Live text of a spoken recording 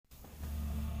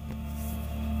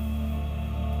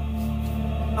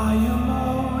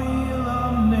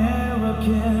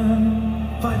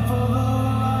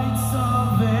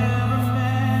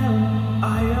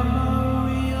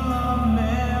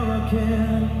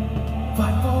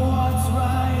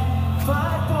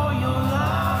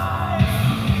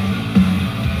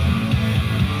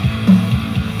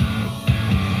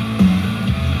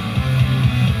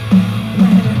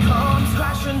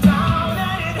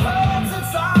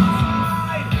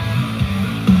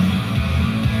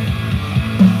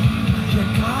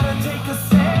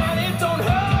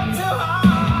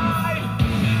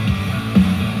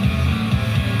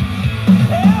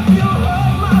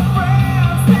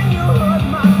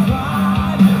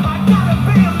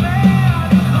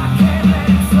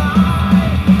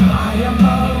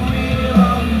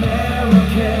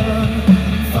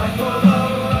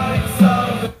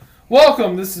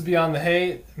Welcome. This is Beyond the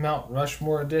Hate, Mount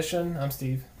Rushmore edition. I'm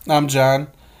Steve. I'm John.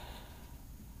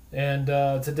 And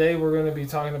today we're going to be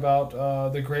talking about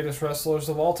the greatest wrestlers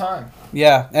of all time.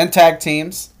 Yeah, and tag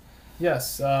teams.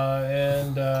 Yes,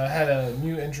 and had a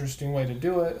new interesting way to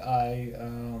do it. I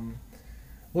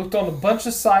looked on a bunch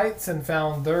of sites and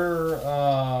found their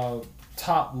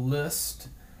top list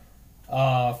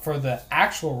for the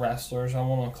actual wrestlers. I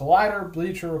went on Collider,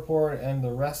 Bleacher Report, and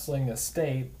the Wrestling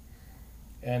Estate,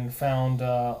 and found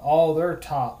all their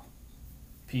top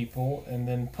people, and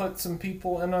then put some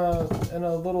people in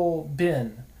a little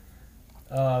bin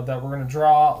that we're going to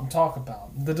draw out and talk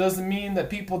about. That doesn't mean that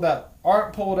people that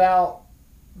aren't pulled out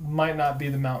might not be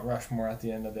the Mount Rushmore at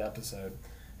the end of the episode.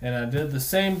 And I did the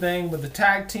same thing with the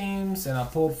tag teams, and I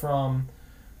pulled from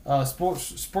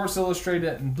Sports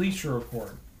Illustrated and Bleacher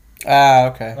Report.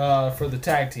 Okay. For the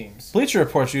tag teams. Bleacher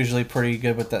Report's usually pretty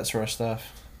good with that sort of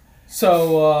stuff.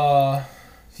 So,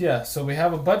 so we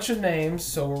have a bunch of names.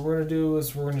 So what we're going to do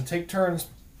is we're going to take turns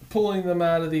pulling them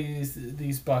out of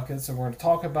these buckets, and we're going to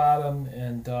talk about them.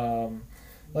 And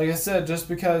like I said, just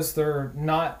because they're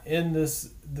not in this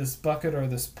bucket or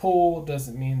this pool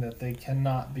doesn't mean that they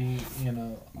cannot be,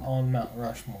 on Mount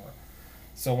Rushmore.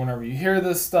 So whenever you hear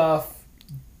this stuff,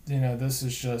 this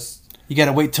is just... You got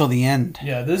to wait till the end.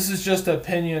 Yeah, this is just an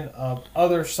opinion of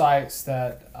other sites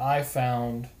that I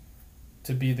found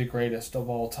to be the greatest of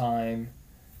all time.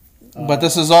 But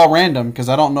this is all random because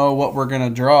I don't know what we're going to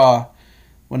draw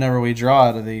whenever we draw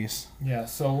out of these. Yeah,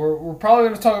 so we're probably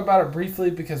going to talk about it briefly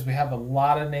because we have a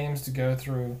lot of names to go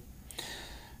through.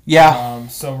 Yeah.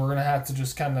 So we're going to have to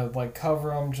just kind of cover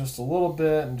them just a little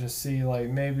bit and just see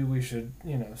maybe we should,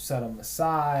 set them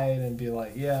aside and be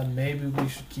maybe we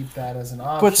should keep that as an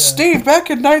option. But Steve,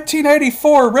 back in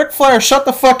 1984, Ric Flair, shut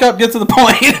the fuck up, get to the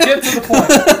point. Get to the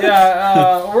point.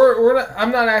 Yeah,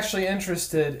 I'm not actually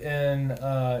interested in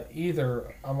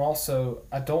either.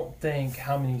 I don't think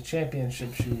how many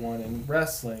championships you won in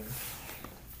wrestling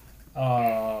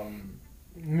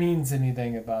means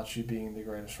anything about you being the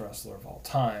greatest wrestler of all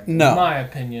time, no. In my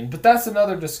opinion. But that's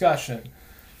another discussion.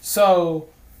 So,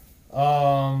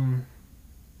 John,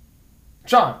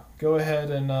 go ahead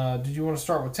and did you want to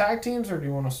start with tag teams or do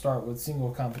you want to start with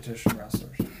single competition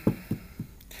wrestlers?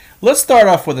 Let's start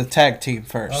off with a tag team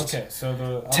first. Okay,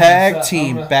 so tag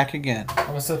team back again. I'm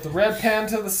going to set the red pen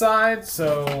to the side,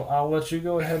 so I'll let you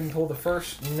go ahead and pull the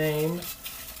first name.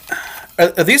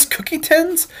 Are these cookie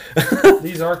tins?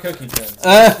 These are cookie tins.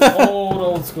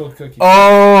 Old school cookie tins.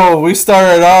 Oh, we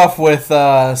started off with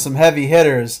some heavy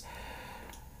hitters.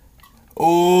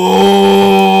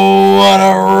 Oh, what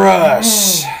a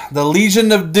rush. The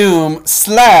Legion of Doom /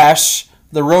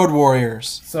 the Road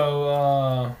Warriors.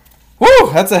 So,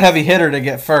 woo, that's a heavy hitter to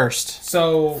get first.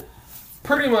 So,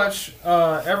 pretty much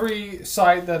every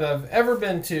site that I've ever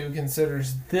been to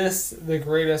considers this the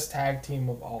greatest tag team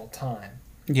of all time.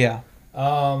 Yeah.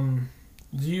 Do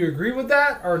you agree with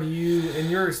that, or do you, in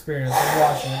your experience of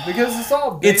watching it, because it's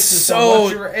all based on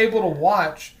what you were able to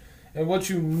watch and what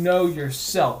you know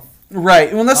yourself.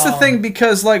 Right. Well, that's the thing,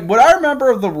 because what I remember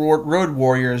of the Road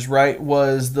Warriors, right,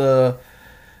 was the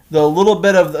little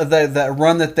bit of that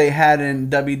run that they had in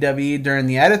WWE during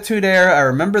the Attitude Era. I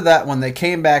remember that when they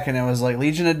came back, and it was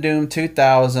Legion of Doom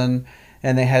 2000,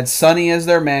 and they had Sonny as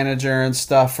their manager and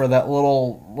stuff for that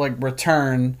little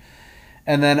return.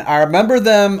 And then I remember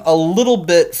them a little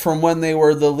bit from when they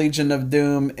were the Legion of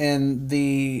Doom in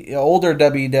the older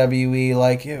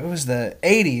WWE, it was the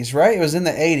 80s, right? It was in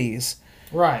the 80s.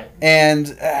 Right.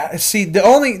 And I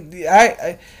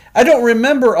don't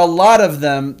remember a lot of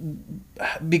them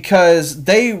because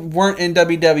they weren't in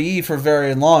WWE for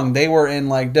very long. They were in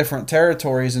different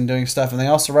territories and doing stuff, and they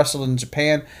also wrestled in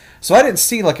Japan. So I didn't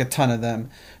see a ton of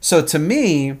them. So to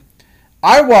me,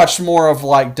 I watched more of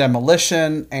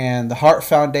Demolition and the Hart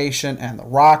Foundation and the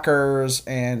Rockers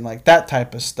and that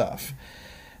type of stuff.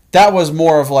 That was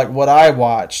more of what I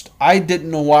watched. I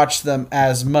didn't watch them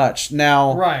as much.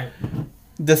 Now, right.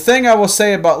 The thing I will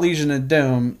say about Legion of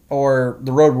Doom, or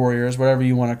the Road Warriors, whatever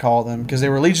you want to call them, because they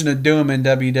were Legion of Doom in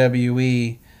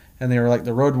WWE, and they were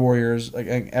the Road Warriors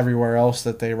everywhere else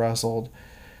that they wrestled.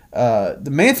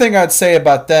 The main thing I'd say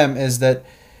about them is that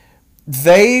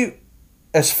they,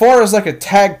 as far as a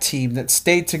tag team that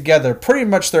stayed together pretty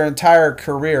much their entire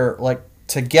career,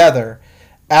 together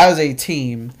as a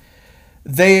team,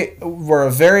 they were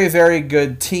a very, very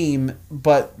good team.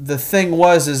 But the thing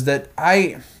is that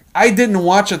I didn't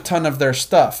watch a ton of their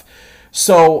stuff.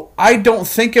 So I don't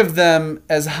think of them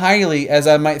as highly as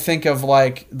I might think of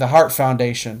the Hart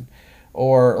Foundation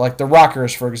or the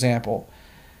Rockers, for example.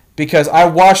 Because I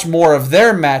watched more of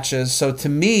their matches, so to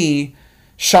me,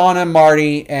 Shawn and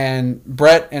Marty and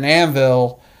Brett and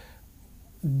Anvil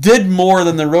did more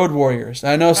than the Road Warriors.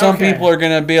 I know some people are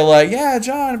going to be like, yeah,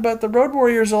 John, but the Road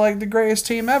Warriors are like the greatest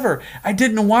team ever. I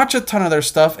didn't watch a ton of their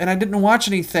stuff, and I didn't watch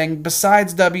anything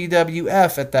besides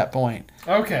WWF at that point.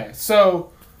 Okay,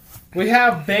 so we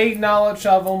have vague knowledge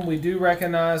of them. We do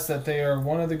recognize that they are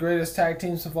one of the greatest tag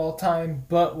teams of all time,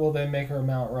 but will they make our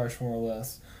Mount Rushmore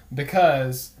list?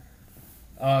 Because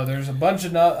there's a bunch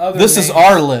of other This names. is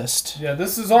our list. Yeah,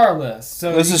 this is our list.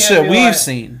 So this is shit we've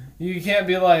seen. You can't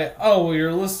be like, oh, well,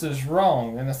 your list is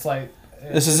wrong. And it's like...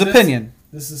 This is opinion.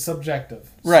 This is subjective.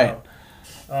 Right.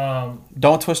 So,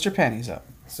 don't twist your panties up.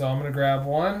 So I'm going to grab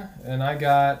one, and I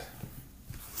got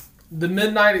the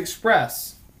Midnight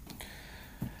Express.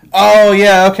 Oh,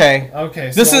 yeah, okay. Okay,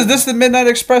 This is the Midnight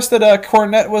Express that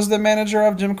Cornette was the manager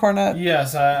of, Jim Cornette?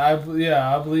 Yes, I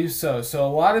believe so. So a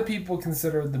lot of people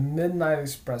consider the Midnight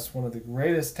Express one of the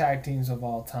greatest tag teams of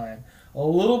all time. A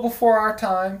little before our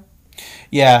time.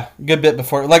 Yeah, good bit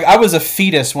before. Like, I was a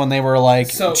fetus when they were,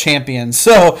 champions,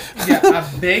 so... Yeah, I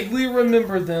vaguely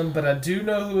remember them, but I do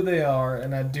know who they are,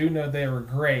 and I do know they were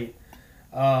great.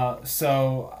 They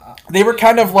were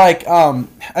kind of like,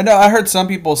 I know I heard some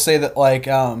people say that,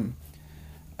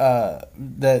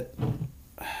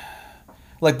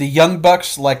 the Young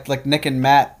Bucks, like Nick and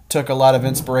Matt, took a lot of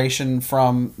inspiration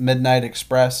from Midnight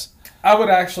Express. I would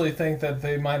actually think that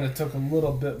they might have took a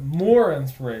little bit more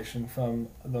inspiration from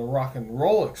the Rock and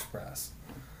Roll Express.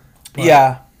 But,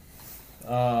 yeah.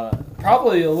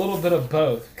 Probably a little bit of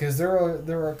both, because there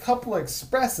were a couple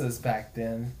expresses back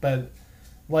then, but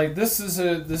this is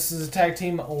a tag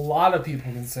team a lot of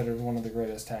people consider one of the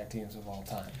greatest tag teams of all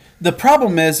time. The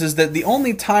problem is that the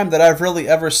only time that I've really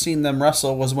ever seen them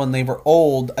wrestle was when they were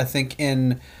old, I think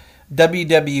in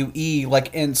WWE,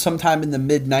 like in sometime in the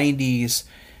mid 90s,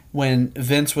 when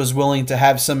Vince was willing to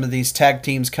have some of these tag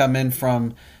teams come in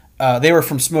from, they were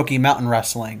from Smoky Mountain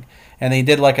Wrestling, and they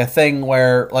did like a thing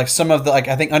where like some of the, like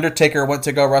I think Undertaker went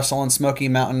to go wrestle in Smoky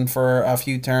Mountain for a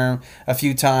few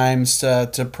times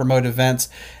to promote events,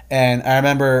 and I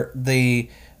remember the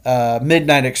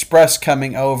Midnight Express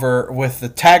coming over with the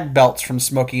tag belts from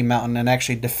Smoky Mountain and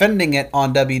actually defending it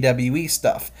on WWE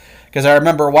stuff. Because I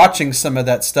remember watching some of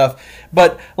that stuff.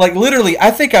 But, literally, I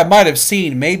think I might have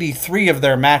seen maybe 3 of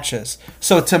their matches.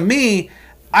 So, to me,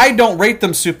 I don't rate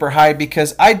them super high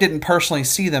because I didn't personally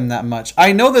see them that much.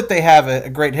 I know that they have a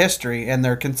great history and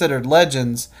they're considered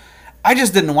legends. I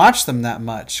just didn't watch them that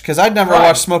much because I'd never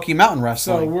watched Smoky Mountain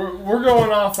Wrestling. So, we're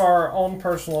going off our own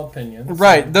personal opinions.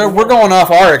 Right. We're going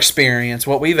off our experience,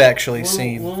 what we've actually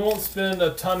seen. We won't spend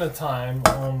a ton of time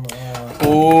on...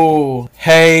 Ooh.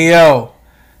 Hey, yo.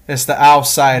 It's the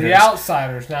Outsiders. The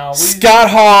Outsiders. Now,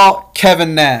 Scott Hall,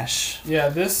 Kevin Nash. Yeah,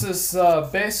 this is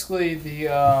basically the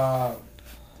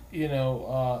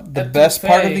best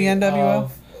part of the NWO.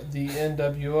 The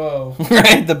NWO.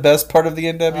 Right, the best part of the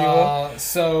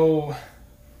NWO.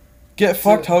 Get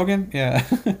fucked, Hogan. Yeah.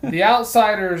 The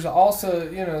Outsiders also,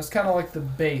 it's kind of like the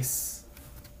base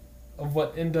of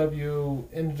what NWO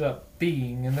ended up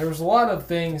being, and there was a lot of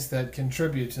things that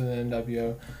contribute to the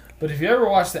NWO. But if you ever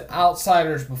watched The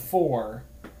Outsiders before,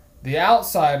 The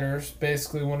Outsiders,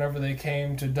 basically whenever they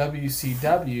came to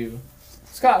WCW,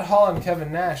 Scott Hall and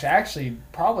Kevin Nash actually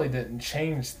probably didn't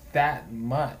change that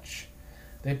much.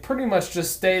 They pretty much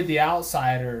just stayed The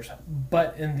Outsiders,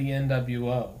 but in the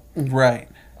NWO. Right.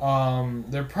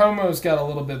 Their promos got a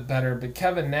little bit better, but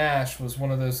Kevin Nash was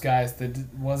one of those guys that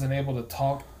wasn't able to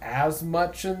talk as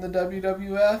much in the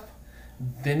WWF.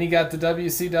 Then he got to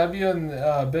WCW,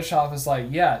 and Bischoff is like,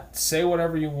 yeah, say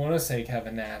whatever you want to say,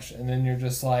 Kevin Nash. And then you're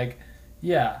just like,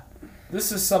 yeah,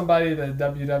 this is somebody that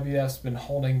WWF's been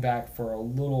holding back for a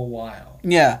little while.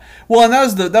 Yeah. Well, and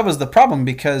that was the problem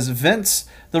because Vince,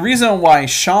 the reason why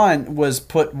Shawn was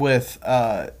put with,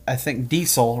 I think,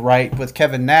 Diesel, right, with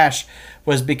Kevin Nash,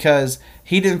 was because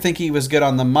he didn't think he was good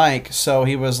on the mic. So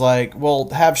he was like, well,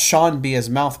 have Shawn be his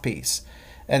mouthpiece.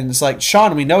 And it's like,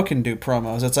 Shawn, we know, can do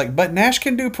promos. It's like, but Nash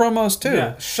can do promos too.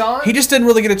 Yeah, Shawn... He just didn't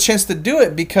really get a chance to do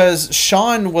it because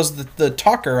Shawn was the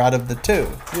talker out of the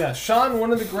two. Yeah, Shawn,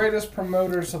 one of the greatest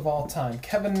promoters of all time.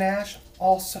 Kevin Nash,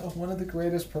 also one of the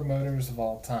greatest promoters of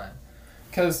all time.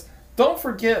 Because don't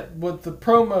forget what the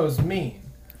promos mean.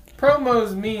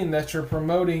 Promos mean that you're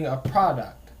promoting a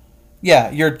product.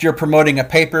 Yeah, you're promoting a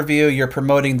pay-per-view, you're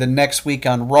promoting the next week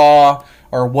on Raw,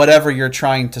 or whatever you're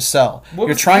trying to sell. What you're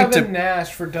was trying Kevin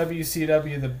Nash for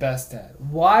WCW the best at?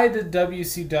 Why did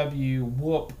WCW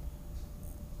whoop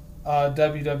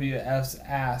WWF's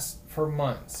ass for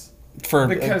months? For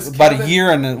about a year,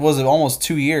 and it was almost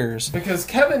 2 years. Because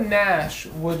Kevin Nash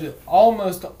would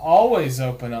almost always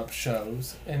open up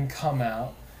shows and come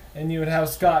out, and you would have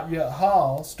Scott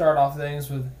Hall start off things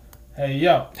with, "Hey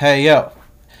yo." Hey yo.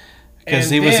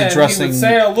 Because he was addressing. He would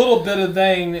say a little bit of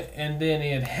thing, and then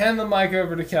he'd hand the mic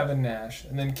over to Kevin Nash,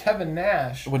 and then Kevin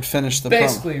Nash would finish the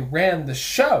basically ran the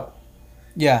show.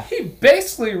 Yeah. He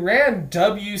basically ran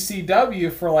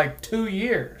WCW for like 2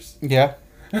 years. Yeah.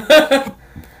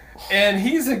 And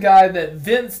he's a guy that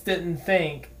Vince didn't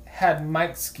think had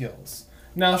mic skills.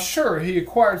 Now, sure, he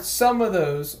acquired some of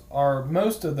those, or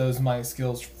most of those mic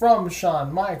skills from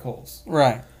Shawn Michaels.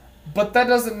 Right. But that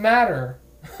doesn't matter.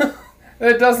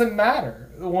 It doesn't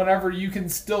matter whenever you can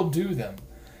still do them.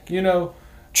 You know,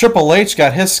 Triple H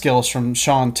got his skills from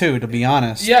Shawn too, to be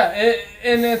honest. yeah,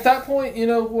 and at that point, you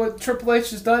know, what Triple H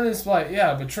has done is like,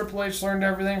 yeah, but Triple H learned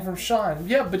everything from Shawn.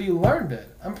 Yeah, but he learned it.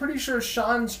 I'm pretty sure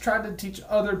Shawn's tried to teach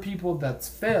other people that's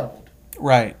failed.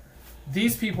 Right.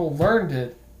 These people learned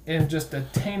it and just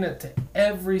attain it to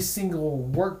every single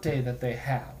workday that they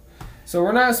have. So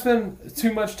we're not going to spend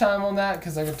too much time on that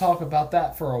because I could talk about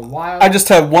that for a while. I just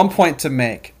have one point to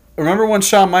make. Remember when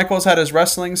Shawn Michaels had his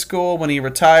wrestling school when he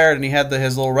retired and he had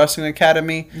his little wrestling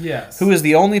academy? Yes. Who is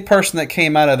the only person that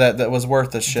came out of that was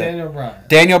worth the shit? Daniel Bryan.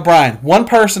 Daniel Bryan. One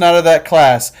person out of that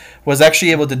class was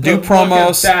actually able to do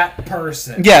promos. Look at that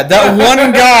person. Yeah, that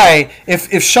one guy.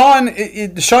 If Shawn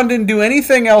didn't do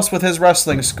anything else with his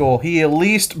wrestling school, he at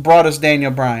least brought us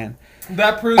Daniel Bryan.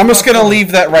 That proves I'm just going to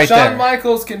leave that right there. Shawn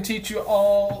Michaels can teach you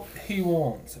all he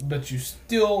wants, but you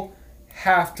still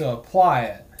have to apply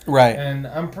it. Right. And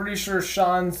I'm pretty sure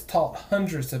Shawn's taught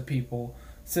hundreds of people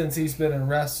since he's been in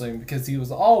wrestling because he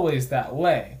was always that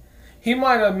way. He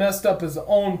might have messed up his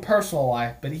own personal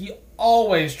life, but he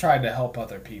always tried to help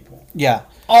other people. Yeah.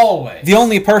 Always. The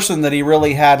only person that he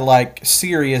really had like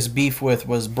serious beef with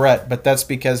was Brett, but that's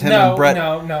because and Brett...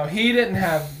 No, he didn't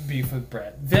have beef with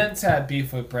Brett. Vince had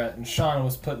beef with Brett, and Shawn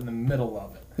was put in the middle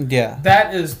of it. Yeah.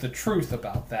 That is the truth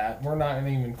about that. We're not going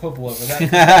to even quibble over that.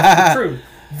 That's the truth.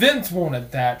 Vince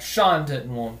wanted that. Shawn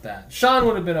didn't want that. Shawn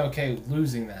would have been okay with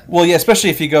losing that. Well, yeah, especially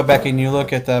if you go back and you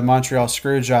look at the Montreal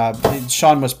Screwjob,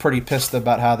 Shawn was pretty pissed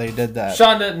about how they did that.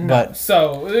 Shawn didn't know. But,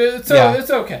 so yeah.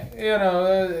 It's okay. You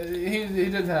know, he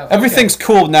didn't have... Okay. Everything's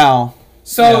cool now.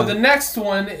 So yeah. The next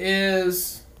one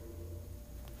is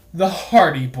the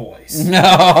Hardy Boys.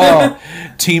 No.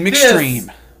 Team Extreme.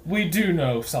 This, we do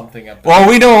know something about. Well,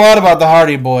 we know a lot about the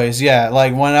Hardy Boys, yeah.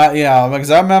 Like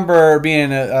because I remember being,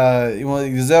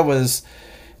 because that was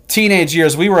teenage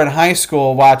years. We were in high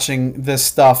school watching this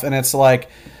stuff, and it's like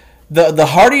the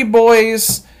Hardy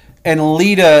Boys and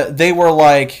Lita. They were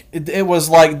like it was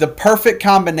like the perfect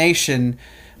combination.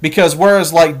 Because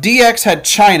whereas like DX had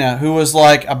Chyna, who was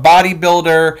like a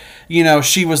bodybuilder, you know,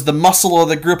 she was the muscle of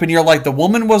the group, and you're like, the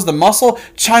woman was the muscle?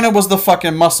 Chyna was the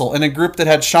fucking muscle in a group that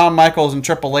had Shawn Michaels and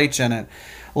Triple H in it.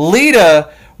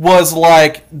 Lita was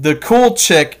like the cool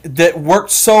chick that worked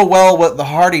so well with the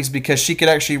Hardys because she could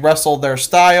actually wrestle their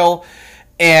style.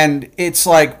 And it's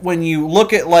like when you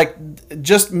look at like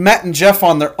just Matt and Jeff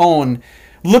on their own,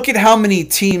 look at how many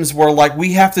teams were like,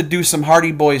 we have to do some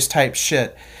Hardy Boys type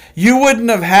shit. You wouldn't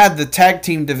have had the tag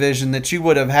team division that you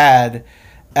would have had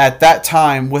at that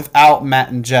time without Matt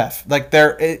and Jeff. Like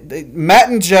Matt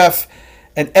and Jeff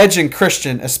and Edge and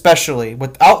Christian especially,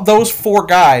 without those four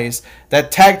guys,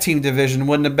 that tag team division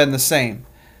wouldn't have been the same.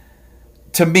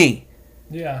 To me.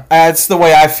 Yeah. That's the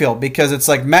way I feel because it's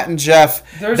like Matt and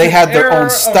Jeff, There's they had their own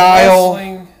style. Of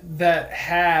wrestling that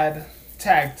had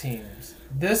tag teams.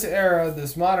 This era,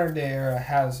 this modern day era,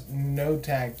 has no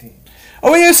tag team.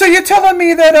 Oh yeah, so you're telling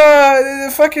me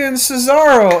that fucking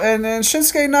Cesaro and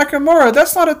Shinsuke Nakamura,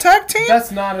 that's not a tag team?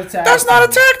 That's not a tag team. That's not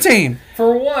a tag team.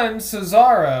 For one,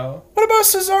 Cesaro. What about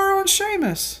Cesaro and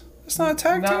Sheamus? That's not a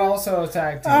tag team? Not also a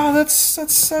tag team. Oh, that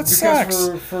sucks.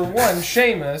 Because for one,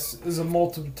 Sheamus is a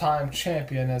multiple-time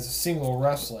champion as a single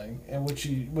wrestling, and which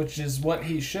is what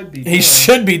he should be doing. He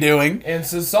should be doing. And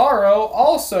Cesaro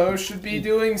also should be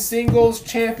doing singles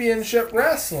championship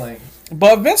wrestling.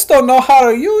 But Vince don't know how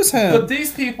to use him. But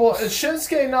these people,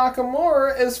 Shinsuke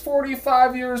Nakamura is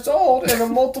 45 years old and a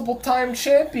multiple-time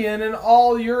champion in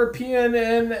all European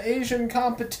and Asian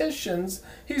competitions.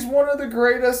 He's one of the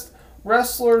greatest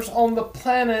wrestlers on the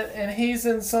planet, and he's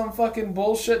in some fucking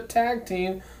bullshit tag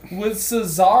team with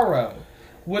Cesaro,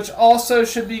 which also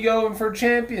should be going for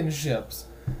championships.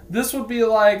 This would be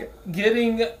like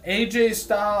getting AJ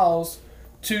Styles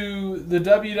to the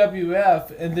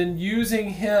WWF and then using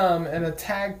him in a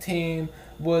tag team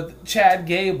with Chad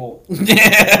Gable.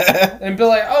 Yeah. And be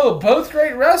like, oh, both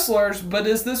great wrestlers, but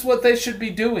is this what they should be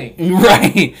doing?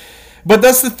 Right. But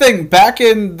that's the thing. Back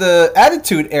in the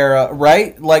Attitude Era,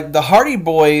 right? Like the Hardy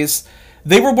Boys,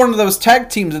 they were one of those tag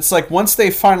teams. It's like once they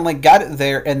finally got it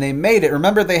there and they made it.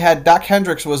 Remember, they had Doc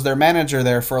Hendricks was their manager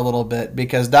there for a little bit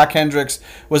because Doc Hendricks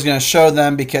was going to show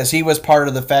them because he was part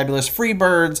of the Fabulous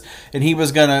Freebirds and he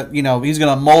was going to, he's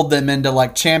going to mold them into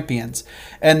like champions.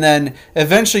 And then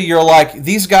eventually you're like,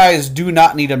 these guys do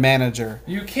not need a manager.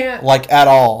 You can't like at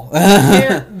all.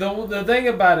 the thing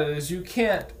about it is you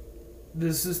can't.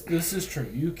 This is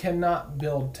true. You cannot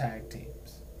build tag teams.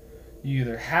 You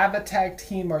either have a tag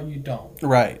team or you don't.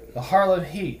 Right. The Harlem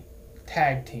Heat,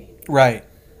 tag team. Right.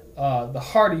 The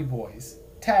Hardy Boys,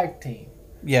 tag team.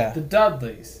 Yeah. The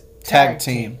Dudleys, tag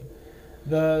team.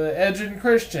 The Edge and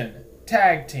Christian,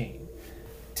 tag team.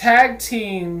 Tag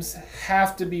teams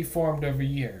have to be formed over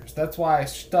years. That's why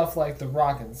stuff like the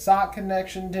Rock and Sock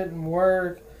connection didn't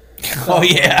work. Oh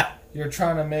yeah. You're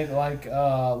trying to make like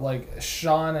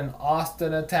Shawn and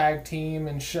Austin a tag team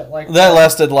and shit like that. That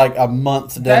lasted like a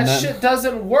month, didn't it? That shit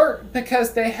doesn't work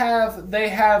because they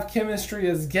have chemistry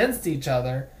against each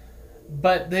other,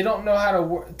 but they don't know how to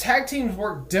work. Tag teams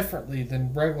work differently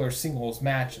than regular singles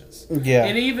matches. Yeah.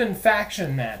 And even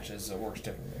faction matches, it works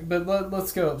differently. But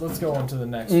let's go on to the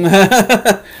next one.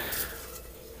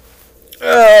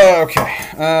 Okay.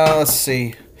 Let's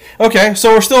see. Okay,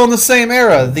 so we're still in the same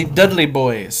era, the Dudley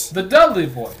Boys. The Dudley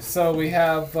Boys. So we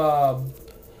have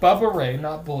Bubba Ray,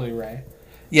 not Bully Ray.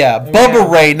 Yeah, Bubba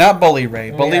Ray, not Bully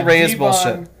Ray. Bully Ray is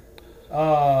bullshit.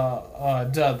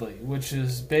 Dudley, which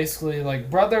is basically like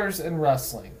brothers in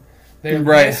wrestling. They're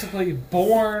right. basically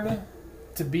born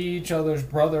to be each other's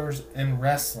brothers in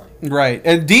wrestling. Right,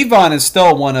 and Devon is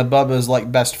still one of Bubba's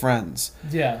like best friends.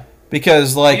 Yeah,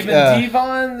 because like even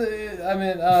Devon,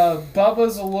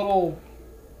 Bubba's a little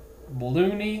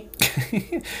loony.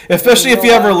 Especially if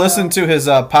you ever listen to his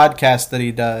podcast that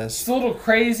he does. He's a little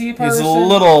crazy person. He's a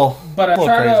little But I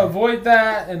try crazy. to avoid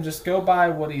that and just go by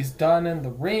what he's done in the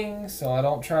ring, so I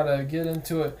don't try to get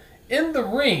into it. In the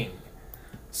ring,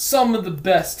 some of the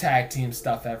best tag team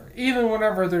stuff ever. Even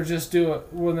whenever they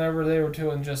were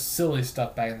doing just silly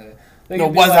stuff back in the day.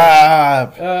 What's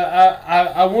up?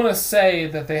 I want to say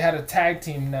that they had a tag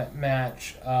team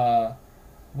match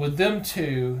with them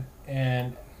two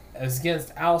and as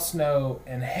against Al Snow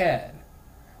and Head,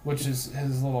 which is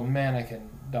his little mannequin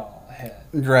doll head.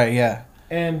 Right, yeah.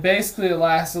 And basically it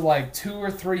lasted like 2 or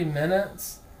 3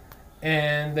 minutes,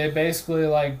 and they basically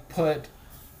like put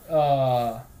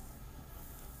Al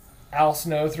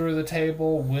Snow through the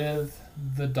table with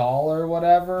the doll or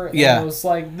whatever. And yeah. It was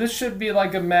like, this should be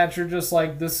like a match or just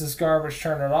like, this is garbage,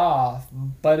 turn it off.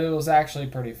 But it was actually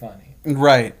pretty funny.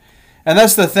 Right. And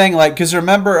that's the thing, like, because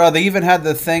remember, they even had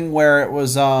the thing where it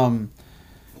was, was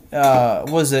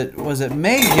it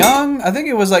Mae Young? I think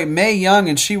it was like Mae Young,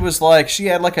 and she was like, she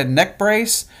had like a neck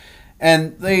brace,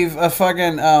 and they've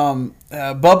fucking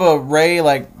Bubba Ray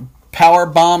like power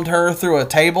bombed her through a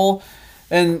table,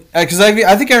 and because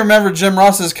I think I remember Jim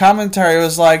Ross's commentary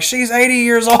was like, she's 80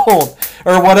 years old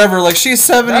or whatever, like she's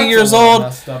 70 years old.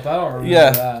 Messed up. I don't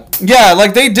remember that. Yeah,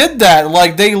 like they did that.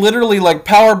 Like they literally like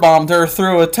power bombed her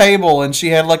through a table, and she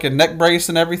had like a neck brace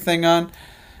and everything on.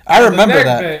 I remember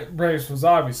that. The neck brace was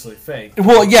obviously fake.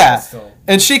 Well, yeah,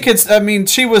 and she could. I mean,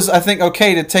 she was, I think,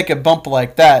 okay to take a bump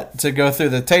like that to go through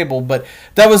the table, but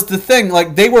that was the thing.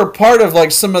 Like they were part of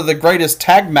like some of the greatest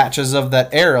tag matches of that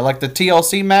era. Like the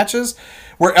TLC matches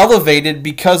were elevated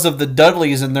because of the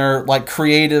Dudleys and their like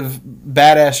creative,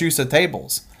 badass use of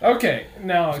tables. Okay,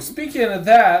 now speaking of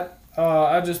that,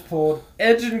 I just pulled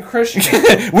Edge and Christian.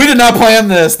 We did not plan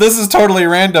this. This is totally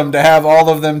random to have all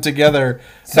of them together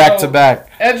back to back.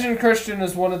 Edge and Christian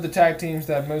is one of the tag teams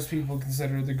that most people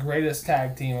consider the greatest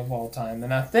tag team of all time.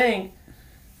 And I think,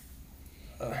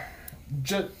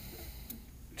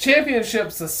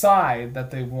 championships aside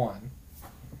that they won,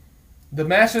 the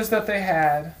matches that they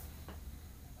had,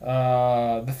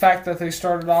 the fact that they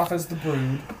started off as the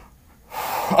Brood.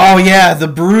 Oh, yeah, the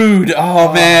Brood.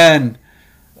 Oh, man.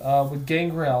 With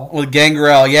Gangrel. With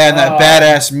Gangrel, yeah, and that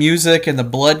badass music and the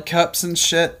blood cups and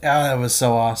shit. Oh, that was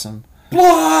so awesome.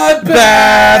 Blood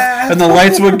bath! And the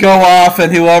lights would go off,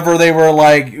 and whoever they were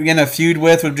like in a feud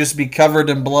with would just be covered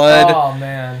in blood. Oh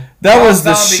man, that was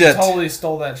the Zombie shit. Totally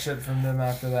stole that shit from them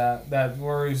after that. That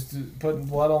where he's putting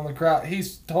blood on the crowd.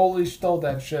 He's totally stole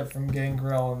that shit from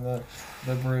Gangrel and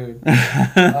the Brood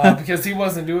because he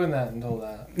wasn't doing that until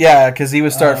that. Yeah, because he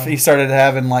started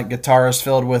having like guitars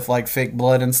filled with like fake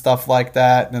blood and stuff like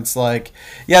that, and it's like,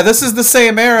 yeah, this is the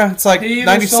same era. It's like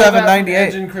 97, 98.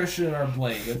 Edge and Christian or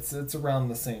Blade. It's around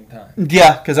the same time.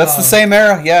 Yeah, because that's the same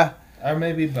era. Yeah, or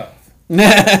maybe both.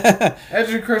 Edge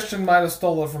and Christian might have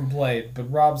stole it from Blade, but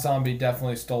Rob Zombie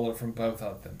definitely stole it from both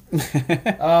of them.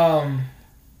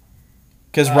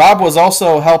 Because Rob was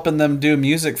also helping them do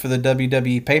music for the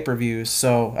WWE pay-per-views.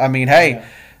 So, I mean, hey,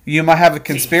 you might have a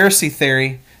conspiracy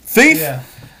theory. Thief! Yeah.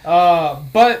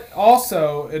 But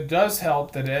also, it does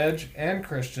help that Edge and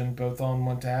Christian both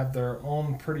want to have their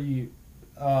own pretty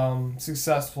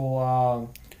successful...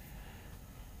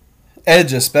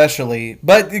 Edge especially.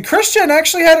 But Christian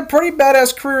actually had a pretty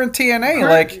badass career in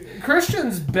TNA.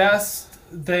 Christian's best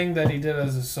thing that he did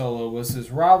as a solo was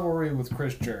his rivalry with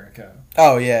Chris Jericho.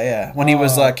 Oh, yeah. When he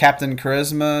was Captain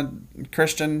Charisma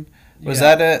Christian. Was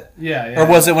that it? Yeah. Or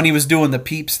was it when he was doing the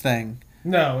Peeps thing?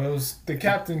 No, it was the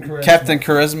Captain Charisma. Captain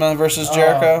Charisma versus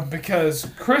Jericho? Because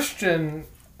Christian,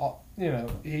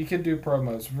 he could do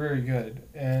promos very good.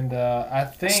 And I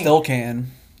think... Still can.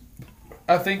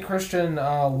 I think Christian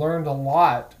learned a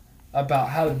lot about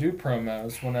how to do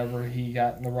promos whenever he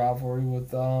got in the rivalry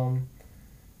with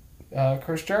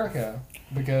Chris Jericho.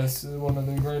 Because one of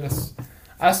the greatest...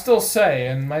 I still say,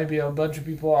 and maybe a bunch of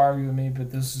people argue with me,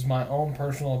 but this is my own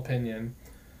personal opinion.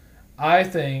 I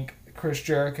think Chris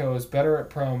Jericho is better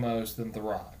at promos than The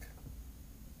Rock.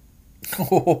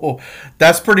 Oh,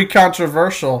 that's pretty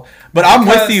controversial, but I'm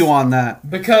with you on that.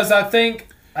 Because I think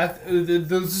this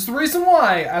is the reason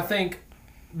why I think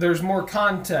there's more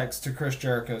context to Chris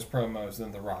Jericho's promos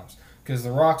than The Rock's. Because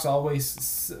The Rock's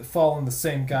always fall in the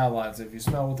same guidelines. If you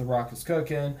smell what The Rock is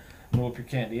cooking, and whoop your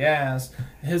candy ass,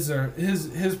 his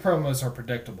promos are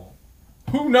predictable.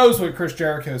 Who knows what Chris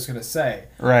Jericho is going to say?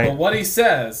 Right. But what he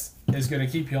says is going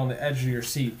to keep you on the edge of your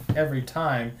seat every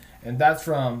time, and that's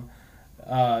from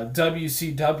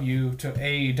WCW to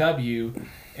AEW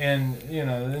and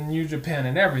the New Japan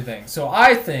and everything. So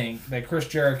I think that Chris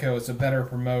Jericho is a better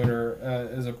promoter,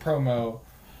 as a promo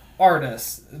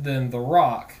artist than The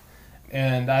Rock,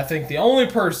 and I think the only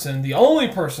person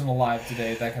alive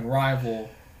today that can rival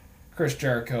Chris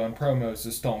Jericho in promos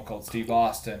is Stone Cold Steve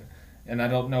Austin. And I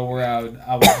don't know where I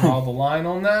would draw the line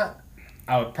on that.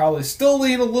 I would probably still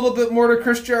lean a little bit more to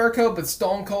Chris Jericho, but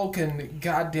Stone Cold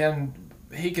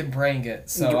he can bring it.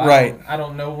 So right. I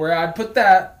don't know where I'd put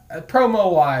that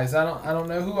promo wise. I don't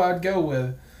know who I'd go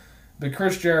with. But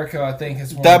Chris Jericho, I think,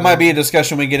 is one that might be a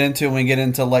discussion we get into when we get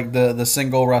into like the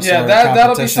single wrestler. Yeah,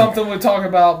 that'll be something we talk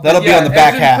about. That'll be on the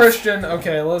back half. Christian.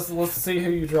 Okay, let's see who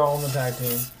you draw on the tag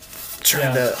team.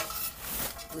 Trying to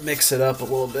mix it up a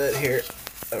little bit here.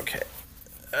 Okay.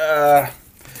 The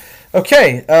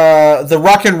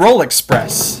Rock and Roll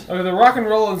Express. Okay, the Rock and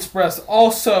Roll Express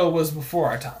also was before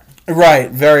our time. Right,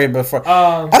 very before.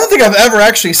 I don't think I've ever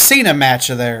actually seen a match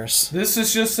of theirs. This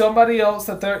is just somebody else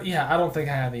that they're... Yeah, I don't think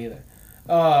I have either.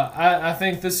 I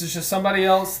think this is just somebody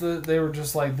else that they were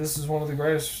just like, this is one of the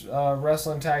greatest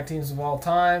wrestling tag teams of all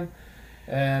time.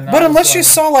 But unless you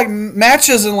saw like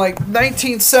matches in like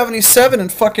 1977 in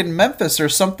fucking Memphis or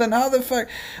something, how the fuck?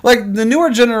 Like the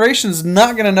newer generation's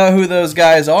not gonna know who those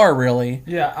guys are really.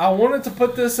 Yeah, I wanted to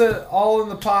put this all in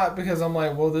the pot because I'm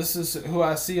like, well, this is who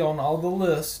I see on all the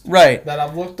lists that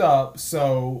I've looked up,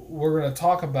 so we're gonna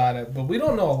talk about it. But we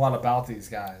don't know a lot about these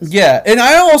guys. Yeah, and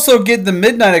I also get the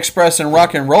Midnight Express and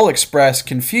Rock and Roll Express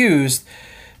confused.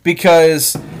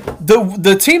 Because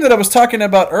the team that I was talking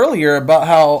about earlier about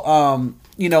how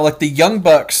like the Young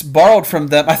Bucks borrowed from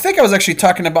them. I think I was actually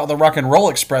talking about the Rock and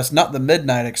Roll Express, not the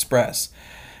Midnight Express,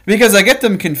 because I get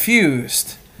them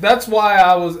confused. That's why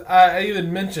I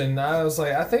even mentioned, I was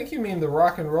like, I think you mean the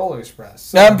Rock and Roll Express.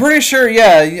 So, I'm pretty sure,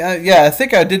 yeah, I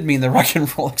think I did mean the Rock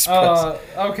and Roll Express.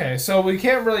 Okay, so we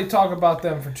can't really talk about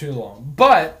them for too long,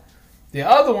 but the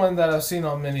other one that I've seen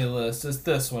on many lists is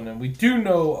this one, and we do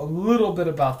know a little bit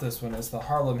about this one. It's the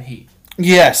Harlem Heat.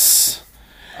 Yes.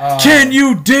 Can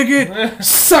you dig it,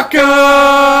 sucker?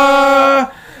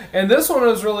 And this one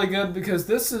was really good because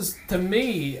this is, to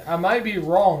me, I might be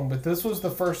wrong, but this was the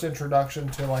first introduction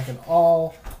to like an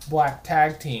all-black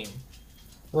tag team.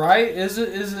 Right? Was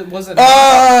it?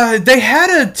 They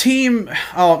had a team.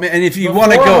 Oh man! And if you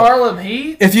want to go, Harlem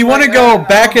Heat. If you want to go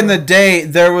back in the day,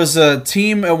 there was a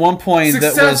team at one point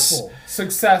that was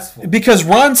successful because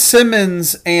Ron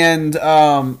Simmons and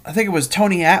I think it was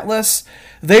Tony Atlas.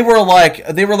 They were like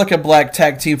a black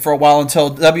tag team for a while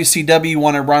until WCW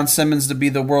wanted Ron Simmons to be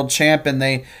the world champ, and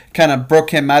they kind of broke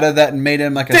him out of that and made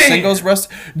him like a singles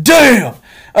wrestler. Damn.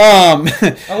 I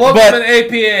love him in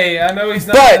APA. I know he's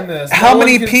not in this. How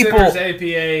many people?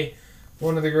 APA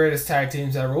one of the greatest tag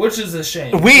teams ever, which is a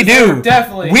shame. We do.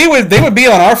 Definitely. They would be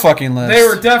on our fucking list. They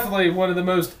were definitely one of the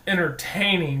most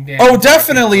entertaining damn Oh,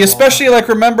 definitely. Especially, like,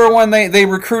 remember when they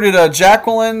recruited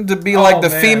Jacqueline to be, like, the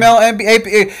female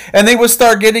NBA, and they would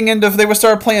start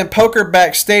playing poker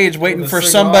backstage, waiting for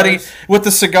somebody with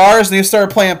the cigars, and they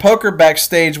started playing poker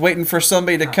backstage, waiting for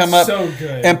somebody to come up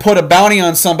and put a bounty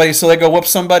on somebody so they go whoop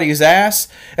somebody's ass.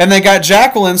 And they got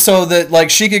Jacqueline so that,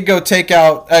 like, she could go take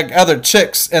out other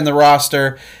chicks in the roster.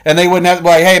 And they wouldn't have to be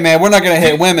like, hey, man, we're not going to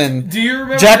hit women. Do you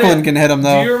remember Jacqueline can hit them,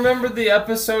 though. Do you remember the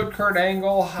episode Kurt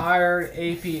Angle hired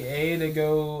APA to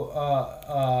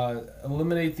go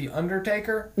eliminate The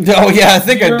Undertaker? Oh, yeah, I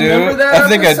think I do. Remember that I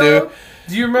think episode? I do.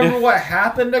 Do you remember what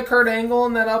happened to Kurt Angle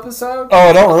in that episode? Oh,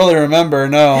 I don't really remember,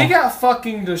 no. He got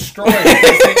fucking destroyed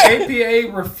because the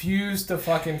APA refused to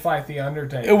fucking fight The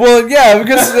Undertaker. Well, yeah,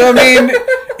 because, I mean,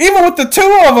 even with the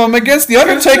two of them against The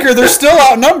Undertaker, they're still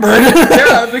outnumbered.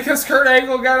 Yeah, because Kurt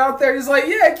Angle got out there, he's like,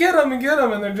 yeah, get him, and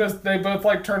they both,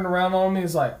 like, turned around on him,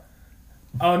 he's like,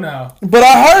 oh no. But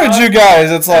I heard you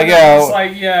guys. It's like, yeah. It's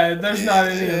like, yeah, there's not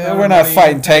any of them. We're not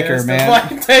fighting Taker, man.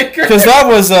 Because that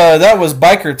was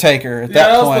Biker Taker at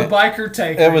that point. Yeah, that was the Biker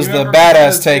Taker. It was the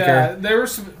badass Taker. Yeah,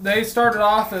 they started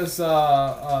off as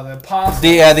the apostles.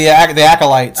 The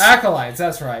acolytes. Acolytes,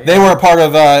 that's right. They were a part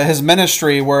of his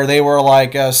ministry where they were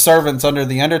like servants under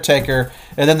the Undertaker,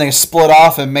 and then they split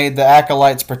off and made the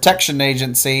Acolytes Protection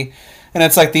Agency. And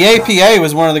it's like the APA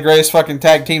was one of the greatest fucking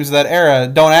tag teams of that era.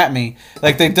 Don't at me.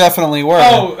 Like, they definitely were.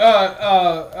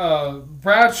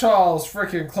 Bradshaw's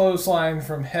freaking clothesline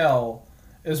from hell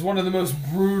is one of the most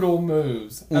brutal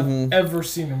moves I've ever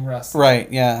seen him wrestle. Right,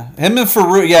 yeah. Him and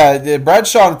Farouk, yeah,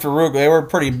 Bradshaw and Farouk, they were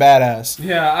pretty badass.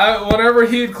 Yeah, whenever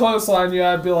he'd clothesline you,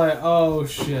 I'd be like, oh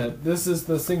shit, this is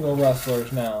the single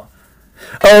wrestlers now.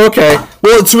 Oh, okay.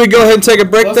 Well, should we go ahead and take a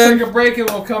break then? Let's take a break and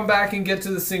we'll come back and get to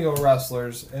the single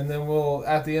wrestlers, and then we'll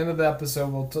at the end of the episode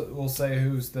we'll say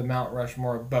who's the Mount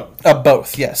Rushmore of both. Of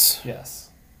both, yes.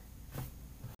 Yes.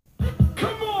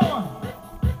 Come on,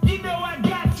 you know I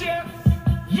got you.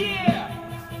 Yeah,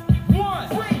 one.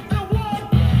 Break the wall,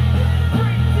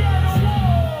 break down the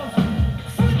walls.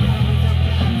 Slip and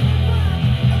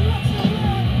what you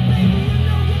want, baby. You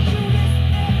know you're Judas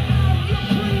and I'm your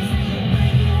priest.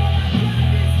 Baby, all I got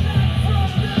is not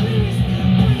from the least.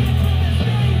 Bring it to the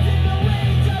stage in the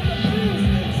rage of the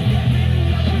beast.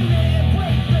 Step in the arena and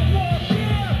break the wall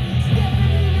down. Step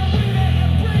in the arena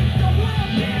and break the wall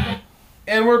down.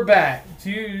 And we're back. Do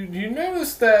you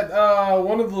notice that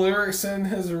one of the lyrics in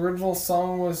his original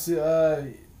song was you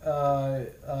know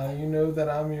that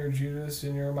I'm your Judas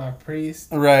and you're my priest?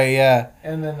 Right, yeah.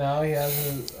 And then now he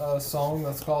has a song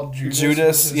that's called Judas, which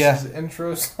is his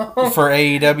intro song. For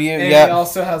AEW, and yeah. he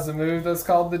also has a move that's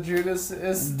called the Judas.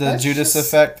 Judas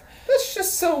effect. That's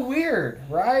just so weird,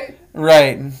 right?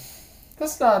 Right.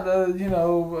 That's not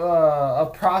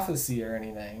a prophecy or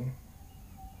anything.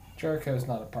 Jericho's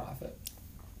not a prophet.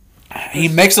 He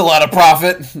makes a lot of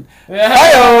profit.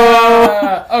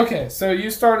 Yeah. Okay, so you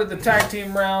started the tag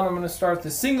team round. I'm going to start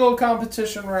the single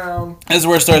competition round. This is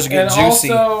where it starts to get juicy.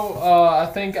 And also, I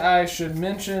think I should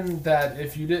mention that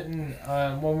if you didn't,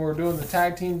 when we were doing the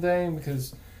tag team thing,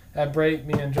 because at break,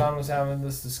 me and John was having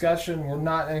this discussion, we're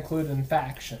not including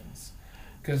factions.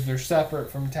 Because they're separate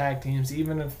from tag teams,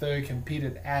 even if they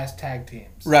competed as tag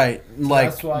teams. Right. So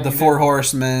like the Four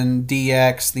Horsemen,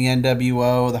 DX, the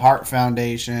NWO, the Hart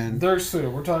Foundation. We're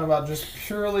talking about just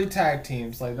purely tag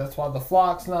teams. Like, that's why the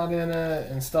Flock's not in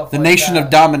it and stuff the like Nation that. of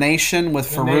Domination with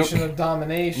Farouk. The Nation of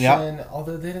Domination. Yep.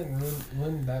 Although they didn't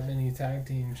win that many tag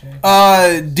team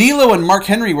championships. D'Lo and Mark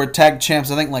Henry were tag champs,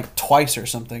 I think, like twice or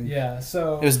something. Yeah,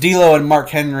 so... It was D'Lo and Mark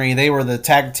Henry. They were the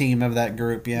tag team of that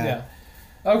group, yeah.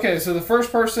 Okay, so the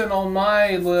first person on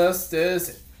my list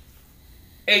is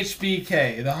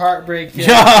HBK, the Heartbreak Kid,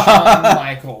 Shawn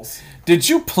Michaels. Did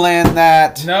you plan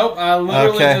that? Nope, I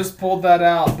literally just pulled that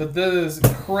out. But this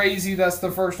is crazy. That's the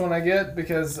first one I get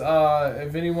because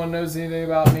if anyone knows anything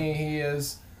about me, he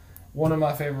is one of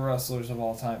my favorite wrestlers of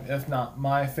all time. If not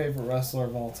my favorite wrestler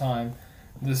of all time,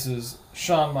 this is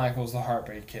Shawn Michaels, the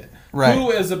Heartbreak Kid. Right. Who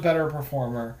is a better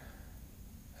performer?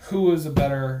 Who is a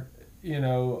better...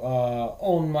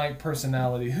 on mic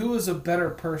personality? Who is a better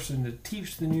person to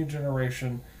teach the new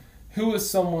generation? Who is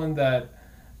someone that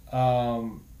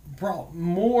brought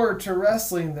more to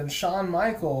wrestling than Shawn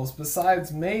Michaels,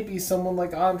 besides maybe someone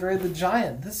like Andre the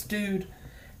Giant? This dude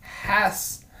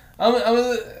has...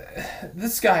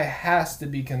 this guy has to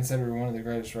be considered one of the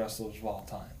greatest wrestlers of all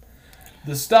time.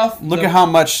 Look at how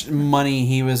much money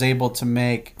he was able to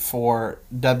make for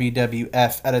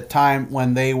WWF at a time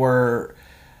when they were...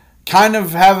 kind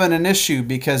of having an issue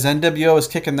because NWO is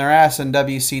kicking their ass in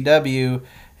WCW,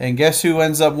 and guess who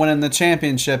ends up winning the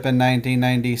championship in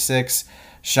 1996?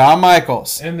 Shawn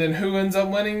Michaels. And then who ends up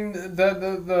winning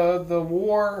the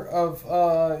war of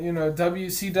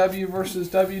WCW versus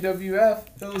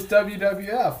WWF? It was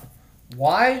WWF.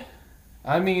 Why?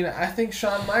 I mean, I think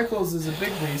Shawn Michaels is a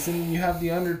big reason. You have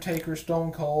The Undertaker,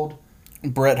 Stone Cold,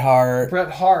 Bret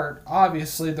Hart.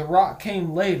 Obviously, The Rock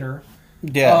came later.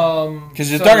 Yeah. Because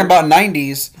you're talking about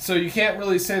 90s. So you can't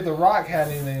really say The Rock had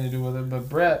anything to do with it, but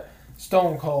Bret,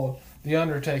 Stone Cold, The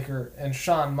Undertaker, and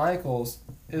Shawn Michaels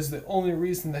is the only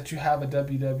reason that you have a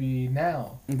WWE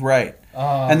now. Right.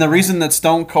 And the reason that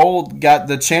Stone Cold got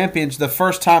the championship, the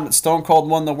first time that Stone Cold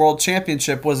won the world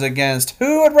championship was against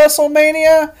who at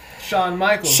WrestleMania? Shawn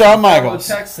Michaels. Shawn Michaels.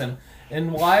 The Texan.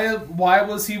 And why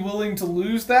was he willing to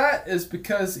lose that? Is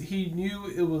because he knew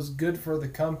it was good for the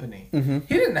company. Mm-hmm.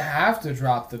 He didn't have to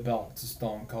drop the belt to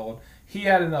Stone Cold. He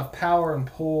had enough power and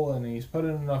pull, and he's put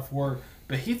in enough work.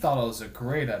 But he thought it was a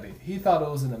great idea. He thought it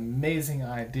was an amazing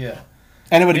idea.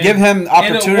 And it would give him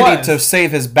opportunity to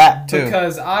save his back, too.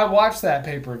 Because I watched that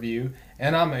pay-per-view,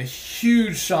 and I'm a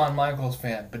huge Shawn Michaels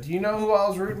fan. But do you know who I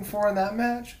was rooting for in that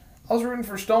match? I was rooting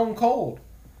for Stone Cold.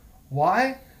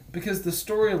 Why? Because the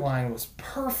storyline was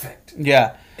perfect.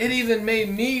 Yeah. It even made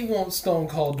me want Stone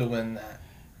Cold to win that.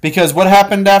 Because what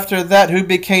happened after that? Who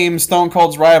became Stone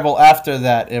Cold's rival after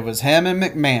that? It was him and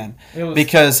McMahon.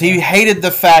 Because he hated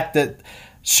the fact that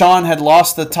Shawn had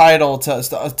lost the title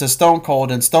to Stone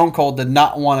Cold, and Stone Cold did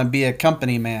not want to be a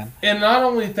company man. And not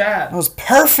only that, it was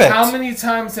perfect. How many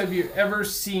times have you ever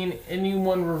seen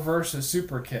anyone reverse a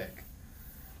super kick?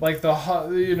 Like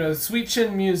the Sweet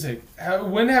Chin Music.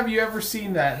 When have you ever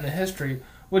seen that in the history?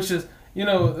 Which is,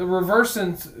 the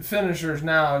reversing finishers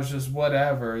now is just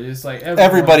whatever. It's like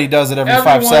everybody does it every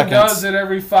 5 seconds. Everyone does it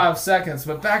every 5 seconds.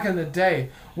 But back in the day,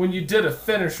 when you did a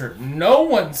finisher, no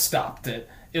one stopped it.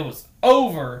 It was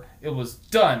over. It was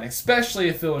done. Especially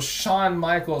if it was Shawn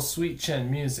Michaels' Sweet Chin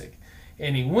Music.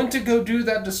 And he went to go do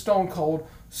that to Stone Cold.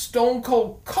 Stone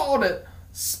Cold called it,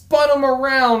 spun him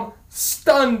around,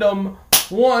 stunned him.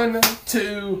 1,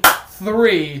 2,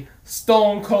 3.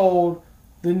 Stone Cold,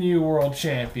 the new world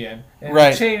champion. And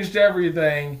it changed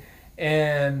everything.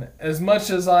 And as much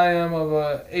as I am of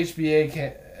a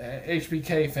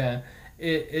HBK fan,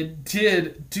 it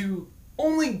did do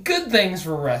only good things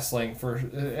for wrestling.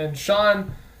 And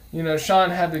Shawn,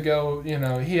 Shawn had to go,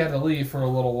 he had to leave for a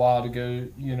little while to go,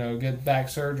 get back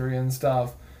surgery and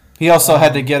stuff. He also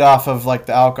had to get off of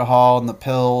the alcohol and the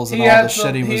pills and all the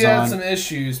shit he was on. He had some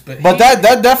issues, but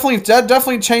that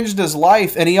definitely changed his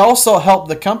life, and he also helped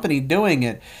the company doing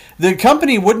it. The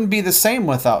company wouldn't be the same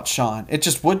without Shawn. It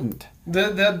just wouldn't.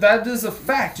 That is a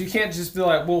fact. You can't just be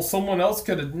like, well, someone else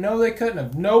could have. No, they couldn't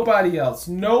have. Nobody else.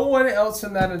 No one else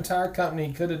in that entire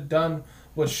company could have done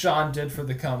what Shawn did for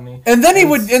the company. And then he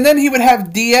would have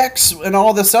DX and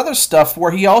all this other stuff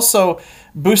where he also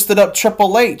boosted up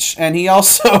Triple H, and he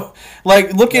also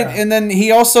and then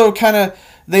he also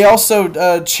they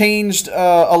also changed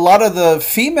a lot of the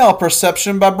female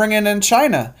perception by bringing in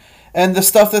China and the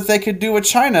stuff that they could do with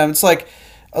China. It's like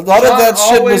a lot of that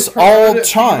shit was all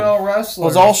Shawn. It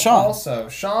was all Shawn. Also,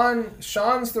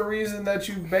 Shawn's the reason that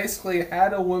you basically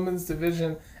had a women's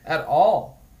division at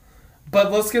all. But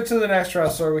let's get to the next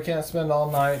wrestler. We can't spend all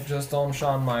night just on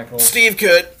Shawn Michaels. Steve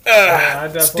could.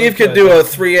 Steve could do a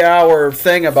 3-hour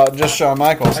thing about just Shawn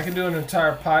Michaels. I could do an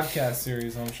entire podcast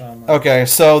series on Shawn Michaels. Okay,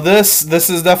 so this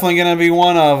is definitely going to be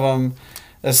one of them.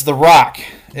 It's The Rock.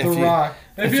 Rock.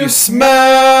 If you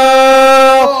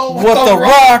smell what The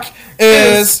Rock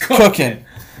is cooking.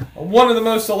 One of the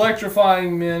most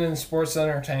electrifying men in sports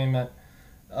entertainment.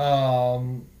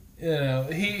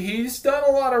 He's done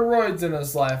a lot of roids in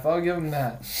his life. I'll give him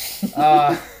that.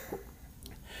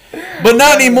 But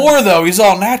not anymore, though. He's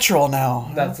all natural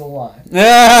now. That's a lie.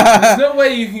 There's no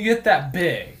way you can get that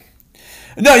big.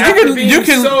 No, you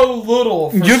can so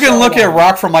little. You can look at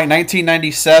Rock from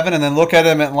 1997 and then look at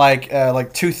him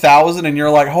at 2000 and you're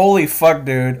like, holy fuck,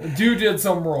 dude. You did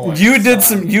some roids. You did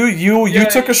some. You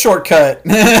took a shortcut.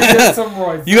 You did some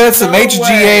roids. You had some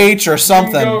HGH or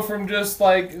something. You can go from just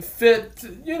fit,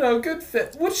 good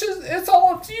fit, which is it's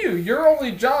all up to you. Your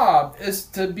only job is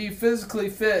to be physically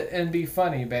fit and be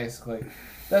funny, basically.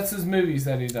 That's his movies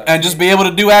that he does. And just be able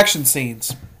to do action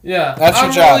scenes. Yeah, that's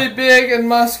your job. I'm really big and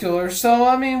muscular, so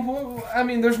I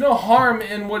mean, there's no harm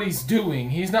in what he's doing.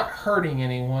 He's not hurting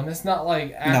anyone. It's not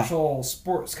like actual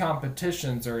sports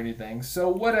competitions or anything. So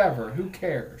whatever, who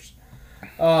cares?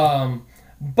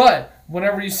 But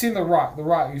whenever you see The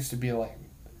Rock used to be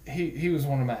he was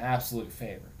one of my absolute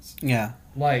favorites. Yeah.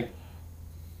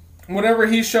 whenever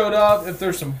he showed up, if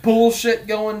there's some bullshit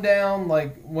going down,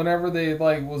 like whenever they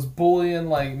like was bullying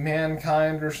like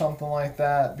Mankind or something like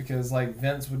that, because like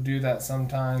Vince would do that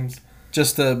sometimes.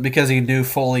 Just because he knew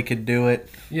Foley could do it.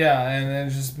 Yeah, and then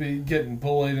just be getting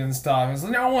bullied and stuff. It's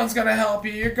like, no one's gonna help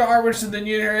you. You're garbage. And then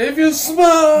you hear, if you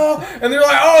smell, and they're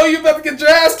like, oh, you better get your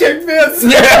ass kicked, Vince.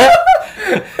 Yeah.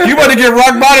 You better get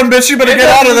rock bottom, bitch. You better get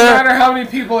out of It doesn't there. matter how many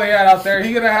people he had out there.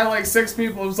 He could have had like 6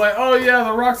 people. It was like, oh yeah,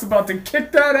 The Rock's about to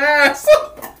kick that ass.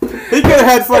 He could have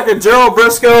had fucking Gerald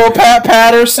Briscoe, Pat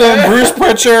Patterson, Bruce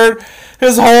Pritchard,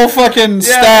 his whole fucking Yeah,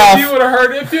 staff. if you would have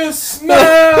heard, if you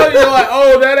smell, you're like,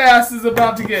 oh, that ass is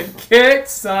about to get kicked,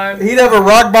 son. He'd have a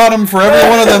rock bottom for every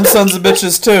one of them sons of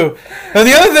bitches too. And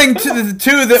the other thing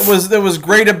too that was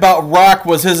great about Rock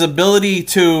was his ability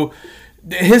to.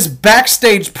 His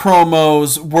backstage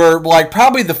promos were like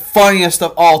probably the funniest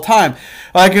of all time.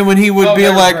 Like when he would be they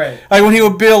were like, great. when he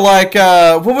would be like,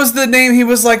 what was the name? He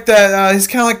was like that. He's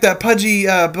kind of like that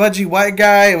pudgy white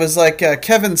guy. It was like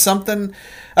Kevin something.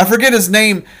 I forget his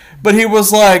name, but he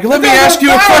was like, "Let me ask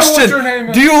you a What your name question.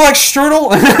 is. Do you like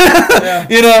strudel?" Yeah.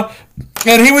 You know,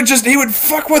 and he would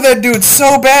fuck with that dude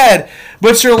so bad.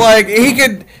 But you're like, he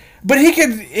could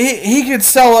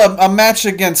sell a match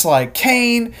against like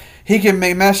Kane. He can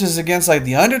make matches against like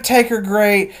The Undertaker,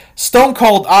 great. Stone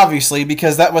Cold, obviously,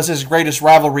 because that was his greatest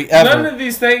rivalry ever. None of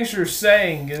these things you're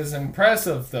saying is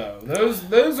impressive, though.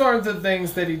 Those aren't the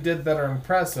things that he did that are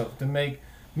impressive to make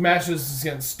matches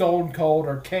against Stone Cold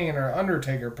or Kane or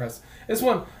Undertaker impressive. It's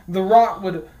when The Rock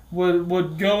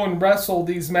would go and wrestle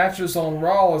these matches on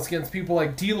Raw against people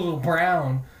like D'Lo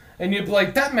Brown, and you'd be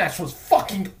like, that match was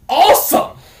fucking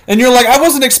awesome! And you're like, I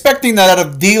wasn't expecting that out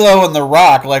of D'Lo and The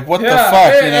Rock. Like, what the fuck,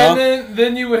 and, you know? And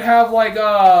then you would have like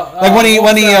when he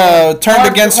turned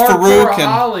against Hardcore Farouk and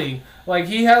Holly. Like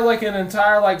he had like an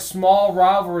entire like small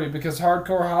rivalry because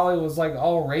Hardcore Holly was like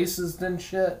all racist and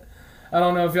shit. I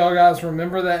don't know if y'all guys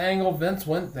remember that angle. Vince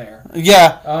went there.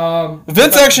 yeah,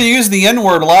 Vince actually used the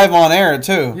N-word live on air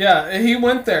too. Yeah, he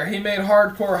went there. He made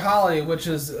Hardcore Holly, which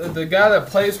is the guy that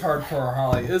plays Hardcore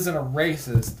Holly, isn't a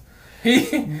racist.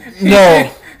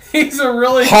 No. He's a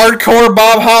really Hardcore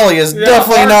Bob Holly is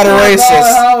definitely not a Hardcore racist.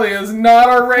 Bob Holly is not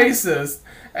a racist.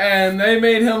 And they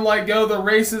made him like go the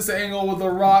racist angle with The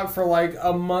Rock for like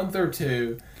a month or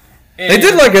two. And They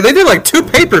did like 2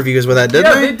 pay-per-views with that,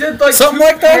 didn't yeah, they? they did like something 2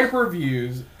 like that.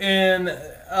 pay-per-views, and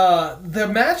the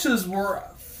matches were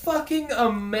fucking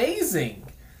amazing,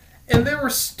 and they were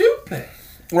stupid.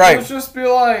 Right. It would just be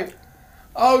like,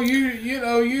 oh,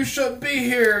 you shouldn't be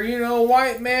here. You know,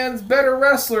 white man's better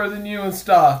wrestler than you and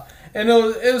stuff. And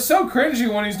it was so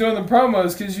cringy when he's doing the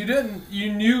promos because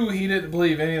you knew he didn't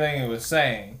believe anything he was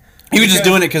saying. He was just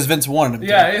Because- doing it because Vince wanted him to.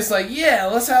 Yeah, it's like, yeah,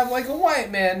 let's have like a white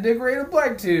man decorate a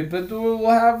black dude, but we'll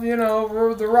have,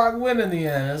 The Rock win in the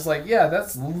end. It's like, yeah,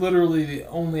 that's literally the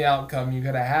only outcome you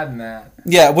could have had in that.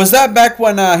 Yeah, was that back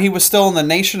when he was still in the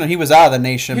Nation, or he was out of the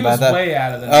Nation He by was that? way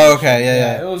out of the Oh, Nation. okay,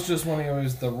 yeah. It was just when he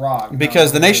was The Rock.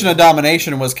 Because the Nation of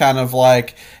Domination was kind of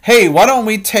like, hey, why don't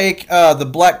we take the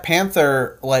Black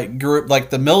Panther like group, like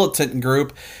the militant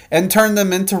group, and turn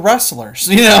them into wrestlers?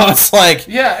 You know, it's like,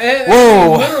 Yeah, and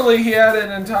whoa. literally he had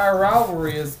an entire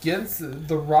rivalry against,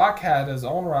 The Rock had his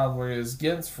own rivalry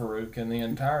against Farouk in the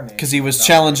entire Nation. because he was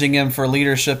challenging him for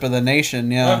leadership of the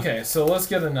nation. Yeah. Okay, so let's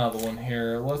get another one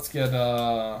here. Let's get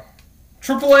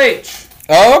Triple H.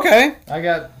 Oh, okay. I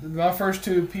got my first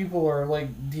 2 people are like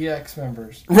DX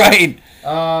members. Right.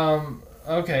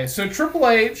 Okay, so Triple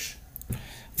H,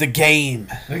 The Game.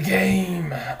 the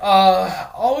game.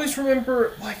 Always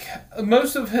remember like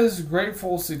most of his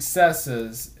grateful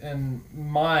successes in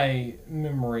my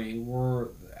memory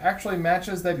were actually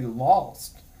matches that he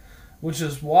lost, which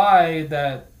is why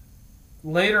that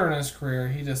later in his career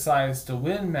he decides to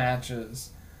win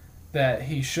matches that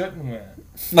he shouldn't win.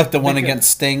 Like the one Because- against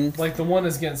Sting. Like the one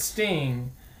against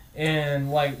Sting, and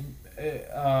like,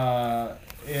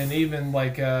 and even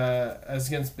like as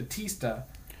against Batista.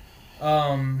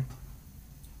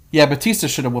 Yeah, Batista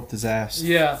should have whooped his ass.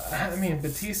 Yeah, I mean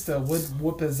Batista would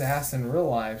whoop his ass in real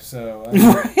life, so I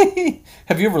mean, Right?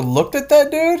 Have you ever looked at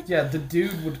that dude? yeah, the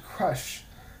dude would crush.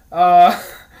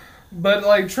 But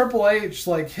like Triple H,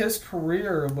 like his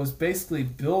career was basically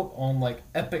built on like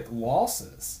epic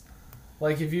losses.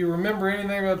 Like if you remember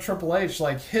anything about Triple H,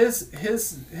 like his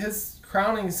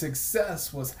crowning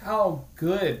success was how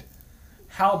badass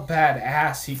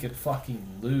he could fucking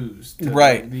lose to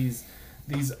Right. these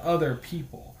other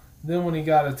people. Then when he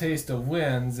got a taste of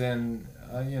wins and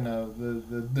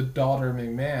the daughter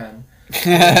McMahon,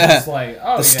 it's like,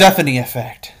 oh The yeah, Stephanie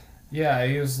effect. yeah,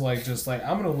 he was like just like,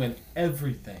 I'm gonna win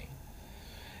everything.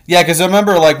 Yeah, because I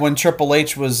remember like when Triple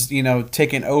H was,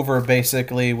 taking over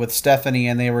basically with Stephanie,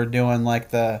 and they were doing like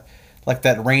that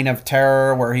Reign of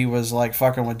Terror where he was like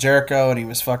fucking with Jericho and he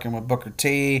was fucking with Booker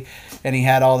T, and he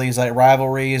had all these like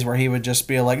rivalries where he would just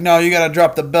be like, no, you got to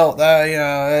drop the belt.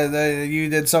 You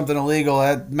did something illegal.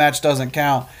 That match doesn't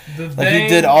count. He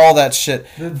did all that shit.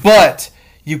 But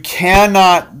you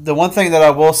cannot. The one thing that I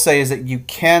will say is that you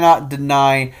cannot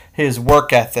deny his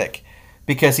work ethic.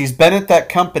 Because he's been at that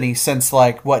company since,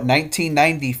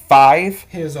 1995?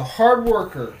 He is a hard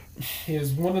worker. He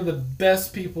is one of the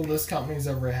best people this company's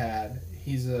ever had.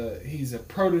 He's a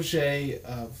protege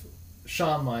of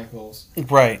Shawn Michaels.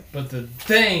 Right. But the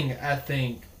thing, I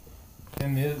think,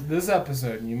 in this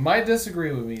episode, and you might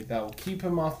disagree with me, that will keep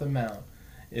him off the mount,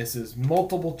 is his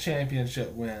multiple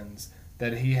championship wins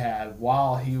that he had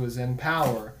while he was in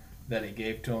power that he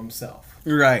gave to himself.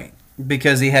 Right.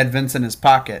 Because he had Vince in his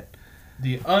pocket.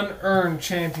 The unearned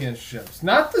championships,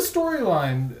 not the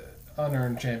storyline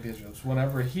unearned championships.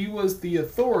 Whenever he was the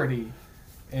authority,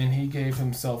 and he gave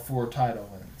himself 4 title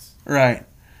wins. Right.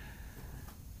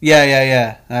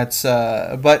 Yeah. That's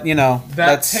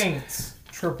that taints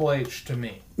Triple H to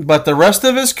me. But the rest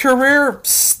of his career,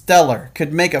 stellar.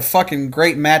 Could make a fucking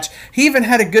great match. He even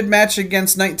had a good match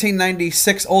against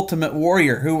 1996 Ultimate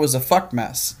Warrior, who was a fuck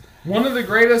mess. One of the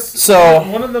greatest,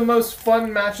 one of the most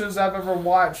fun matches I've ever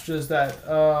watched is that,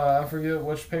 I forget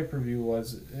which pay-per-view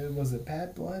was. Was it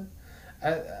Bad Blood?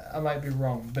 I might be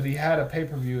wrong, but he had a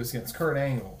pay-per-view against Kurt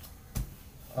Angle.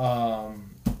 Was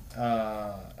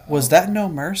that No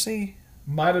Mercy?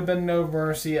 Might have been No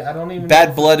Mercy. I don't even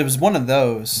Bad Blood, it was one of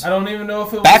those. I don't even know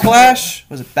if it was... Backlash?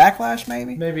 Was it Backlash,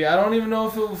 maybe? Maybe. I don't even know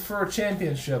if it was for a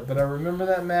championship, but I remember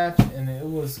that match, and it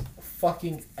was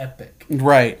fucking epic.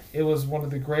 Right. It was one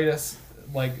of the greatest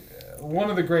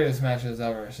matches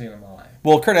I've ever seen in my life.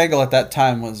 Well, Kurt Angle at that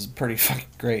time was pretty fucking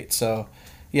great, so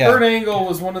yeah. Kurt Angle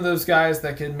was one of those guys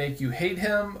that could make you hate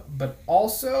him, but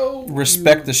also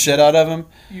respect the shit out of him.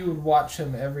 You would watch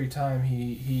him every time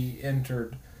he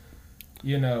entered,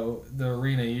 the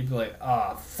arena. You'd be like,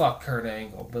 fuck Kurt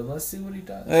Angle, but let's see what he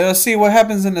does. Let's see what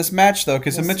happens in this match, though,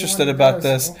 because I'm interested about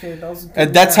this. Okay, that was a good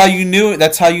and that's match. how you knew.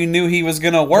 That's how you knew he was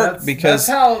gonna work, because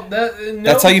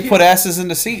that's how you put asses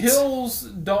into seats. Hills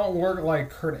don't work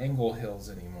like Kurt Angle hills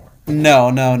anymore. No.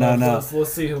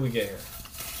 Let's see who we get here.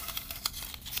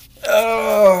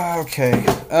 Oh, okay.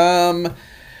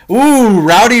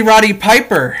 Rowdy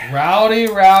Piper.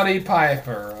 Rowdy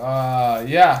Piper.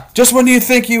 Yeah. Just when you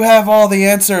think you have all the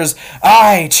answers,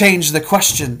 I change the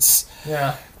questions.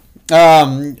 Yeah.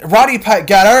 Roddy Piper.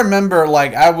 God, I remember,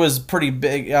 I was pretty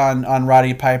big on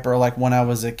Roddy Piper, when I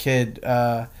was a kid,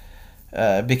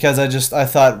 because I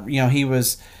thought, he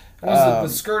was... Was it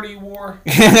the skirty war?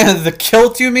 The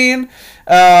kilt, you mean?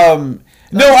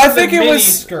 No, I think it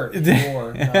was skirt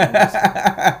war.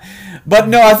 But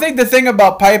no, I think the thing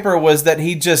about Piper was that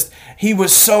he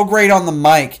was so great on the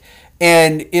mic,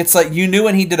 and it's like you knew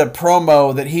when he did a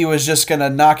promo that he was just gonna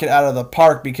knock it out of the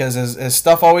park because his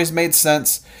stuff always made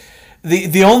sense.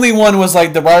 The only one was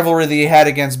the rivalry that he had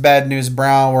against Bad News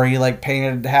Brown, where he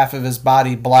painted half of his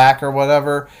body black or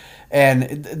whatever.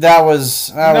 And that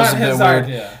was a bit weird.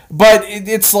 Idea. But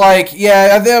it's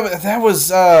that was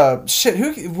shit.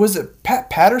 Who was it? Pat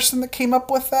Patterson that came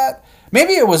up with that?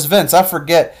 Maybe it was Vince. I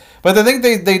forget. But I think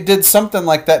they did something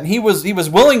like that, and he was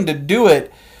willing to do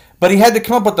it, but he had to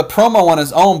come up with the promo on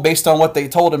his own based on what they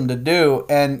told him to do.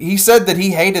 And he said that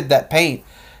he hated that paint.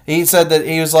 He said that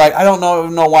he was like, I don't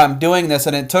know why I'm doing this,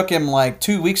 and it took him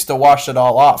 2 weeks to wash it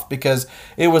all off because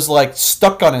it was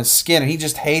stuck on his skin, and he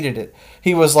just hated it.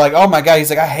 He was like, oh my God,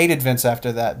 he's like, I hated Vince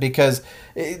after that because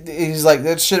he's like,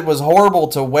 that shit was horrible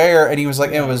to wear, and he was like,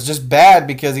 it was just bad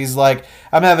because he's like,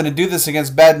 I'm having to do this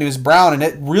against Bad News Brown, and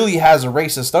it really has a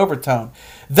racist overtone.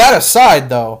 That aside,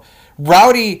 though,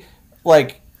 Rowdy,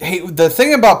 the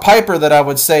thing about Piper that I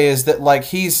would say is that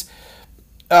he's...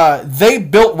 they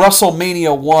built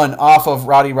WrestleMania 1 off of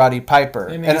Roddy Piper.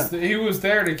 And he was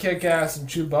there to kick ass and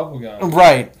chew bubblegum.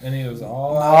 Right. And he was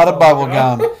all out of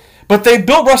bubblegum. But they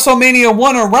built WrestleMania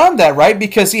 1 around that, right?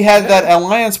 Because he had that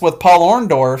alliance with Paul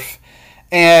Orndorff,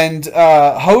 and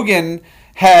Hogan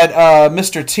had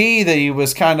Mr. T that he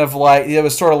was kind of it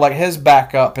was sort of like his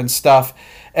backup and stuff.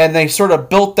 And they sort of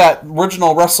built that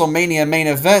original WrestleMania main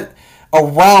event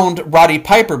around Roddy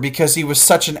Piper because he was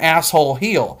such an asshole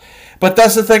heel. But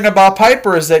that's the thing about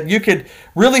Piper is that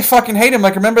really fucking hate him.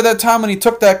 Like, remember that time when he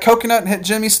took that coconut and hit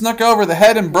Jimmy Snuka over the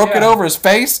head and broke it Yeah. over his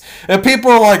face? And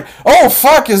people are like, oh,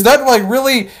 fuck, is that, like,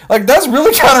 really, like, that's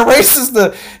really kind of racist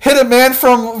to hit a man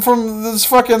from this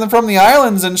fucking, from the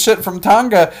islands and shit, from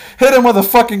Tonga, hit him with a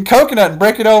fucking coconut and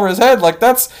break it over his head. Like,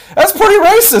 that's pretty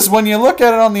racist when you look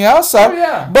at it on the outside. Oh,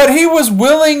 yeah. But he was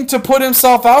willing to put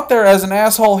himself out there as an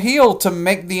asshole heel to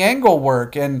make the angle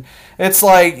work. And it's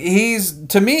like,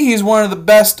 to me, he's one of the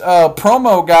best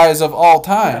promo guys of all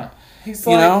time. Yeah. He's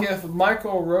You like know? if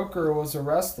Michael Rooker was a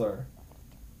wrestler.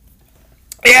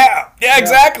 Yeah,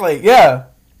 exactly. Yeah.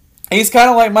 He's kind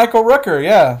of like Michael Rooker,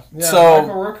 yeah. Yeah, So,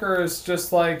 Michael Rooker is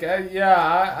just like,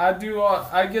 I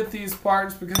get these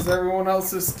parts because everyone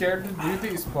else is scared to do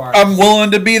these parts. I'm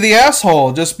willing to be the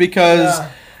asshole just because Yeah.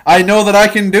 I know that I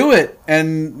can do it.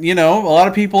 And, you know, a lot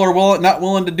of people are not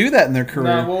willing to do that in their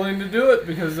career. Not willing to do it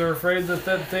because they're afraid that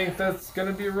they think that's going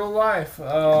to be real life.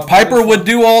 Piper would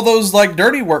do all those, like,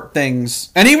 dirty work things.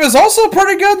 And he was also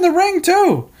pretty good in the ring,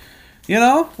 too. You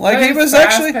know? Like, he was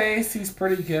actually... Fast-paced, he's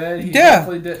pretty good. He Yeah.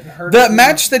 definitely didn't hurt That as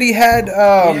match that he had...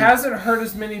 he hasn't hurt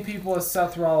as many people as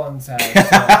Seth Rollins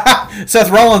has. Seth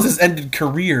Rollins has ended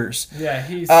careers. So, yeah,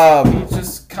 he's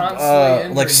just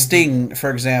constantly Like injuring Sting,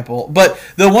 for example. But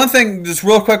the one thing, just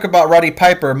real quick about Roddy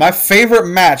Piper, my favorite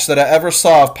match that I ever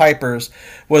saw of Piper's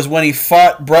was when he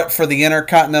fought Brett for the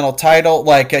Intercontinental title.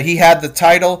 Like, he had the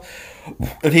title,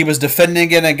 and he was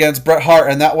defending it against Bret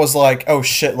Hart, and that was like, oh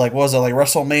shit, like, what was it, like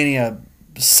WrestleMania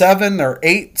 7 or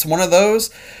 8? It's one of those.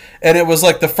 And it was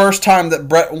like the first time that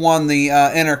Bret won the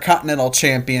Intercontinental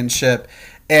Championship.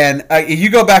 And you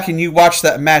go back and you watch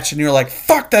that match, and you're like,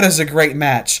 fuck, that is a great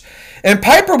match. And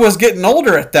Piper was getting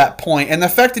older at that point, and the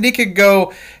fact that he could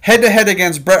go head-to-head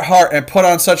against Bret Hart and put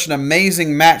on such an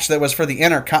amazing match that was for the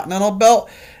Intercontinental belt,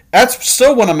 that's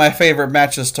still one of my favorite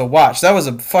matches to watch. That was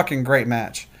a fucking great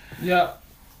match. Yeah.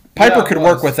 Piper Yeah, it could was.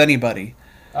 work with anybody.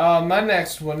 My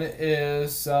next one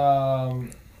is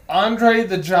Andre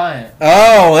the Giant.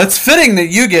 Oh, it's fitting that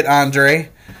you get Andre.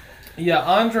 Yeah,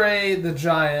 Andre the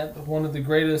Giant, one of the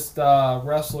greatest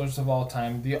wrestlers of all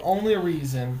time. The only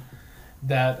reason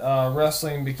that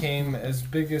wrestling became as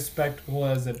big a spectacle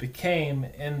as it became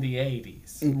in the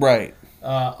 80s. Right.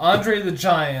 Andre the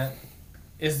Giant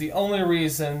is the only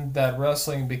reason that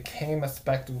wrestling became a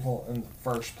spectacle in the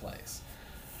first place.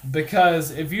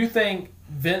 Because if you think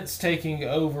Vince taking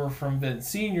over from Vince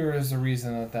Sr. is the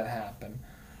reason that happened,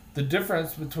 the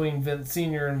difference between Vince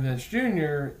Sr. and Vince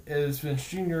Jr. is Vince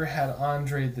Jr. had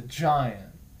Andre the Giant.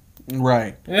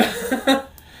 Right.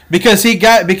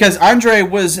 Because Andre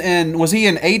was he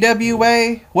in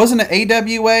AWA? Wasn't it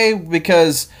AWA?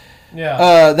 Because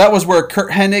that was where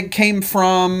Kurt Hennig came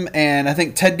from, and I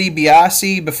think Ted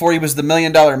DiBiase, before he was the $1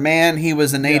 Million Man, he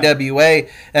was in AWA,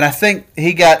 and I think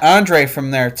he got Andre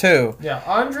from there too. Yeah,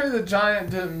 Andre the Giant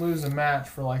didn't lose a match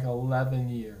for like 11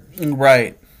 years.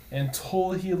 Right.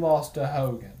 Until he lost to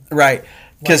Hogan. Right. Like,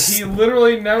 Because he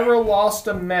literally never lost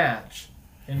a match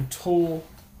until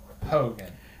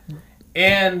Hogan.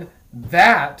 And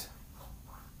that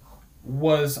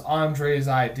was Andre's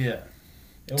idea.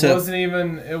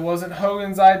 It wasn't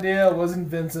Hogan's idea, it wasn't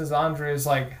Vince's. Andre's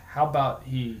like, how about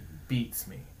he beats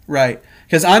me? Right.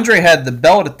 Because Andre had the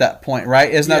belt at that point, right?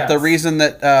 Isn't that the Yes. reason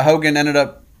that Hogan ended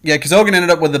up... Yeah, because Hogan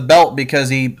ended up with the belt because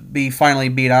he finally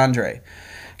beat Andre.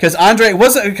 Because Andre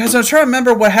wasn't... Because I'm trying to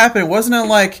remember what happened. Wasn't it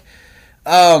like...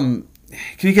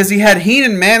 because he had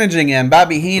Heenan managing him,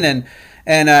 Bobby Heenan,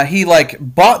 and he like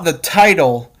bought the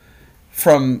title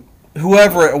from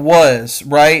whoever it was,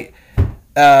 right?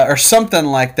 Or something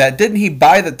like that. Didn't he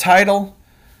buy the title?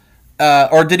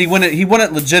 Or did he win it? He won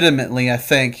it legitimately, I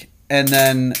think. And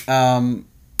then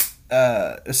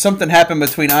something happened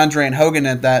between Andre and Hogan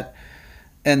at that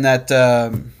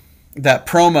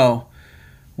promo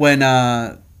when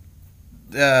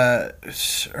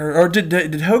or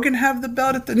did Hogan have the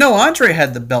belt at the... No, Andre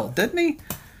had the belt, didn't he?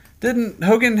 Didn't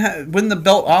Hogan win the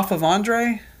belt off of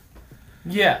Andre?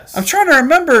 Yes. I'm trying to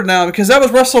remember now because that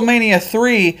was WrestleMania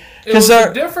 3. It was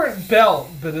a different belt,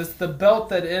 but it's the belt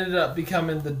that ended up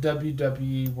becoming the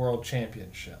WWE World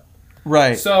Championship.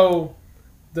 Right. So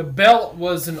the belt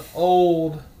was an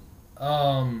old...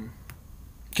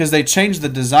 because they changed the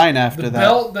design after the that.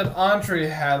 belt that Andre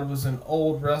had was an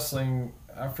old wrestling...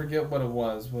 I forget what it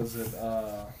was. Was it...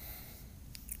 It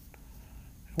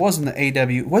wasn't the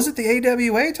AW... Was it the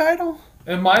AWA title?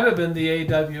 It might have been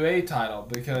the AWA title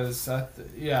because...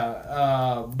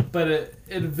 but it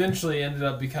eventually ended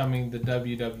up becoming the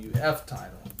WWF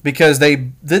title. Because they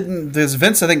didn't...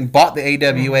 Vince, I think, bought the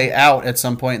AWA out at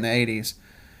some point in the 80s.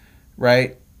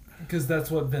 Right? Because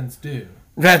that's what Vince do.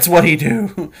 That's what he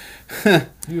do.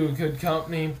 You a good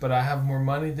company, but I have more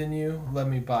money than you. Let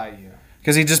me buy you.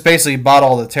 Because he just basically bought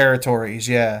all the territories,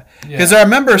 yeah. Yeah. Because I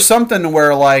remember something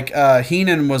where, like,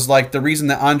 Heenan was like, the reason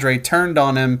that Andre turned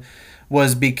on him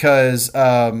was because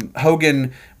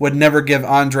Hogan would never give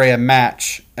Andre a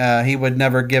match. He would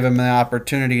never give him an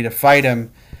opportunity to fight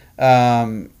him.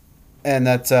 And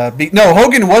that's no,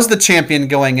 Hogan was the champion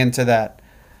going into that.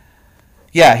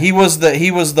 Yeah, he was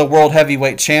the world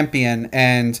heavyweight champion,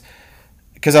 and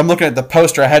because I'm looking at the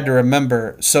poster, I had to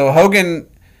remember. So Hogan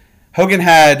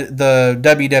had the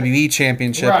WWE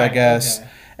championship, I Right, guess, okay.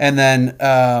 and then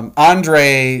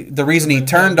Andre, the reason he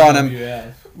turned on him.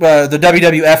 WWF. The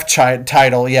WWF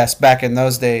title, yes, back in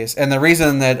those days. And the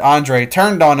reason that Andre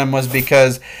turned on him was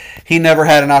because he never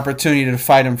had an opportunity to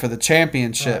fight him for the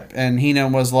championship. Right. And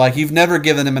Heenan was like, you've never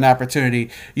given him an opportunity.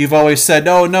 You've always said,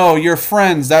 oh, no, you're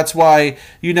friends. That's why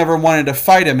you never wanted to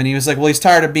fight him. And he was like, well, he's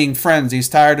tired of being friends. He's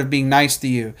tired of being nice to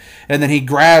you. And then he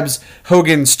grabs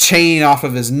Hogan's chain off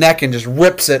of his neck and just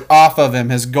rips it off of him,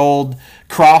 his gold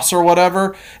cross or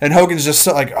whatever. And Hogan's just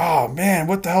like, oh, man,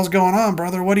 what the hell's going on,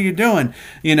 brother? What are you doing?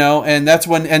 You know, and that's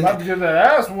when... About to get that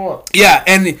ass whooped. Yeah,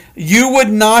 and you would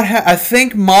not have... I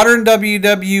think modern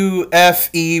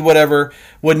WWFE, whatever,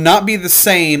 would not be the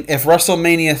same if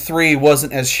WrestleMania 3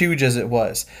 wasn't as huge as it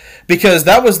was. Because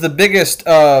that was the biggest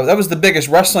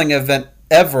wrestling event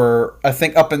ever, I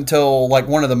think, up until, like,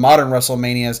 one of the modern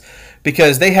WrestleManias.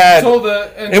 Because they had...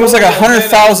 it was like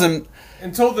 100,000...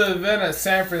 Until the event at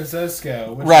San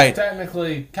Francisco, which Right. is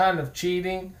technically kind of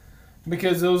cheating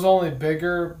because it was only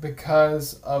bigger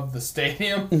because of the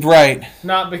stadium, Right.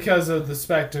 not because of the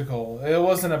spectacle. It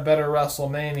wasn't a better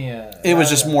WrestleMania. It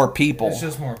was just more people. It's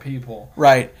just more people.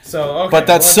 Right. So, okay. But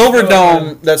that let's Silver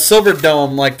go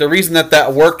Dome, like the reason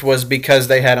that worked was because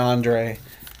they had Andre.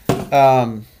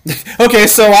 Okay,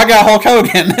 so I got Hulk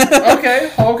Hogan.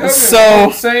 Okay, Hulk Hogan. So-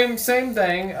 same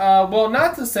thing. Well,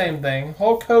 not the same thing.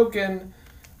 Hulk Hogan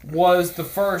was the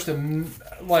first,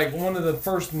 like one of the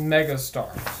first mega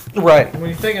stars. Right.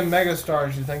 When you think of mega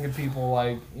stars, you think of people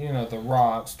like The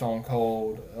Rock, Stone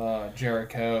Cold,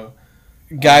 Jericho.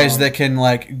 Guys that can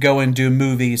like go and do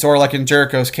movies, or like in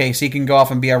Jericho's case, he can go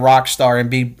off and be a rock star and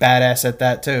be badass at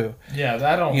that too. Yeah,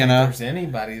 I don't You think know? there's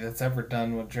anybody that's ever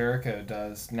done what Jericho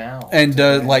does now. And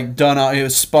today. he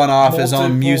was spun off his own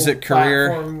Multiple music career.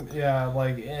 platform, yeah,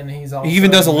 and he's also He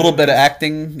even does a little bit of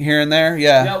acting here and there.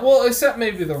 Yeah. Yeah, well, except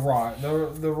maybe The Rock.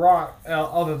 The Rock,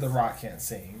 although The Rock can't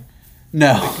sing.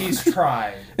 No. He's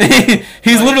tried.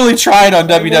 He's literally tried on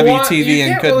WWE Moana- TV you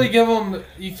and can't couldn't. really give him.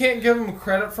 You can't give him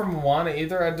credit for Moana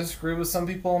either. I disagree with some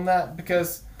people on that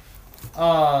because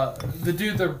the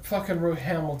dude that fucking wrote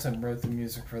Hamilton wrote the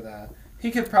music for that. He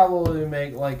could probably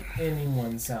make like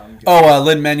anyone sound good. Oh,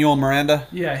 Lin-Manuel Miranda.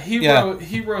 Yeah, he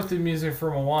wrote the music for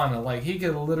Moana. Like he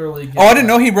could literally. Get, Oh, I didn't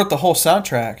know he wrote the whole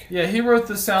soundtrack. Yeah, he wrote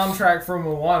the soundtrack for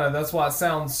Moana. That's why it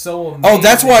sounds so amazing. Oh,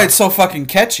 that's why it's so fucking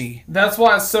catchy. That's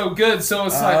why it's so good. So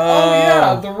it's like, oh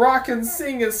yeah, The Rock can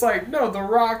sing. It's like, no, The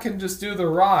Rock can just do The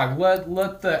Rock.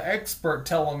 Let the expert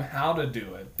tell him how to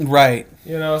do it. Right.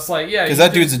 You know, it's like, yeah. Because you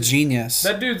that dude's a just- genius.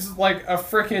 That dude's like a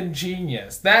freaking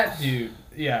genius. That dude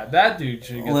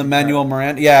should get Lin-Manuel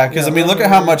Miranda. Yeah, because Yeah, I mean, look at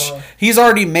how Lin-Manuel- much he's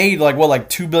already made. Like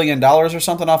 $2 billion or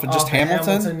something off of just Off of Hamilton.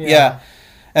 Hamilton, Yeah. yeah.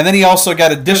 And then he also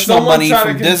got additional Someone money tried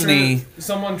from to Disney.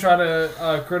 Someone tried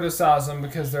to criticize him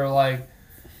because they're like,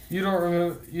 you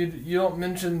don't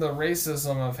mention the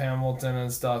racism of Hamilton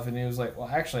and stuff, and he was like, well,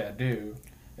 actually, I do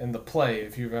in the play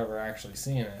if you've ever actually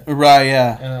seen it. Right.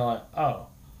 Yeah. And they're like, oh,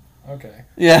 okay.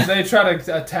 Yeah. They try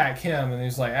to attack him, and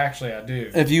he's like, actually, I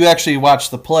do. If you actually watch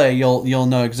the play, you'll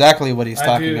know exactly what he's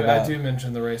talking about. I do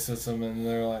mention the racism, and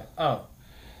they're like, oh.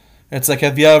 It's like,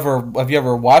 have you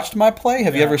ever watched my play?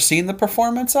 Have you ever seen the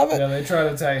performance of it? Yeah, they try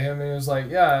to attack him, and he was like,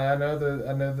 yeah, I know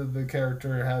that the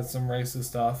character has some racist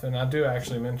stuff, and I do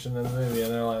actually mention in the movie,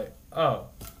 and they're like, oh.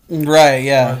 Right.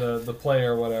 Yeah. Or the play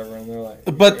or whatever, and they're like...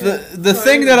 But the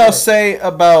thing that I'll say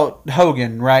about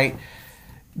Hogan, right?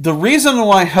 The reason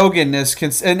why Hogan is...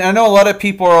 And I know a lot of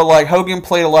people are like, Hogan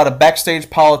played a lot of backstage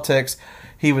politics.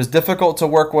 He was difficult to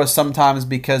work with sometimes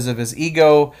because of his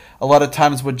ego. A lot of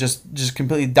times would just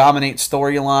completely dominate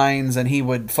storylines, and he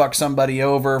would fuck somebody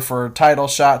over for title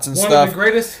shots and One stuff. of the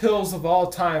greatest hills of all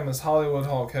time is Hollywood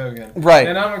Hulk Hogan. Right.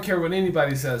 And I don't care what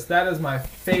anybody says. That is my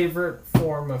favorite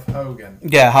form of Hogan.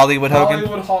 Yeah, Hollywood Hogan.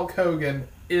 Hollywood Hulk Hogan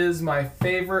is my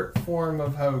favorite form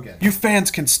of Hogan. You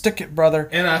fans can stick it, brother.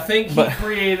 And I think he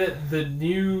created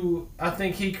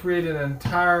an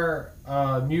entire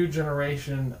new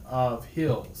generation of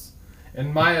heels.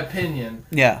 In my opinion,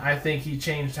 Yeah. I think he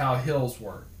changed how heels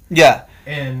work. Yeah.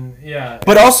 And yeah,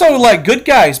 But also like good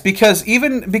guys because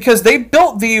they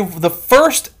built the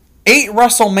first 8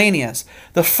 WrestleManias.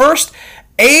 The first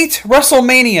 8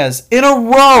 WrestleManias in a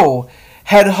row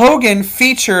had Hogan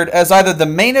featured as either the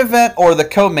main event or the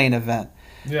co-main event.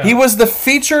 yeah. He was the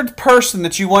featured person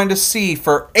that you wanted to see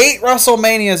for 8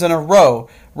 WrestleManias in a row,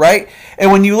 right?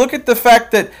 And when you look at the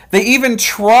fact that they even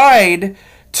tried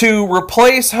to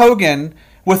replace Hogan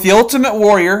with the Ultimate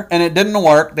Warrior, and it didn't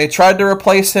work. They tried to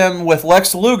replace him with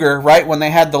Lex Luger, right, when they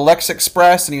had the Lex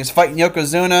Express, and he was fighting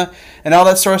Yokozuna and all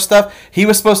that sort of stuff. He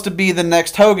was supposed to be the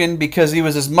next Hogan because he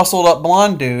was this muscled-up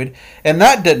blonde dude, and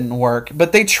that didn't work.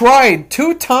 But they tried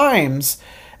 2 times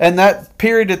in that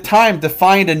period of time to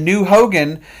find a new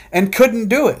Hogan and couldn't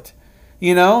do it.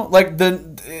 You know, like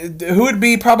who would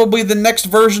be probably the next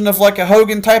version of like a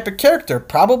Hogan type of character?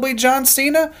 Probably John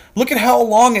Cena. Look at how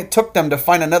long it took them to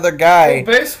find another guy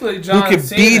Well, basically, John who could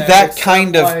Cena, be that except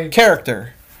kind of like,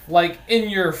 character. like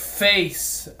in your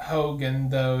face Hogan,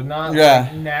 though, not Yeah.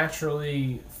 like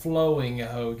naturally flowing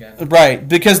Hogan. Right,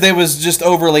 because they was just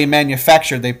overly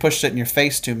manufactured. They pushed it in your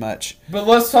face too much. But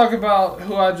let's talk about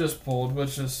who I just pulled,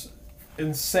 which is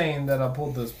insane that I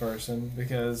pulled this person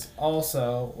because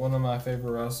also one of my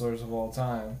favorite wrestlers of all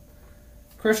time,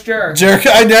 Chris Jericho. Jericho.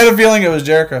 I had a feeling it was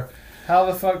Jericho. How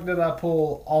the fuck did I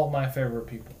pull all my favorite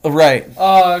people? Right.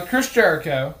 Chris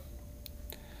Jericho,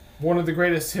 one of the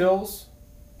greatest heels,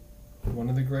 one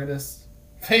of the greatest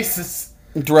faces,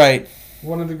 Right.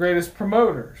 one of the greatest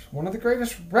promoters, one of the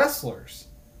greatest wrestlers.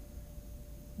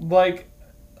 Like,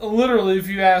 literally, if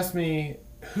you ask me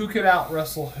who could out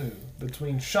wrestle who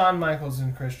between Shawn Michaels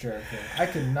and Chris Jericho, I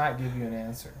could not give you an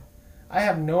answer. I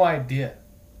have no idea.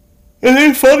 And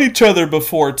they fought each other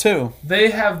before too.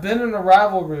 They have been in a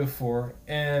rivalry before,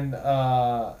 and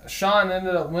Shawn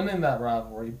ended up winning that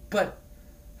rivalry. But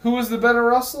who was the better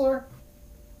wrestler?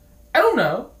 I don't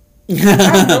know. I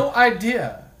have no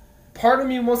idea. Part of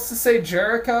me wants to say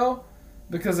Jericho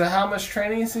because of how much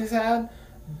training he's had,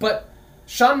 but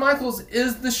Shawn Michaels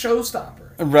is the showstopper.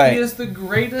 Right. He is the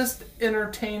greatest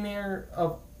entertainer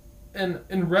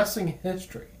in wrestling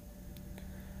history.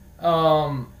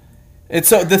 It's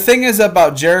so the thing is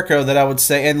about Jericho that I would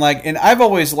say, and I've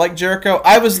always liked Jericho.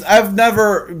 I've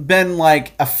never been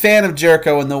like a fan of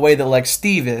Jericho in the way that like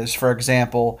Steve is, for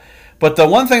example. But the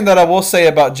one thing that I will say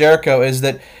about Jericho is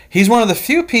that he's one of the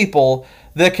few people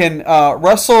that can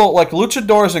wrestle like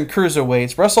luchadors and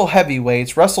cruiserweights, wrestle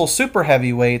heavyweights, wrestle super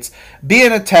heavyweights, be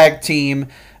in a tag team,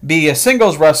 be a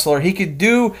singles wrestler. He could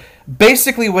do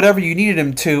basically whatever you needed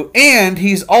him to, and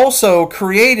he's also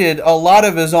created a lot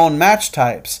of his own match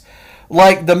types.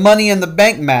 Like the Money in the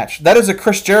Bank match. That is a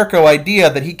Chris Jericho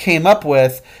idea that he came up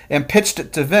with and pitched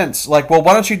it to Vince. Like, well,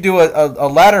 why don't you do a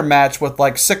ladder match with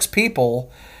like 6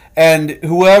 people, and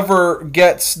whoever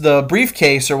gets the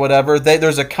briefcase or whatever,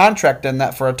 there's a contract in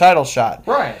that for a title shot.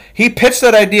 Right. He pitched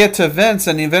that idea to Vince,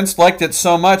 and Vince liked it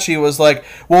so much, he was like,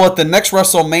 well, at the next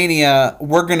WrestleMania,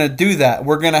 we're going to do that.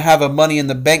 We're going to have a Money in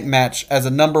the Bank match as a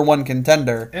number 1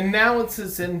 contender. And now it's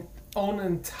his own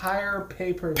entire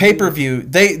pay-per-view. Pay-per-view.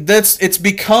 It's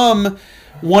become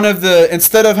one of the,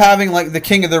 instead of having like the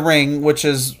King of the Ring, which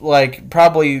is like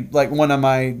probably like one of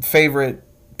my favorite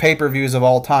pay-per-views of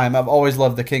all time. I've always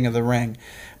loved the King of the Ring.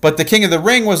 But the King of the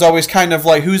Ring was always kind of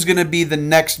like who's going to be the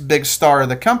next big star of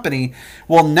the company.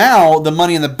 Well, now the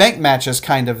Money in the Bank match is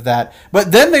kind of that.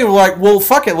 But then they were like, well,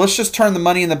 fuck it. Let's just turn the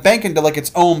Money in the Bank into like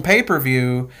its own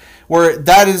pay-per-view where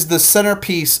that is the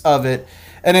centerpiece of it.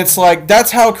 And it's like, that's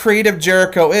how creative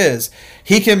Jericho is.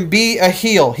 He can be a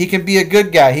heel. He can be a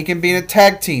good guy. He can be in a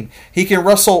tag team. He can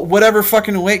wrestle whatever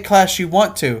fucking weight class you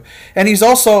want to. And he's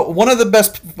also one of the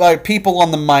best people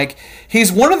on the mic.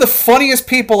 He's one of the funniest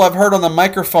people I've heard on the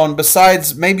microphone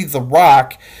besides maybe The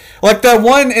Rock. Like that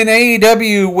one in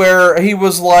AEW where he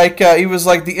was like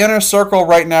the inner circle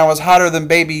right now is hotter than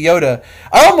Baby Yoda.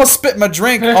 I almost spit my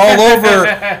drink all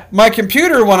over my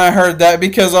computer when I heard that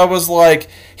because I was like,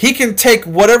 he can take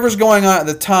whatever's going on at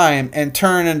the time and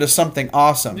turn into something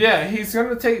awesome. Yeah, he's going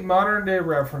to take modern day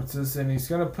references and he's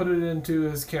going to put it into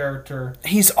his character.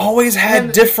 He's always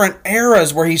had different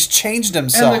eras where he's changed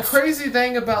himself. And the crazy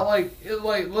thing about like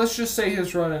let's just say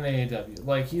his run in AEW,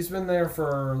 like he's been there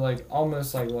for like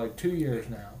almost like 2 years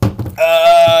now.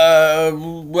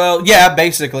 Well, yeah,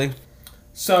 basically.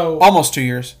 So almost 2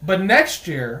 years. But next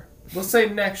year, let's say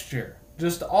next year,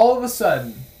 just all of a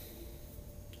sudden,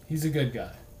 he's a good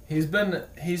guy. He's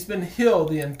been heel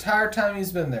the entire time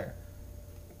he's been there.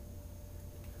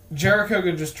 Jericho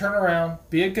could just turn around,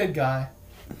 be a good guy,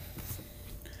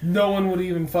 no one would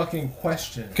even fucking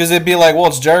question. Because they'd be like, well,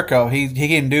 it's Jericho. He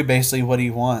can do basically what he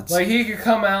wants. Like, he could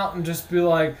come out and just be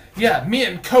like, yeah, me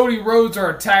and Cody Rhodes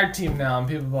are a tag team now. And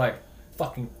people would be like,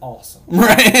 fucking awesome.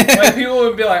 Right. Like, people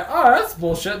would be like, oh, that's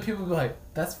bullshit. People would be like,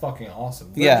 that's fucking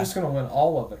awesome. They're Yeah. just going to win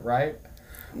all of it, right?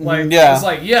 Like, Yeah. it's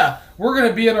like, yeah, we're going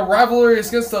to be in a rivalry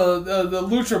against the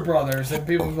Lucha Brothers. And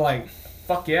people would be like,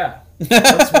 fuck yeah.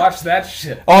 Let's watch that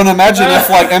shit. Oh, and imagine if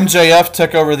like MJF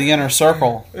took over the Inner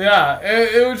Circle. Yeah,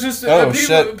 it was just Oh, people,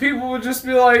 shit. people would just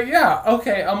be like, "Yeah,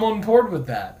 okay, I'm on board with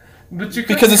that." But you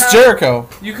couldn't Because it's have- Jericho.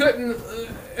 You couldn't,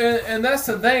 and that's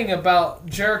the thing about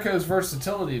Jericho's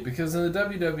versatility. Because in the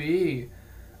WWE,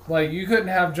 like you couldn't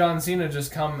have John Cena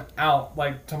just come out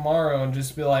like tomorrow and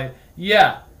just be like,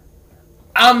 "Yeah,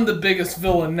 I'm the biggest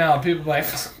villain now." People be like,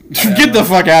 Get the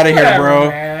fuck out of here, whatever, bro.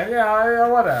 man. Yeah,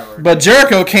 whatever. But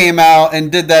Jericho came out and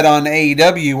did that on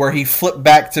AEW where he flipped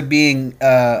back to being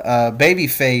a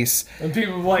babyface. And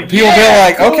people be like, People yeah, be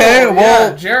like, cool, okay,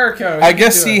 well, yeah, Jericho. I can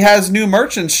guess do he it." has new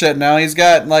merch and shit now. He's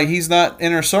got like he's not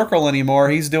Inner Circle anymore.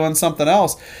 He's doing something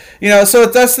else. You know, so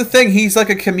that's the thing. He's like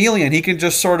a chameleon. He can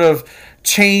just sort of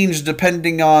change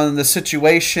depending on the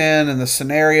situation and the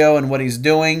scenario and what he's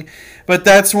doing. But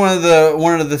that's one of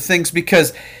the things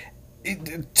because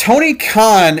Tony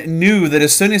Khan knew that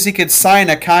as soon as he could sign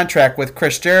a contract with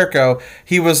Chris Jericho,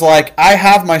 he was like, I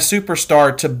have my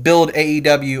superstar to build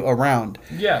AEW around.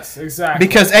 Yes, exactly.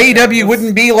 Because AEW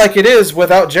wouldn't be like it is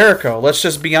without Jericho. Let's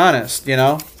just be honest, you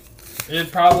know?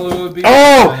 It probably would be.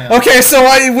 Oh, okay, so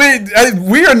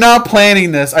we are not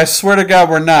planning this. I swear to God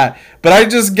we're not. But I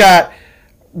just got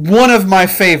one of my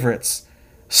favorites.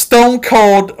 Stone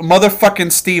Cold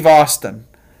motherfucking Steve Austin.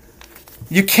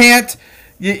 You can't...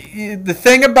 the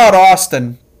thing about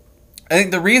Austin, I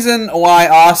think the reason why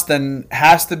Austin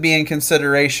has to be in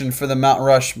consideration for the Mount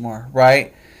Rushmore,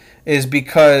 right, is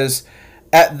because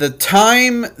at the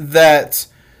time that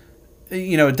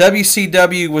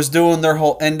WCW was doing their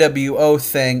whole NWO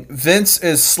thing, Vince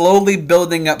is slowly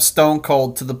building up Stone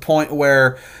Cold to the point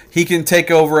where he can take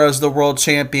over as the world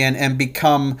champion and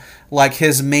become like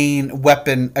his main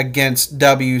weapon against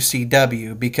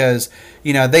WCW because,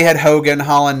 they had Hogan,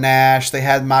 Hall and Nash, they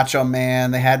had Macho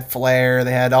Man, they had Flair,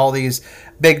 they had all these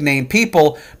big name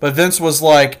people, but Vince was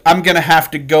like, I'm going to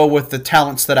have to go with the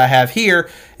talents that I have here,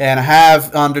 and I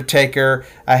have Undertaker,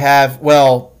 I have,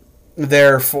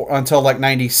 there for until like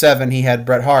 97 he had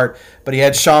Bret Hart, but he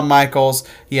had Shawn Michaels,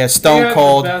 he had Stone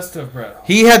Cold. The best of Bret Hart.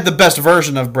 He had the best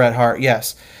version of Bret Hart,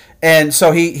 yes. And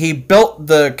so he built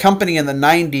the company in the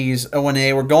 90s when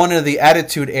they were going into the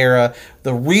Attitude Era.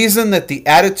 The reason that the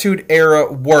Attitude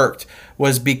Era worked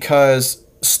was because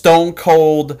Stone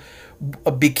Cold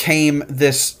became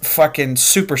this fucking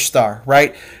superstar,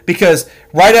 right? Because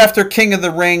right after King of the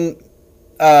Ring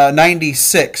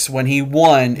 96 when he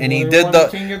won and he did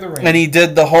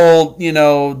the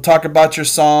whole talk about your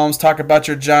Psalms, talk about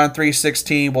your John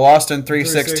 3:16, Austin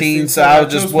 3:16, so I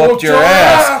just whooped your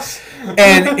ass.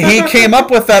 And he came up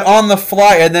with that on the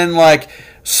fly, and then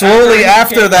slowly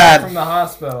after that from the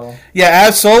hospital.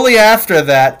 Yeah, slowly after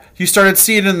that, you started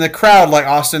seeing it in the crowd like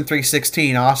Austin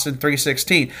 3:16, Austin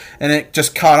 3:16, and it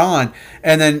just caught on.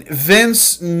 And then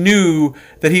Vince knew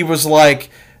that he was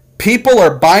like, people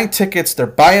are buying tickets, they're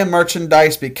buying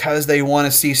merchandise because they want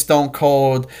to see Stone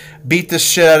Cold beat the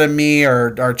shit out of me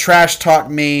or trash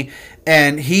talk me.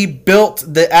 And he built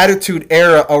the Attitude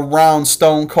Era around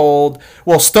Stone Cold.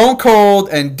 Well, Stone Cold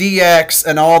and DX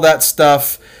and all that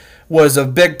stuff was a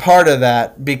big part of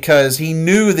that because he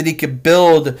knew that he could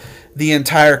build the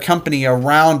entire company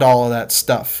around all of that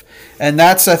stuff. And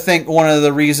that's, I think, one of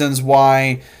the reasons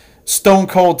why Stone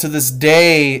Cold to this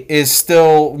day is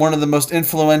still one of the most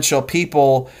influential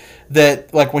people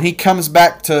that, when he comes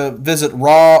back to visit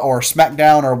Raw or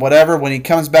SmackDown or whatever, when he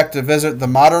comes back to visit the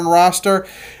modern roster,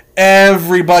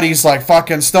 everybody's like,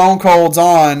 fucking Stone Cold's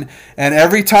on, and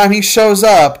every time he shows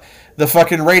up, the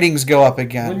fucking ratings go up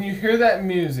again. When you hear that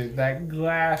music, that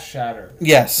glass shatter.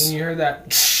 Yes. When you hear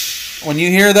that. When you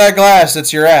hear that glass,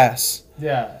 it's your ass.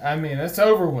 Yeah, I mean, it's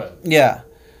over with. Yeah.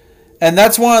 And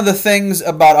that's one of the things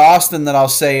about Austin that I'll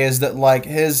say is that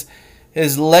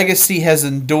his legacy has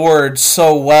endured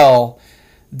so well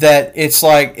that it's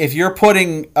like if you're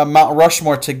putting a Mount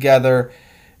Rushmore together,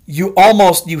 you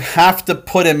have to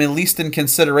put him at least in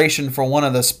consideration for one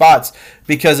of the spots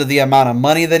because of the amount of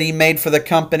money that he made for the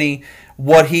company,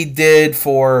 what he did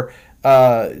for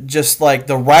just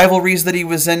the rivalries that he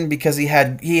was in, because he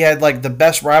had the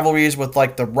best rivalries with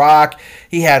The Rock.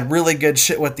 He had really good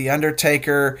shit with The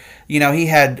Undertaker. He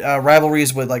had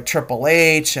rivalries with Triple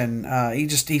H, and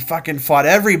he fucking fought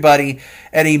everybody,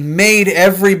 and he made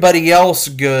everybody else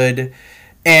good.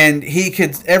 And he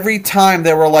could, every time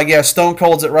they were like, yeah, Stone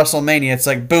Cold's at WrestleMania, it's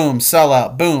like, boom, sell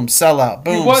out, boom, sell out,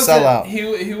 boom, sell out.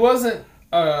 He wasn't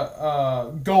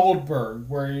Goldberg,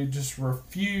 where you just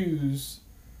refuse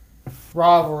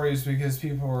rivalries because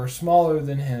people were smaller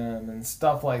than him and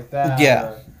stuff like that. Yeah.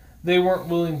 Or they weren't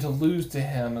willing to lose to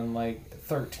him in like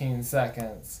 13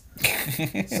 seconds.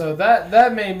 So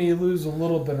that made me lose a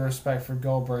little bit of respect for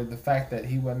Goldberg, the fact that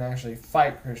he wouldn't actually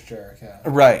fight Chris Jericho.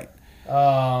 Right.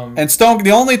 And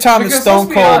the only time that because Stone let's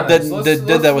be Cold honest,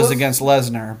 did that was against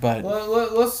Lesnar, but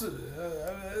let's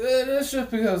it's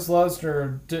just because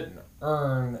Lesnar didn't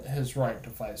earn his right to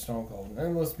fight Stone Cold,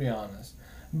 and let's be honest.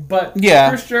 But yeah,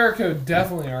 Chris Jericho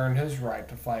definitely earned his right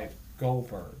to fight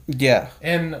Goldberg. Yeah.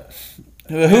 And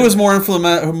who was more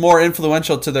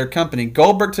influential to their company,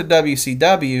 Goldberg to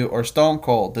WCW or Stone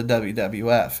Cold to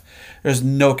WWF? There's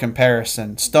no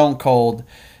comparison. Stone Cold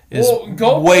is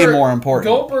way more important.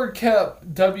 Goldberg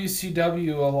kept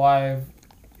WCW alive,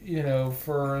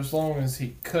 for as long as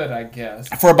he could, I guess.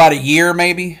 For about a year,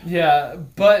 maybe? Yeah,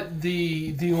 but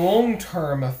the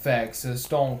long-term effects of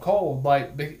Stone Cold,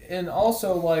 and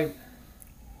also,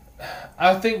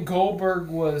 I think Goldberg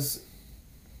was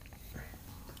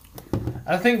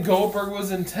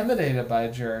intimidated by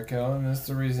Jericho, and that's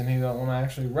the reason he don't want to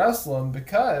actually wrestle him,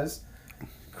 because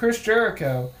Chris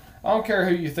Jericho, I don't care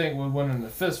who you think would win in a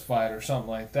fist fight or something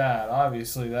like that.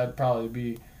 Obviously, that'd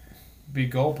probably be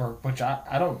Goldberg, which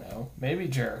I don't know. Maybe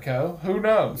Jericho. Who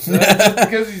knows? Just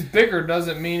because he's bigger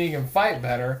doesn't mean he can fight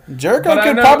better. Jericho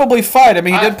could probably fight. I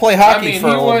mean, he did play hockey for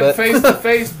a little bit. He went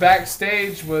face-to-face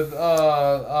backstage with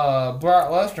Brock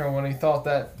Lesnar when he thought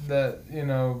that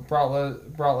Brock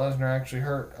Lesnar actually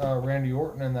hurt Randy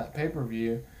Orton in that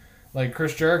pay-per-view. Like,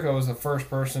 Chris Jericho was the first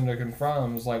person to confront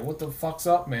him. It was like, what the fuck's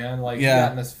up, man? Like, he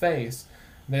got in his face.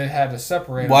 They had to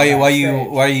separate him. Why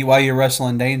you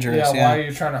wrestling dangerous? Yeah, why are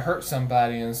you trying to hurt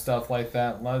somebody and stuff like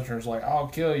that? And Lesnar's like, I'll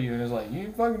kill you. And he's like,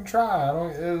 you fucking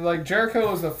try. Jericho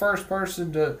was the first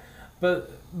person to... But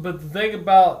the thing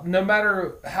about, no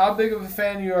matter how big of a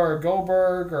fan you are of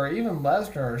Goldberg or even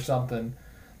Lesnar or something,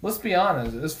 let's be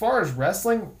honest, as far as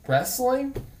wrestling,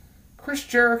 Chris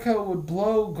Jericho would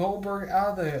blow Goldberg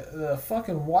out of the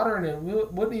fucking water and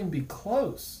it wouldn't even be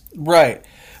close. Right.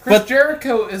 Chris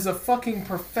Jericho is a fucking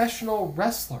professional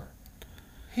wrestler.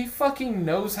 He fucking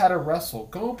knows how to wrestle.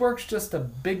 Goldberg's just a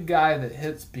big guy that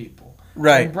hits people.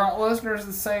 Right. And Brock Lesnar's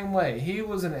the same way. He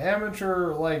was an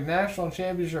amateur, national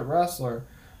championship wrestler.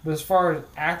 But as far as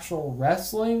actual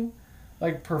wrestling,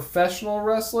 professional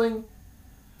wrestling,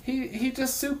 he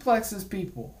just suplexes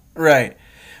people. Right.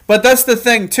 But that's the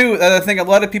thing, too, that I think a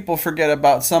lot of people forget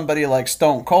about somebody like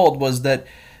Stone Cold was that,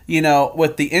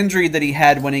 with the injury that he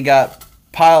had when he got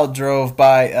pile drove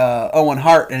by Owen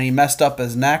Hart and he messed up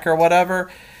his neck or whatever,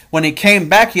 when he came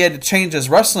back, he had to change his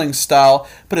wrestling style,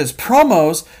 but his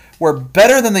promos were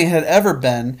better than they had ever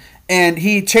been, and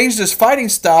he changed his fighting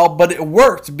style, but it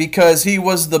worked because he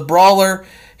was the brawler.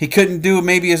 He couldn't do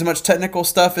maybe as much technical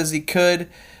stuff as he could.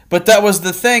 But that was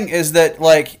the thing, is that,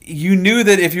 you knew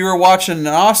that if you were watching an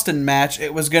Austin match,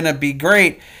 it was going to be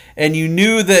great. And you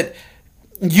knew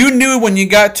when you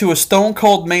got to a Stone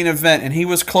Cold main event and he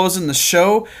was closing the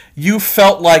show, you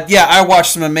felt like, yeah, I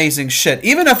watched some amazing shit.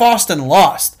 Even if Austin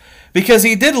lost. Because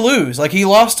he did lose. He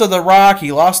lost to The Rock.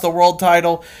 He lost the world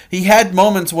title. He had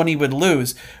moments when he would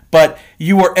lose. But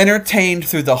you were entertained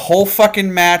through the whole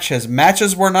fucking match. His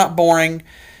matches were not boring.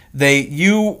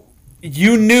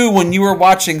 You knew when you were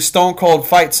watching Stone Cold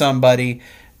fight somebody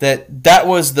that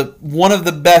was one of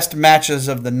the best matches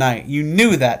of the night. You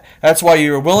knew that. That's why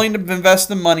you were willing to invest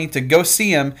the money to go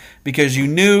see him, because you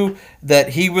knew that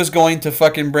he was going to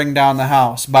fucking bring down the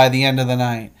house by the end of the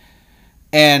night.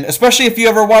 And especially if you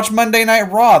ever watch Monday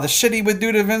Night Raw, the shit he would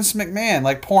do to Vince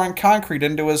McMahon, pouring concrete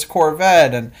into his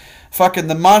Corvette, and fucking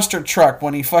the monster truck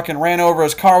when he fucking ran over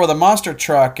his car with a monster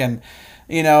truck, and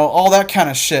all that kind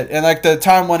of shit. And the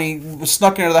time when he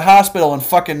snuck into the hospital and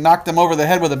fucking knocked him over the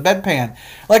head with a bedpan.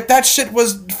 That shit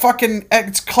was fucking,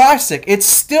 it's classic. It's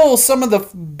still some of the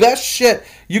best shit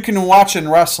you can watch in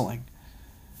wrestling.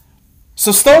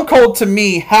 So Stone Cold, to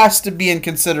me, has to be in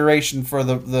consideration for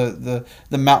the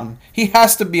mountain. He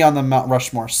has to be on the Mount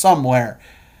Rushmore somewhere.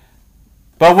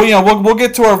 But we'll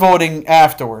get to our voting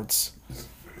afterwards.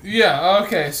 Yeah,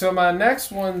 okay. So my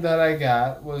next one that I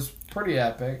got was pretty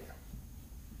epic.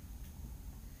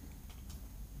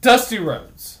 Dusty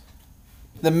Rhodes.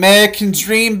 The American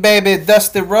Dream, baby,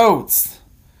 Dusty Rhodes.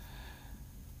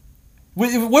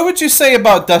 What would you say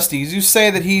about Dusty? Would you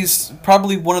say that he's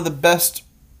probably one of the best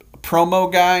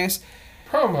promo guys?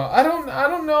 Promo? I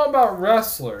don't know about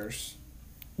wrestlers.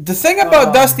 The thing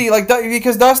about Dusty, like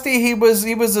because Dusty, he was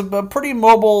a pretty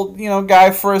mobile,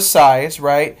 guy for his size,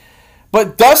 right?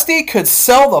 But Dusty could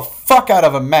sell the fuck out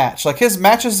of a match. Like his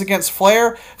matches against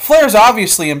Flair, Flair's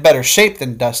obviously in better shape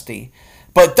than Dusty,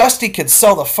 but Dusty could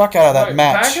sell the fuck out of that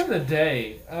match. Back in the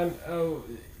day,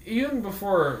 even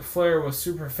before Flair was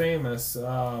super famous,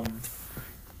 back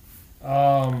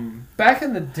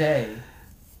in the day,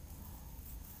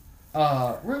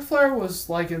 Ric Flair was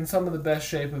like in some of the best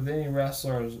shape of any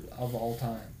wrestler of all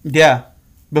time. Yeah.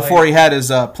 Before he had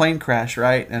his plane crash,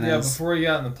 right? And before he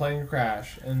got in the plane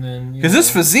crash. And then... Because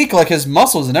his physique, like his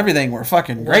muscles and everything were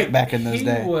fucking great back in those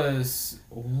days. He was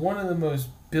one of the most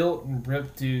built and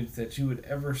ripped dudes that you would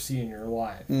ever see in your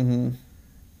life. Mm-hmm.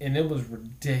 And it was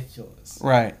ridiculous.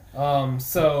 Right.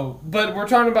 But we're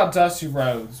talking about Dusty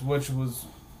Rhodes, which was...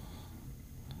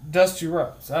 Dusty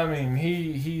Rhodes. I mean,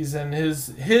 he's in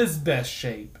his best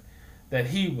shape that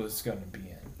he was going to be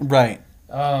in. Right.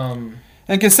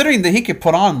 And considering that he could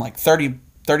put on like 30,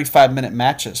 35-minute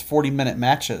matches, 40-minute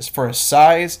matches for his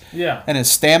size and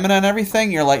his stamina and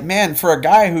everything, you're like, man, for a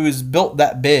guy who's built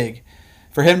that big,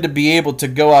 for him to be able to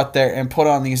go out there and put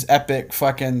on these epic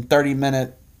fucking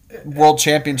 30-minute world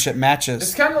championship matches.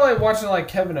 It's kind of like watching like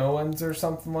Kevin Owens or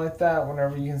something like that,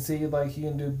 whenever you can see like he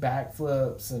can do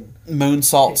backflips and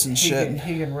moonsaults and shit.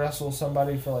 He can wrestle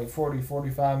somebody for like 40,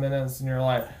 45 minutes, and you're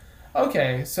like,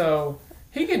 okay, so...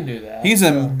 He can do that. He's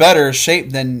in better shape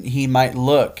than he might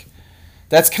look.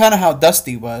 That's kind of how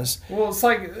Dusty was. Well, it's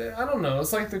like, I don't know.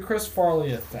 It's like the Chris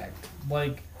Farley effect.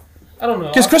 Like, I don't know.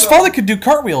 Because Chris Farley could do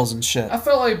cartwheels and shit. I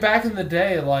felt like back in the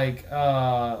day, like,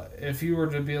 if you were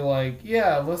to be like,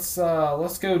 yeah, let's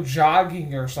go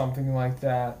jogging or something like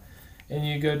that. And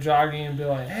you go jogging and be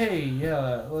like, hey,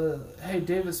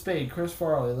 David Spade, Chris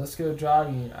Farley, let's go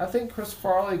jogging. I think Chris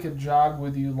Farley could jog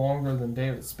with you longer than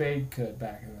David Spade could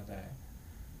back in the day.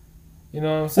 You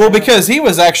know what I'm saying? Well, because he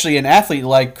was actually an athlete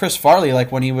like Chris Farley,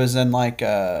 like when he was in I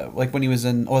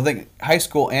think high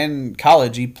school and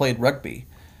college, he played rugby.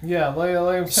 Yeah, like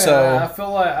I'm saying, I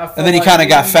feel and then he kind of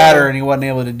got fatter and he wasn't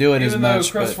able to do it as much. Even though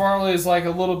Chris Farley is like a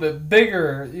little bit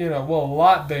bigger, a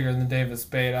lot bigger than David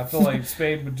Spade, I feel like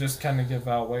Spade would just kind of give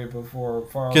out way before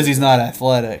Farley. Because he's not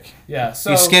athletic. Yeah, so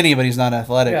he's skinny, but he's not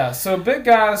athletic. Yeah, so big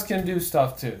guys can do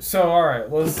stuff too. So all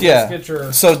right, let's get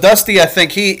your. So Dusty, I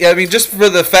think just for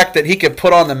the fact that he could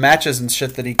put on the matches and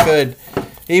shit that he could.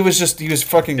 He was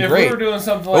fucking great. If we were doing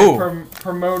something like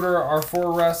promoter or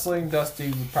for wrestling, Dusty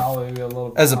would probably be a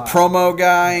little bit as a promo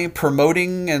guy,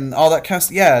 promoting and all that kind of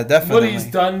stuff. Yeah, definitely. What he's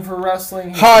done for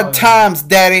wrestling. Hard times,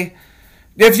 daddy.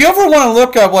 If you ever want to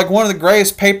look up like one of the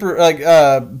greatest paper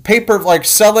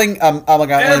selling like an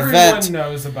event, everyone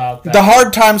knows about that. The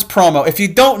Hard Times promo. If you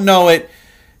don't know it,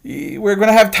 we're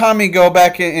gonna have Tommy go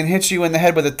back and hit you in the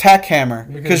head with a tack hammer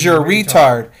because you're a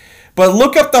retard. But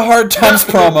look up the Hard Times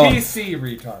promo. PC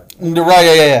retard. Right,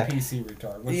 yeah. PC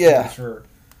retard. Which is sure.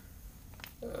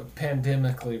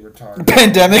 Pandemically retarded.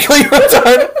 Pandemically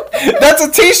retarded? That's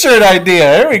a t-shirt idea.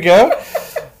 There we go.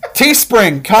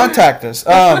 Teespring, contact us.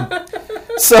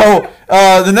 So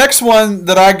the next one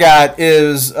that I got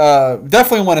is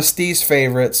definitely one of Steve's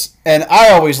favorites, and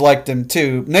I always liked him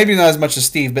too. Maybe not as much as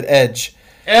Steve, but Edge.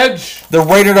 Edge. The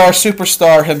rated R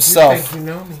superstar himself. You think you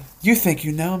know me. You think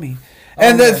you know me.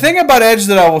 And the thing about Edge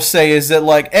that I will say is that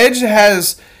like Edge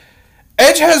has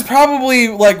probably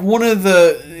like one of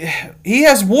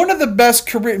the best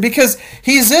career because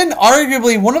he's in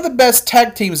arguably one of the best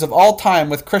tag teams of all time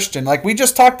with Christian. Like we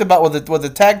just talked about with the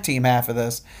tag team half of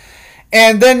this.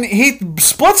 And then he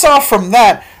splits off from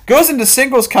that, goes into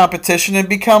singles competition and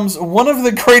becomes one of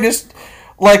the greatest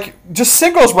like just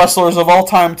singles wrestlers of all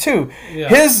time too. Yeah.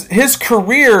 His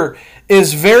career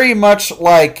is very much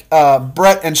like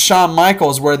Brett and Shawn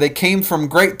Michaels, where they came from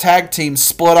great tag teams,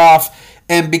 split off,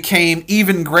 and became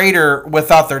even greater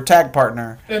without their tag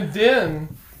partner. And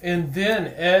then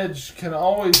Edge can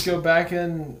always go back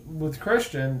in with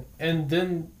Christian, and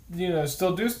then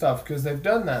still do stuff because they've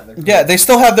done that. Yeah, they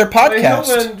still have their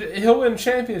podcast. He'll win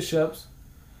championships.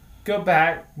 Go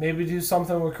back, maybe do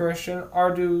something with Christian,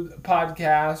 or do a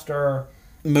podcast or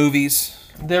movies.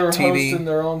 They were TV. hosting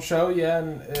their own show,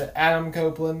 and Adam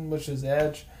Copeland, which is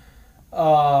Edge,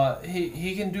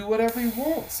 he can do whatever he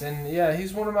wants, and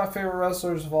he's one of my favorite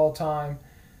wrestlers of all time,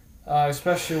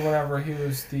 especially whenever he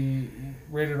was the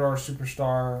rated R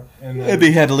superstar. And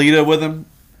he had Lita with him.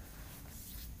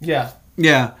 Yeah.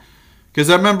 Yeah. Because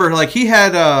I remember, like, he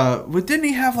had, didn't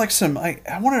he have, like, some, I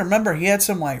want to remember, he had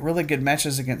some, like, really good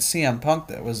matches against CM Punk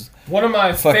that was one of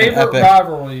my favorite epic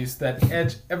rivalries that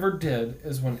Edge ever did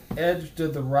is when Edge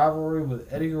did the rivalry with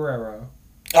Eddie Guerrero.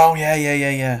 Oh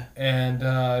yeah. and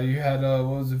you had what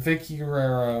was it, Vicky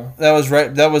Guerrero. That was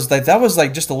right. That was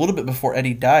like just a little bit before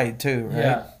Eddie died too, right?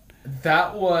 Yeah,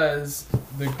 that was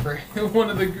the great one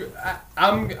of the.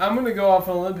 I'm gonna go off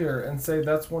on a limb here and say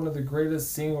that's one of the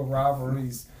greatest single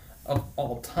rivalries of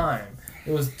all time.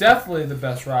 It was definitely the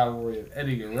best rivalry of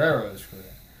Eddie Guerrero's career,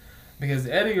 because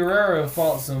Eddie Guerrero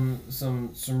fought some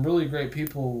really great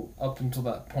people up until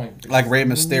that point. Like Rey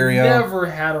Mysterio. Never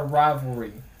had a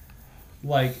rivalry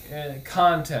like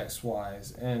context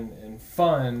wise and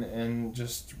fun and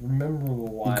just memorable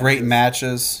wise. Great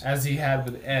matches. As he had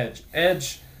with Edge.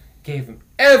 Edge gave him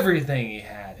everything he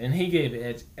had, and he gave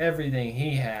Edge everything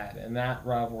he had, and that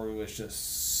rivalry was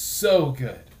just so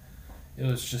good. It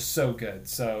was just so good.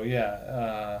 So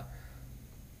yeah,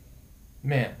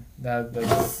 man,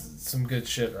 that's some good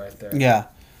shit right there. Yeah.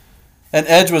 And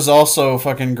Edge was also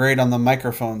fucking great on the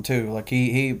microphone too. Like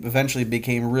he eventually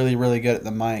became really, really good at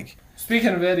the mic. Speaking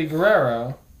of Eddie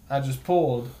Guerrero, I just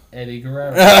pulled Eddie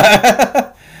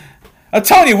Guerrero. I'm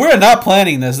telling you, we're not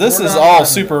planning this. This We're is not all planning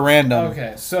super it. random.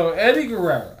 Okay, so Eddie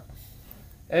Guerrero.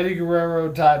 Eddie Guerrero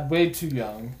died way too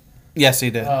young. Yes, he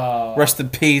did. Rest in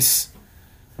peace.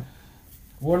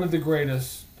 One of the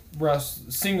greatest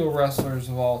single wrestlers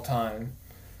of all time.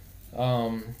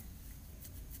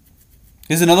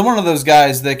 He's another one of those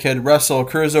guys that could wrestle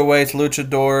cruiserweights,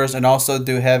 luchadors, and also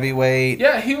do heavyweight.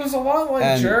 Yeah, he was a lot like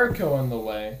And- Jericho in the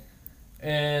way,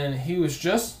 and he was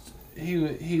just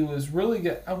he was really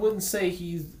good. I wouldn't say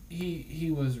he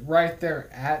was right there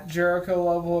at Jericho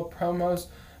level of promos,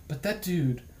 but that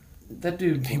dude.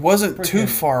 He wasn't too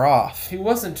far off. He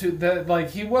wasn't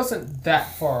he wasn't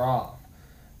that far off.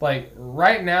 Like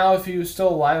right now, if he was still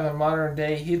alive in modern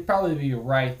day, he'd probably be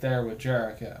right there with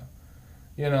Jericho.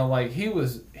 You know, like he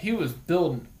was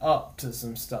building up to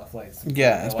some stuff like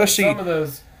Yeah, especially like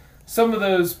some of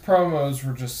those promos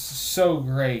were just so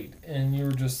great, and you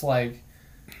were just like.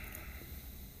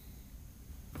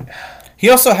 He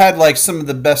also had like some of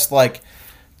the best like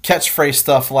catchphrase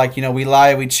stuff, like, you know, we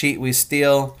lie, we cheat, we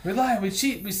steal. We lie, we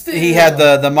cheat, we steal. He had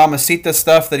the Mamacita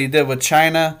stuff that he did with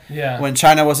China. Yeah. When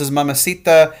China was his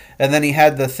Mamacita, and then he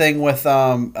had the thing with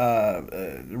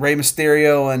Rey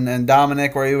Mysterio and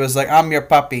Dominic where he was like, I'm your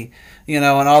puppy, you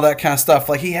know, and all that kind of stuff.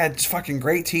 Like he had fucking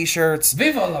great T-shirts.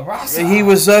 Viva la raza. He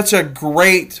was such a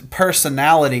great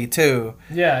personality too.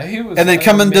 Yeah, he was. And then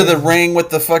coming to the amazing. ring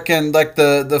with the fucking like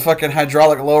the fucking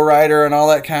hydraulic lowrider and all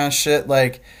that kind of shit,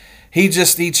 like. He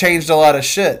changed a lot of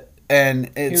shit, and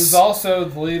it's... He was also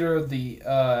the leader of the,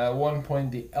 at one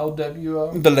point, the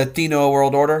LWO. The Latino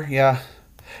World Order, yeah.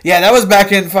 Yeah, that was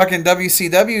back in fucking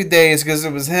WCW days, because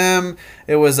it was him,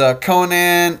 it was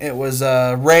Conan, it was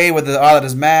Ray with out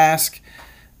his mask,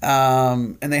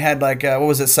 and they had like, what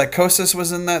was it, Psychosis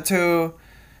was in that too,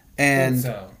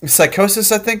 and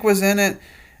Psychosis I think was in it,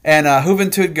 and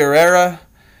Juventud Guerrera.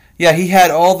 Yeah, he had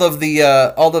all of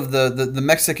the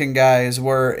Mexican guys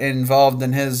were involved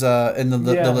in his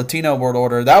the Latino World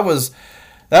Order. That was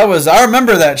I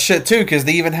remember that shit too, because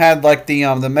they even had like the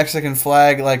Mexican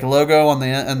flag like logo on the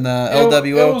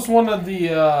LWO. It was one of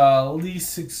the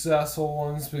least successful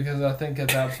ones, because I think at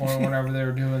that point, whenever they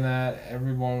were doing that,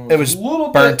 everyone was a little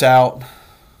burnt bit out,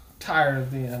 tired of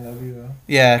the NWO.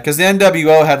 Yeah, because the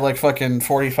NWO had like fucking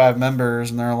 45 members,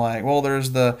 and they're like, well,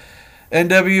 there's the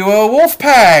NWO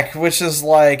Wolfpack, which is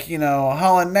like, you know,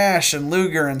 Holland Nash and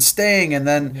Luger and Sting, and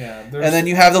then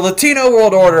you have the Latino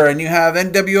World Order, and you have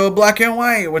NWO Black and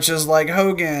White, which is like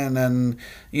Hogan and,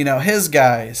 you know, his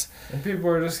guys. And people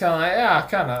were just kind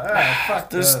of like, fuck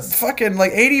There's this. fucking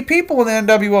like 80 people in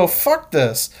the NWO. Fuck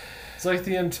this. It's like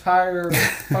the entire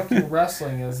fucking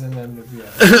wrestling is in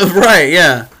NWO. Right?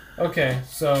 Yeah. Okay,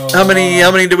 so How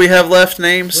many do we have left?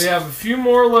 Names? we have a few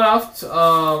more left.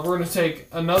 We're gonna take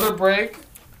another break.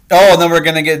 Oh, and then we're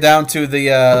gonna get down to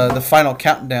the final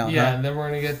countdown. Yeah, Huh? and then we're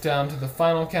gonna get down to the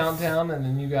final countdown, and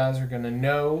then you guys are gonna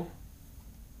know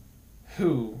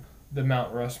who the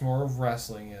Mount Rushmore of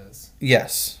wrestling is.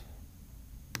 Yes.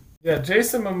 Yeah,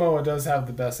 Jason Momoa does have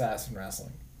the best ass in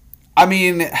wrestling. I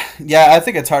mean, yeah, I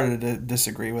think it's harder to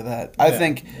disagree with that. I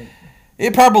think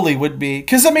it probably would be,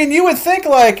 because I mean, you would think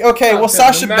like, okay, well,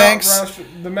 Sasha Banks,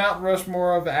 the Mount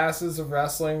Rushmore of asses of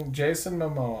wrestling, Jason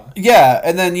Momoa. yeah,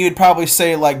 and then you'd probably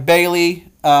say like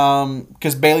Bayley,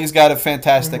 because Bayley's got a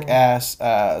fantastic ass.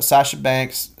 Sasha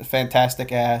Banks,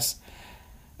 fantastic ass.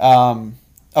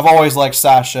 I've always liked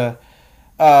Sasha.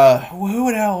 Who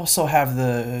would also have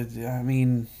I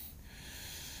mean,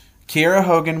 Kiera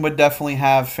Hogan would definitely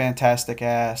have fantastic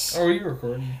ass. Oh, are you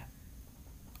recording?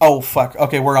 Oh fuck.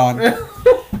 Okay, we're on.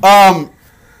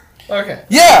 Okay.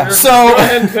 Yeah. Go So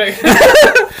ahead and pick.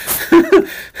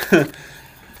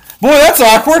 Boy, that's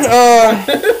awkward.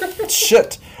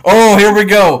 Shit. Oh, here we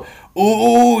go.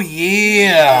 Oh,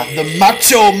 yeah. The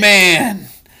Macho Man.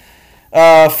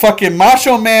 Fucking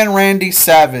Macho Man Randy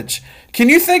Savage. Can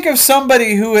you think of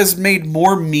somebody who has made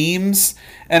more memes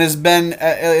and has been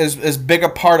as big a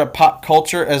part of pop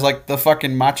culture as like the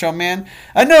fucking Macho Man?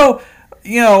 I know,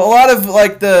 you know, a lot of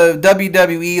like the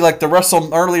WWE, like the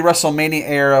early WrestleMania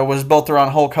era was built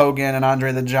around Hulk Hogan and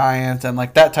Andre the Giant and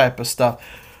like that type of stuff.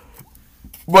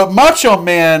 But Macho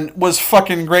Man was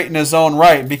fucking great in his own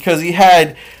right because he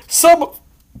had some of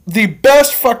the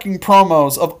best fucking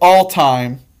promos of all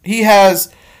time. He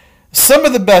has some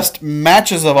of the best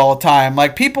matches of all time.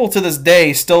 Like, people to this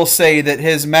day still say that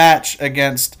his match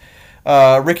against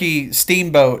Ricky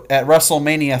Steamboat at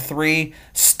WrestleMania 3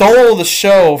 stole the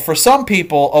show for some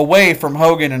people away from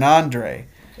Hogan and Andre.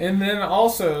 And then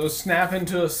also snap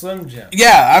into a Slim Jim.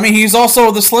 Yeah, I mean, he's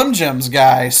also the Slim Jims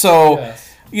guy. So, Yes.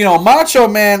 you know, Macho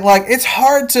Man, like, it's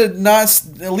hard to not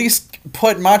at least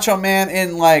put Macho Man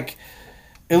in, like,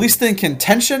 at least in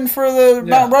contention for the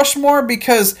Mount Rushmore,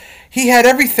 because he had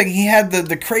everything. He had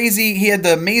the crazy, he had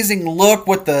the amazing look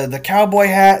with the cowboy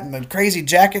hat and the crazy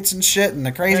jackets and shit and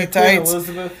the crazy And Queen tights.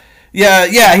 Elizabeth.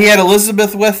 Yeah, he had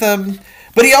Elizabeth with him.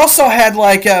 But he also had,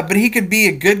 like, but he could be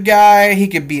a good guy. He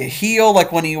could be a heel,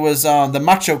 like when he was the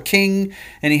Macho King,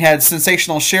 and he had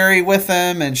Sensational Sherry with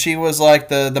him, and she was, like,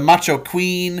 the Macho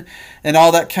Queen and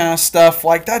all that kind of stuff.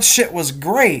 Like, that shit was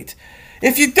great.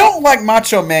 If you don't like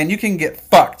Macho Man, you can get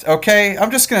fucked, okay?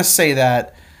 I'm just going to say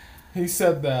that. He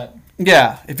said that.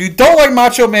 Yeah, if you don't like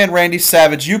Macho Man Randy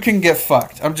Savage, you can get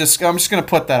fucked. I'm just going to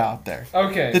put that out there.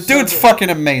 Okay. The dude's fucking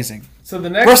amazing. So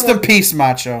the next Rest one, in peace,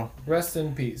 Macho. Rest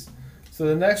in peace. So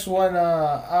the next one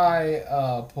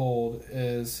I pulled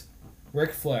is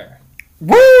Ric Flair.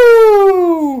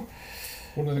 Woo!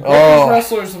 One of the greatest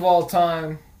wrestlers of all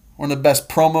time. One of the best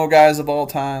promo guys of all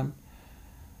time.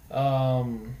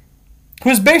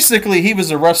 Who's basically, he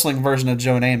was a wrestling version of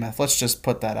Joe Namath. Let's just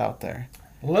put that out there.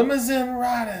 Limousine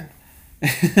riding.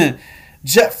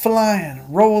 Jet flying.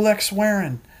 Rolex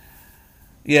wearing.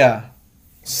 Yeah.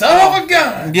 Son of a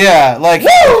gun. Yeah, like...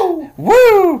 Woo!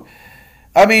 Woo!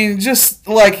 I mean, just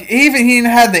like, even he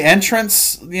had the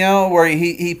entrance, you know, where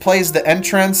he plays the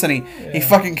entrance and he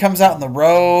fucking comes out in the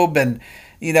robe and,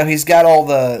 you know, he's got all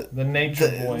the nature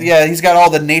boy. Yeah, he's got all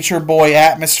the nature boy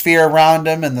atmosphere around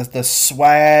him and the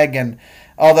swag and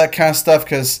all that kind of stuff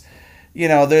because, you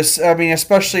know, there's, I mean,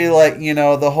 especially like, you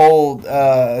know, the whole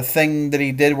thing that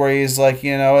he did where he's like,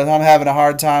 you know, I'm having a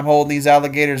hard time holding these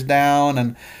alligators down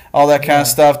and all that kind of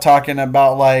stuff, talking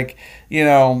about like, you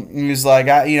know, he's like,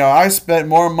 I spent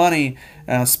more money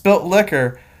and spilt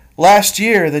liquor last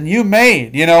year than you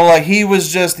made. You know, like he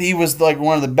was like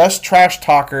one of the best trash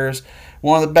talkers,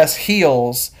 one of the best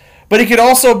heels, but he could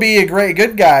also be a great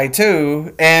good guy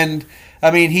too. And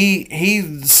I mean,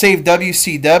 he saved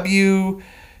WCW,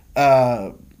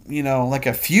 you know, like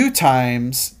a few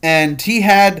times, and he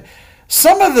had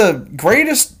some of the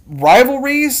greatest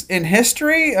rivalries in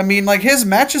history. I mean, like his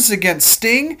matches against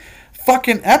Sting,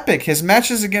 fucking epic. His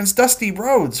matches against Dusty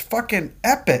Rhodes, fucking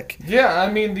epic. Yeah, I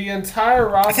mean the entire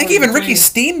rivalry. I think even Ricky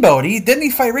Steamboat. Didn't he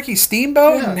fight Ricky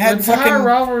Steamboat and had the entire fucking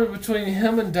rivalry between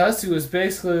him and Dusty was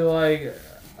basically like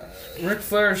Ric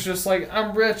Flair's just like,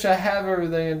 I'm rich, I have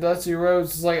everything, and Dusty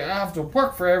Rhodes is like, I have to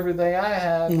work for everything I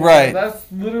have. Right. That's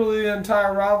literally the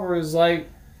entire rivalry. Is like,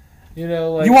 you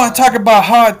know, like you want to talk about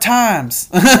hard times.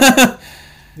 Yeah.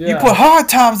 You put hard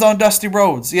times on Dusty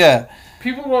Rhodes, yeah.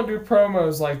 People don't do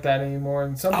promos like that anymore,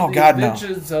 and some of the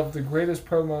inventions of the greatest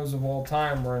promos of all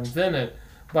time were invented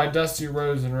by Dusty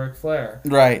Rhodes and Ric Flair.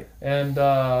 Right. And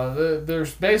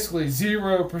there's basically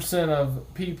 0%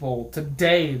 of people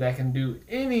today that can do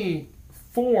any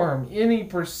form, any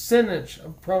percentage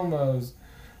of promos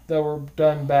that were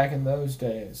done back in those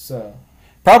days. So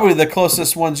probably the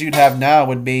closest ones you'd have now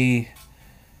would be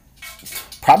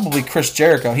probably Chris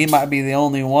Jericho. He might be the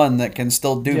only one that can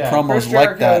still do promos Chris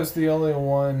like that. Jericho's the only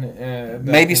one.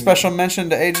 Maybe special mention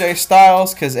to AJ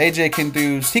Styles, because AJ can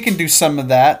do some of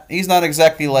that. He's not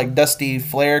exactly like Dusty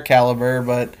Flair caliber,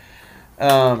 but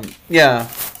yeah.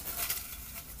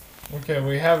 Okay,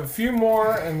 we have a few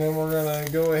more, and then we're gonna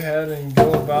go ahead and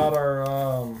go about our.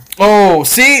 Oh,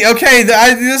 see, okay,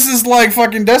 this is like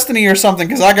fucking Destiny or something,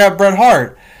 because I got Bret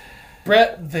Hart.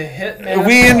 Bret the Hitman.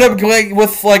 We end up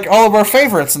with like all of our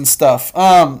favorites and stuff.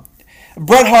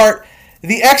 Bret Hart,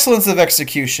 the excellence of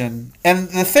execution, and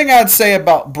the thing I'd say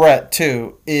about Bret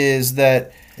too is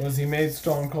that was he made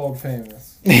Stone Cold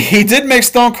famous. He did make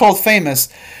Stone Cold famous.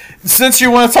 Since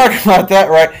you want to talk about that,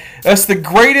 right? That's the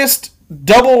greatest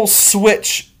double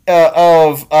switch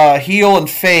of heel and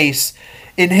face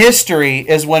in history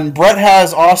is when Bret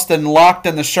has Austin locked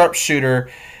in the sharpshooter,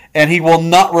 and he will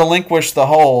not relinquish the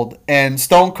hold. And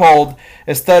Stone Cold,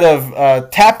 instead of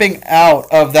tapping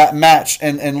out of that match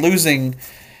and losing,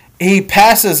 he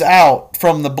passes out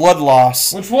from the blood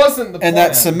loss. Which wasn't the plan. In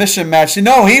that submission match.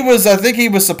 No, I think he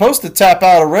was supposed to tap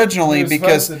out originally He was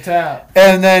because. supposed to tap.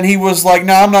 And then he was like,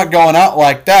 "No, I'm not going out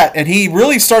like that." And he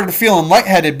really started feeling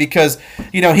lightheaded because,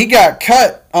 he got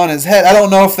cut on his head. I don't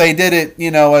know if they did it,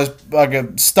 as like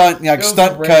a stunt, It was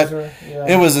stunt a cut. razor,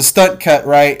 yeah. It was a stunt cut,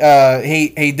 right?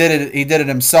 He did it. He did it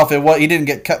himself. He didn't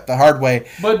get cut the hard way,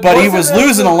 but he wasn't was it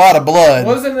losing a lot of blood.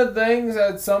 Wasn't it things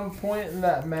at some point in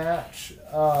that match,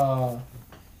 or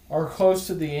close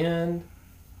to the end,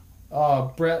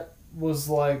 Bret was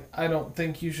like, "I don't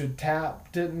think you should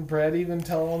tap." Didn't Bret even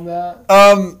tell him that?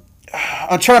 I'm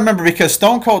trying to remember because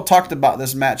Stone Cold talked about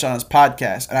this match on his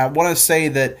podcast, and I want to say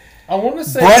that Bret he at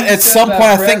said some that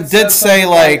point I Bret think said did say something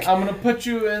like, "I'm gonna put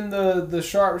you in the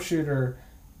sharpshooter,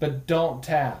 but don't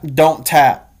tap." "Don't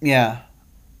tap." Yeah.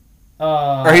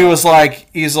 Or he's like,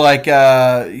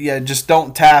 yeah, just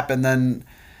don't tap, and then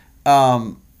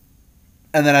I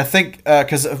think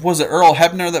because was it Earl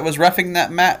Hebner that was reffing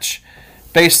that match?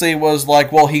 Basically, was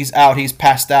like, well, he's out, he's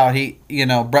passed out.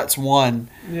 Bret's won.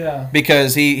 Yeah.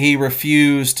 Because he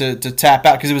refused to tap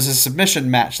out because it was a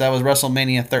submission match. That was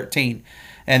WrestleMania 13.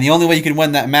 And the only way you could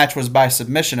win that match was by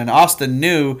submission. And Austin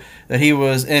knew that he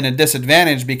was in a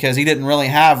disadvantage because he didn't really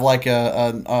have like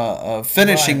a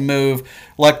finishing move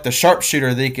like the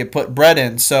sharpshooter that he could put Bret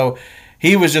in. So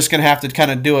he was just going to have to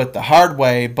kind of do it the hard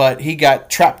way. But he got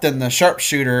trapped in the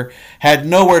sharpshooter, had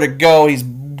nowhere to go. He's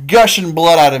gushing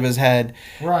blood out of his head.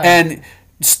 Right. And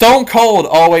Stone Cold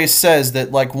always says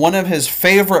that like one of his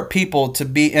favorite people to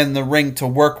be in the ring to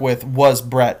work with was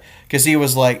Bret, because he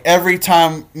was like, every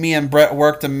time me and Bret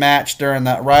worked a match during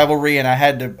that rivalry and I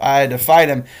had to fight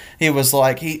him, he was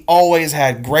like, he always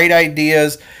had great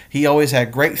ideas, he always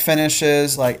had great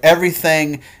finishes, like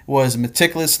everything was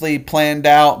meticulously planned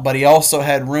out, but he also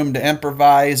had room to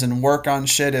improvise and work on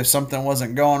shit if something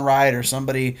wasn't going right or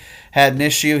somebody had an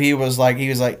issue.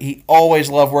 He always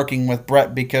loved working with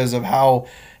Bret because of how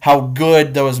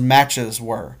good those matches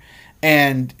were.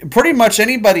 And pretty much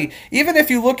anybody, even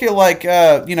if you look at like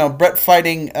Bret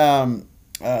fighting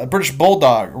British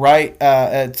Bulldog, right?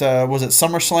 Was it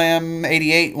SummerSlam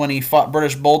 '88 when he fought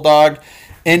British Bulldog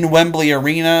in Wembley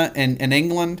Arena in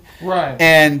England? Right.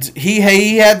 And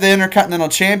he had the Intercontinental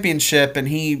Championship, and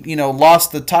he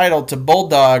lost the title to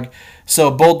Bulldog,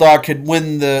 so Bulldog could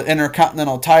win the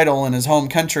Intercontinental title in his home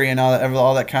country and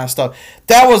all that kind of stuff.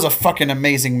 That was a fucking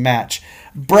amazing match.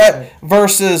 Bret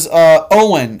versus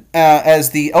Owen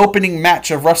as the opening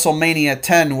match of WrestleMania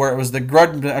 10, where it was a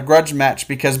grudge match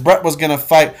because Bret was going to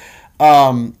fight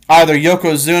either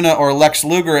Yokozuna or Lex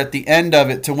Luger at the end of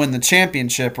it to win the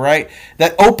championship, right?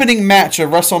 That opening match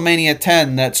of WrestleMania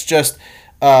 10, that's just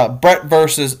Bret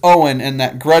versus Owen in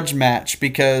that grudge match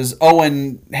because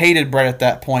Owen hated Bret at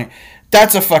that point.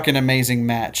 That's a fucking amazing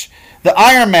match. The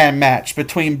Iron Man match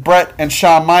between Bret and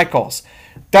Shawn Michaels.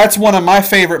 That's one of my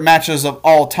favorite matches of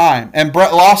all time. And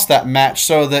Bret lost that match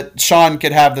so that Shawn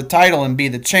could have the title and be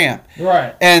the champ.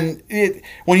 Right. And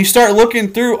when you start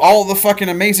looking through all the fucking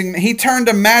amazing... He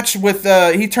turned matches with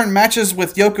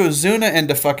Yokozuna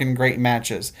into fucking great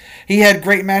matches. He had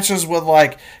great matches with,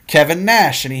 like, Kevin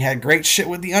Nash, and he had great shit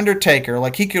with The Undertaker.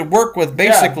 Like, he could work with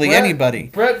basically anybody.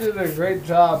 Bret did a great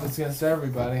job against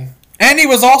everybody. And he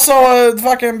was also a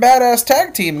fucking badass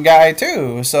tag team guy,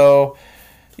 too. So...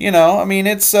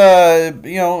 it's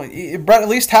Bret at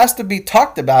least has to be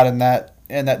talked about in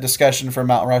that discussion for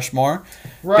Mount Rushmore,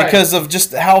 right? Because of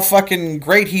just how fucking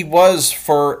great he was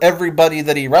for everybody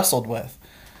that he wrestled with.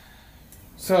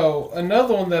 So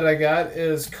another one that I got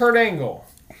is Kurt Angle.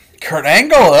 Kurt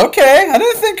Angle, okay. I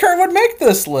didn't think Kurt would make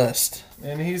this list.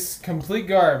 And he's complete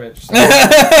garbage. So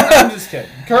I'm just kidding.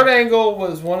 Kurt Angle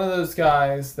was one of those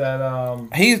guys that...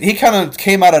 He kind of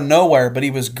came out of nowhere, but he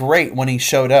was great when he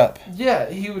showed up. Yeah,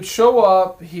 he would show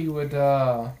up. He would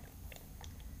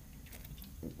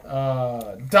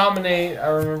dominate. I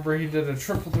remember he did a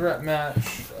triple threat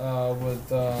match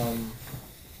with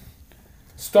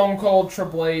Stone Cold,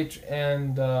 Triple H,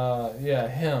 and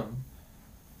him.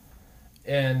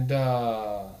 And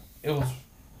it was...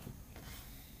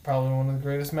 probably one of the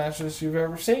greatest matches you've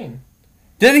ever seen.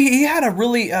 Did he had a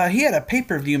really he had a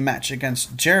pay-per-view match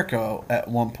against Jericho at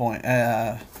one point.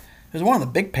 It was one of the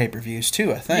big pay-per-views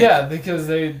too, I think. Yeah, because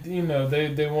they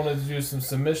wanted to do some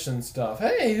submission stuff.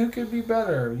 Hey, who could be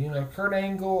better? Kurt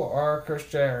Angle or Chris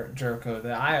Jericho, the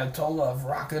Ayatollah of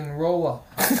rock and roll.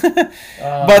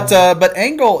 But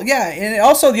Angle, yeah, and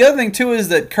also the other thing too is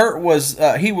that Kurt was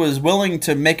he was willing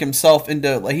to make himself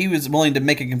into he was willing to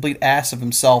make a complete ass of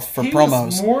himself for promos.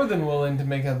 Was more than willing to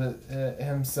make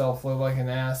himself look like an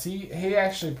ass. He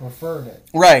actually preferred it.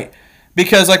 Right.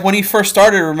 Because, like, when he first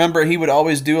started, remember, he would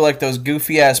always do, like, those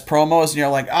goofy-ass promos, and you're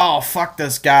like, oh, fuck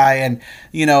this guy, and,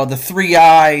 the 3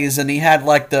 eyes, and he had,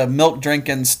 like, the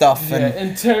milk-drinking stuff. Yeah,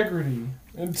 and integrity,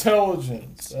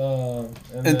 intelligence.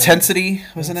 intensity,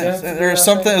 wasn't it? Or I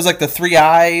something. think. It was, like, the 3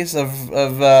 eyes of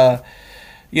it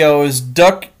was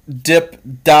duck, dip,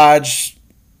 dodge,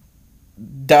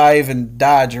 dive, and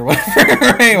dodge, or whatever,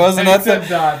 right? Wasn't that Except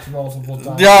dodge multiple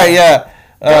times. Yeah.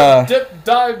 Dip,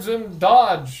 dives, and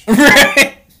dodge.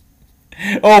 Right.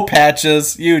 Oh,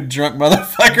 Patches, you drunk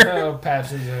motherfucker. Oh,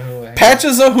 Patches O'Houlihan.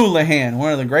 Patches O'Houlihan,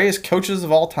 one of the greatest coaches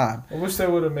of all time. I wish they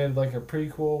would have made like a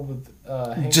prequel with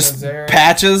Hank Just Azaria.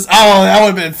 Patches. Oh, that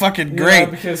would have been fucking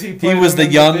great. Because he was him the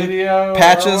in young video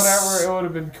Patches. or whatever. It would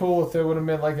have been cool if they would have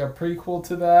made like a prequel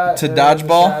to that. To and then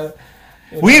Dodgeball? just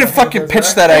had, We need to fucking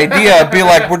pitch that idea. Be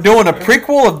like, we're doing a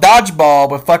prequel of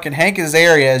Dodgeball with fucking Hank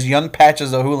Azaria as young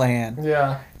Patches O'Houlihan.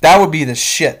 Yeah, That would be the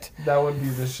shit. that would be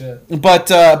the shit. But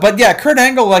yeah, Kurt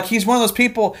Angle, like, he's one of those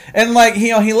people, and like,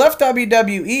 he left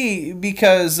WWE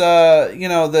because I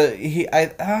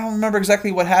don't remember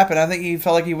exactly what happened. I think he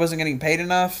felt like he wasn't getting paid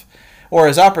enough, or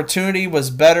his opportunity was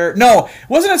better. No,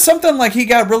 wasn't it something like he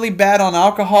got really bad on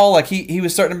alcohol? Like he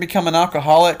was starting to become an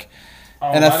alcoholic.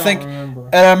 Oh, And I think, don't remember.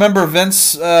 and I remember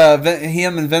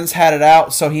him and Vince had it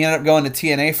out, so he ended up going to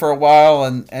TNA for a while,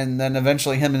 and then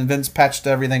eventually him and Vince patched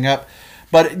everything up.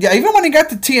 But yeah, even when he got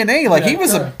to TNA, like, he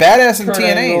was a badass in Kurt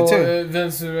TNA Angle, too.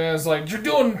 Vince McMahon's like, you're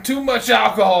doing too much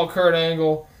alcohol, Kurt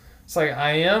Angle. It's like,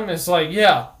 I am? It's like,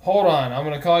 yeah, hold on. I'm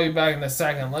going to call you back in a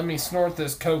second. Let me snort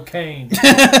this cocaine.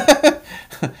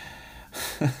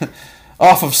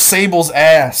 Off of Sable's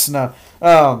ass. No.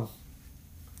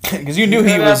 Because you knew he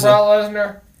hear was that, Brock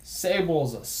Lesnar?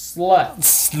 Sable's a slut.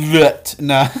 slut.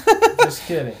 No. Just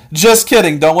kidding. Just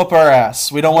kidding. Don't whip our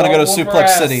ass. We don't want to go to Don't whoop Suplex her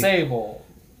ass, City. Sable.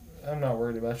 I'm not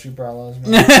worried about you, Brock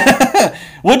Lesnar.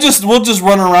 We'll just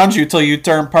run around you till you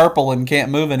turn purple and can't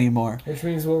move anymore. Which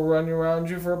means we'll run around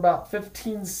you for about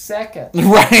 15 seconds.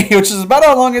 Right, which is about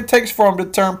how long it takes for him to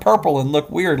turn purple and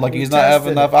look weird, like We he's not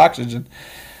having tested enough it. oxygen.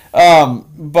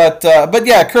 But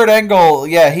yeah, Kurt Angle,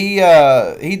 yeah,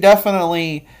 he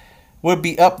definitely would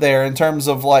be up there in terms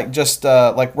of like just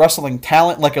like wrestling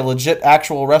talent, like a legit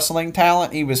actual wrestling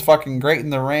talent. He was fucking great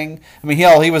in the ring. I mean,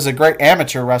 hell, he was a great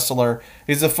amateur wrestler.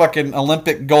 He's a fucking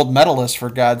Olympic gold medalist, for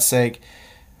God's sake,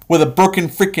 with a broken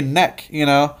freaking neck, He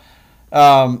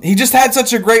just had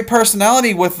such a great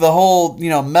personality with the whole,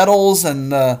 medals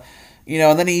and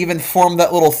and then he even formed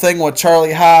that little thing with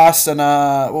Charlie Haas and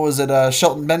what was it,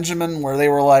 Shelton Benjamin, where they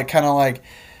were like kind of like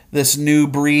this new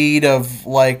breed of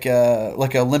like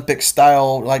Olympic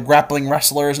style like grappling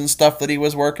wrestlers and stuff that he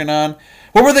was working on.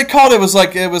 What were they called? It was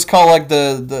called like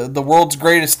the world's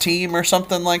greatest team or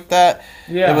something like that.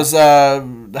 Yeah. It was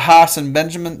Haas and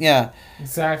Benjamin. Yeah.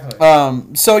 Exactly.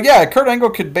 So yeah, Kurt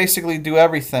Angle could basically do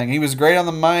everything. He was great on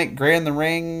the mic, great in the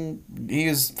ring. He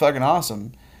was fucking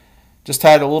awesome. Just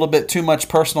had a little bit too much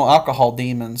personal alcohol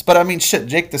demons. But I mean, shit,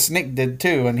 Jake the Snake did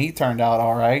too, and he turned out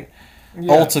all right. Yes.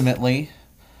 Ultimately,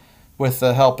 with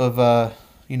the help of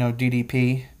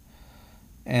DDP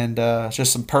and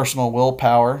just some personal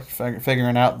willpower,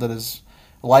 figuring out that his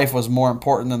life was more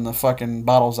important than the fucking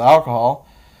bottles of alcohol.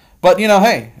 But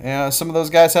hey, some of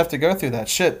those guys have to go through that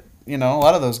shit. A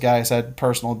lot of those guys had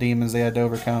personal demons they had to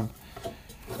overcome.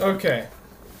 Okay.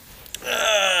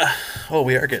 Oh,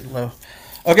 we are getting low.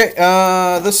 Okay,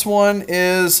 this one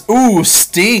is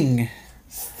Sting.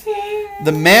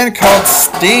 The man called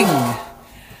Sting.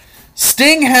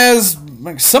 Sting has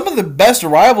like some of the best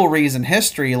rivalries in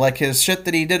history, like his shit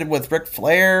that he did with Ric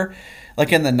Flair,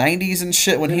 like in the '90s and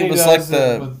shit when he was like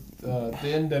the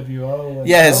NWO. And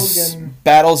his Hogan.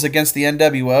 battles against the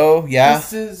NWO. Yeah.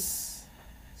 This is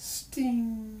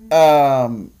Sting.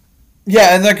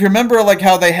 Yeah, and like remember like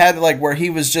how they had like where he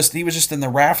was just in the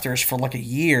rafters for like a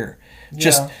year.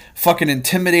 Just fucking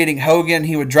intimidating Hogan.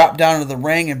 He would drop down into the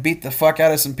ring and beat the fuck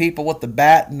out of some people with the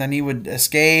bat, and then he would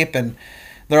escape. And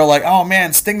they're like, "Oh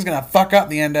man, Sting's gonna fuck up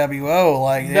the NWO."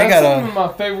 Like they That's gotta some of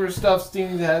my favorite stuff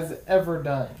Sting has ever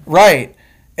done. right.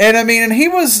 And I mean, and he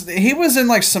was in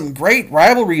like some great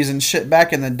rivalries and shit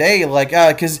back in the day. Like,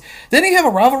 cause didn't he have a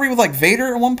rivalry with like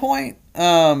Vader at one point?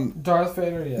 Darth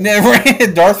Vader, yeah.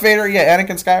 Right, Darth Vader, yeah,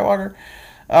 Anakin Skywalker.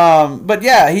 But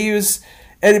yeah, he was.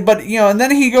 But and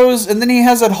then he goes, and then he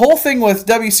has that whole thing with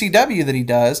WCW that he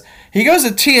does. He goes to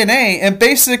TNA and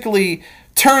basically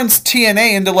turns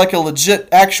TNA into like a legit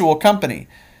actual company.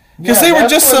 Because they were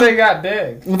just they got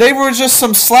big. They were just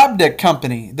some slapdick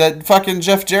company that fucking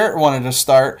Jeff Jarrett wanted to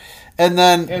start,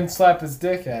 and slap his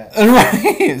dick at.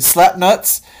 Right, slap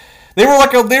nuts. They were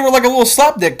like a little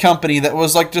slapdick company that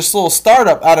was like just a little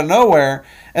startup out of nowhere,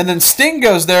 and then Sting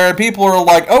goes there, and people are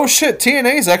like, "Oh shit,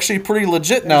 TNA is actually pretty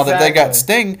legit now that they got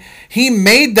Sting." He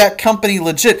made that company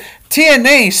legit.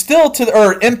 TNA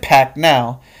or Impact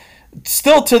now,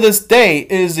 still to this day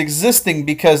is existing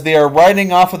because they are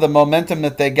riding off of the momentum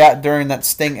that they got during that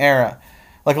Sting era.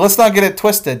 Like, let's not get it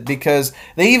twisted, because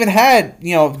they even had,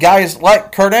 guys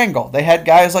like Kurt Angle. They had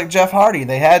guys like Jeff Hardy.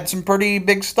 They had some pretty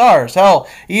big stars. Hell,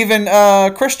 even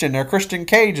Christian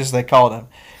Cage, as they called him.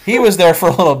 He was there for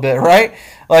a little bit, right?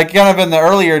 Like, kind of in the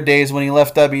earlier days when he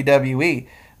left WWE.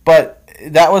 But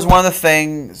that was one of the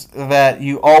things that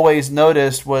you always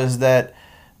noticed was that,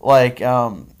 like,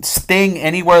 Sting,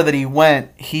 anywhere that he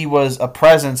went, he was a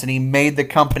presence, and he made the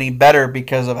company better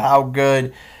because of how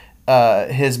good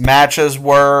his matches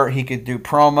were. He could do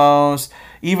promos.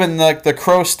 Even the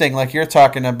Crow Sting, like you're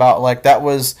talking about, like that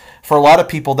was, for a lot of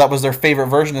people, that was their favorite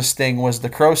version of Sting, was the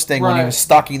Crow Sting when he was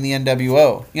stalking the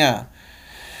NWO. Yeah.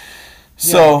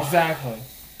 So, yeah, exactly.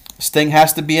 Sting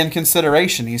has to be in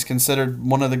consideration. He's considered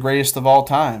one of the greatest of all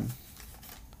time.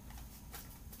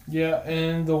 Yeah,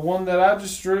 and the one that I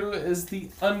just drew is The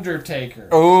Undertaker.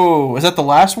 Oh, is that the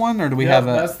last one, or do we have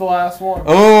a... that's the last one.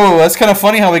 Oh, that's kind of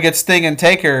funny how we get Sting and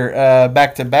Taker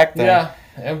back to back there.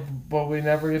 Yeah, but we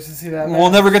never get to see that match.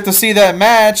 We'll never get to see that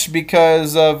match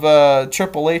because of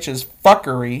Triple H's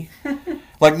fuckery.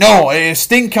 Like, no, if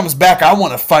Sting comes back, I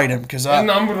want to fight him and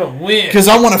I'm going to win. Because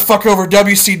I want to fuck over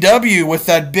WCW with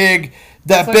that big...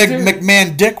 That like, big dude,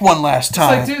 McMahon dick one last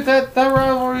time. It's like, dude, that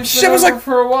rivalry's been over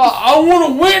for a while. I want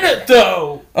to win it,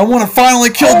 though. I want to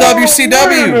finally kill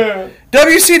WCW.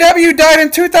 WCW died in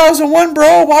 2001,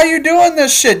 bro. Why are you doing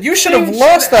this shit? You should have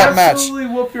lost that match. Absolutely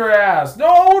whoop your ass. No,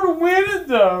 I want to win it,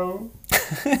 though.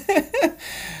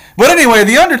 But anyway,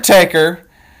 The Undertaker,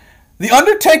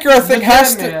 I think,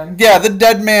 has to... Man. Yeah, the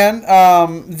dead man.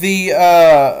 The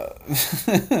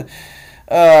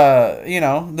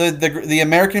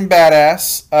American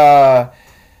Badass.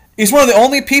 He's one of the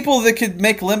only people that could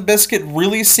make Limp Bizkit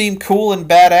really seem cool and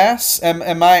badass.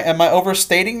 Am I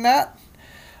overstating that?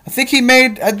 I think he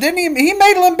made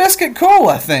Limp Bizkit cool,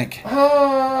 I think.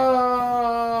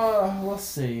 Let's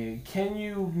see. Can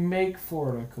you make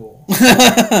Florida cool?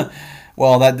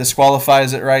 Well, that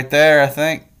disqualifies it right there, I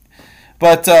think.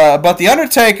 But The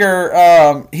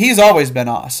Undertaker, he's always been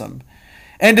awesome.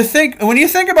 And when you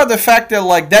think about the fact that,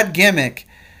 like, that gimmick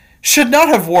should not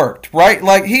have worked, right?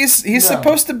 Like, he's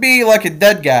supposed to be like a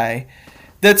dead guy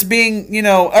that's being,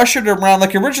 ushered around.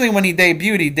 Like, originally when he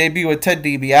debuted with Ted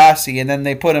DiBiase, and then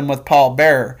they put him with Paul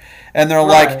Bearer. And they're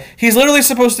like, he's literally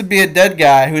supposed to be a dead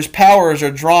guy whose powers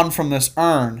are drawn from this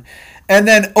urn. And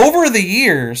then over the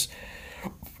years...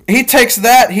 He takes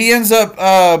that. He ends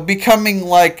up becoming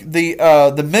like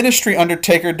the Ministry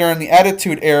Undertaker during the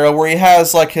Attitude Era, where he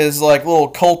has like his like little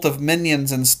cult of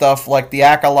minions and stuff, like the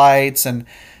Acolytes and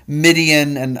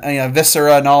Midian and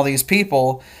Viscera and all these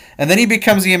people. And then he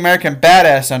becomes the American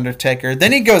Badass Undertaker.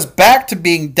 Then he goes back to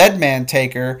being Deadman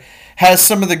Taker. Has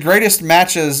some of the greatest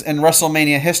matches in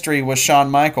WrestleMania history with Shawn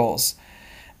Michaels.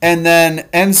 And then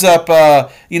ends up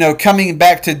coming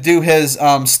back to do his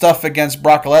stuff against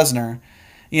Brock Lesnar.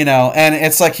 And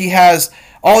it's like he has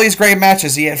all these great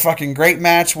matches. He had fucking great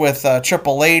match with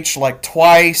Triple H like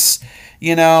twice, He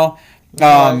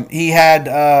had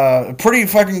a pretty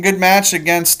fucking good match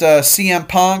against CM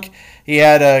Punk. He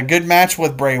had a good match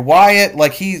with Bray Wyatt.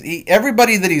 Like he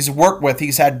everybody that he's worked with,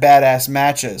 he's had badass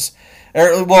matches.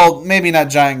 Well, maybe not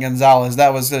Giant Gonzalez.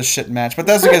 That was a shit match. But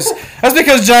that's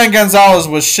because Giant Gonzalez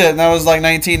was shit, and that was like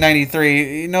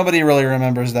 1993. Nobody really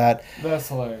remembers that. That's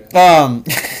hilarious.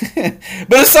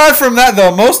 But aside from that,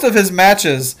 though, most of his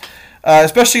matches,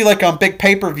 especially like on big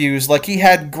pay-per-views, like he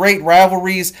had great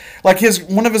rivalries. Like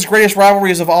one of his greatest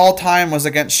rivalries of all time was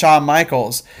against Shawn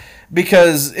Michaels.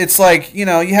 Because it's like, you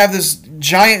have this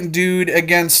giant dude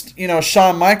against,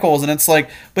 Shawn Michaels, and it's like,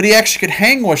 but he actually could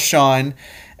hang with Shawn.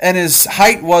 And his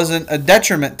height wasn't a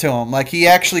detriment to him. Like, he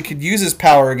actually could use his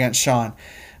power against Shawn.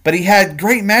 But he had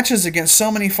great matches against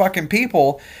so many fucking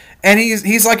people. And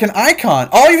he's like an icon.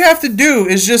 All you have to do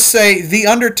is just say The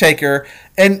Undertaker,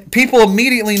 and people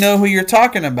immediately know who you're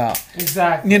talking about.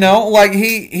 Exactly. Like,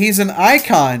 he's an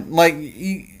icon. Like,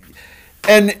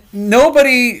 And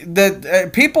nobody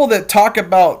that people that talk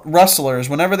about wrestlers,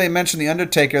 whenever they mention the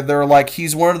Undertaker, they're like,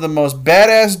 he's one of the most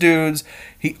badass dudes.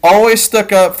 He always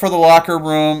stuck up for the locker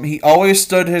room. He always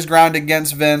stood his ground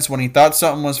against Vince when he thought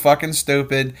something was fucking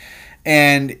stupid.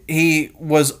 And he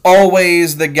was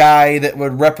always the guy that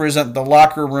would represent the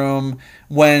locker room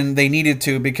when they needed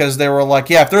to, because they were like,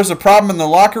 yeah, if there's a problem in the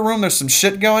locker room, there's some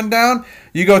shit going down,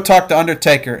 you go talk to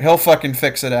Undertaker. He'll fucking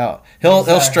fix it out.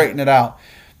 He'll straighten it out.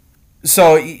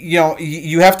 So, you know,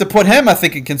 you have to put him, I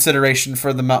think, in consideration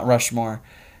for the Mount Rushmore,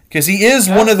 because he is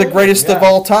one of the greatest of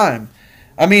all time.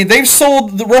 I mean, they've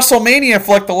sold the WrestleMania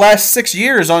for like the last 6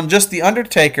 years on just the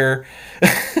Undertaker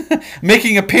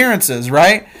making appearances,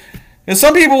 right? And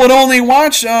some people would only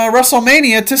watch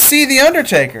WrestleMania to see the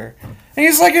Undertaker. And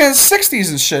he's like in his 60s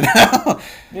and shit now.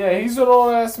 Yeah, he's an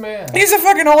old ass man. He's a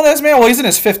fucking old ass man. Well, he's in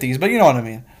his 50s, but you know what I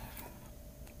mean.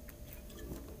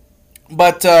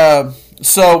 But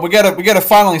so we gotta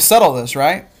finally settle this,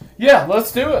 right? Yeah,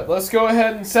 let's do it. Let's go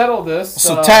ahead and settle this.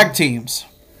 So tag teams.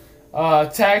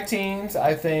 Tag teams,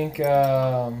 I think,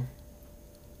 from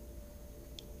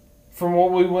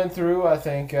what we went through, I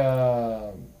think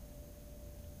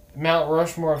Mount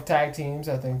Rushmore of tag teams,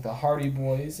 I think the Hardy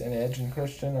Boys and Edge and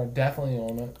Christian are definitely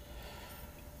on it.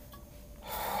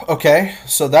 Okay,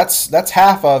 so that's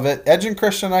half of it. Edge and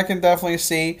Christian I can definitely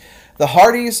see. The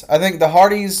Hardys, I think the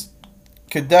Hardys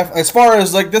could definitely, as far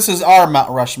as like, this is our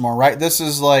Mount Rushmore, right? This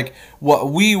is like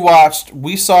what we watched.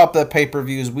 We saw the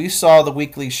pay-per-views. We saw the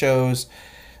weekly shows.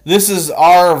 This is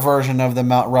our version of the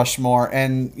Mount Rushmore.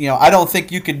 And, you know, I don't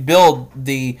think you could build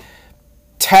the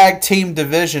tag team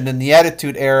division in the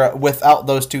Attitude Era without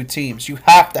those two teams. You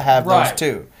have to have those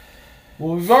two.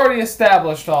 Well, we've already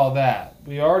established all that.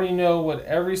 We already know what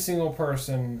every single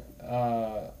person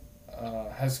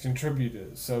has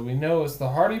contributed. So we know it's the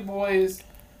Hardy Boys,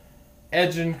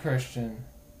 Edge and Christian.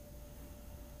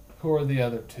 Who are the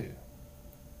other two?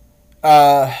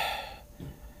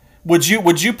 Would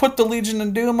you put the Legion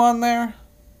of Doom on there?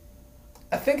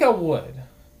 I think I would.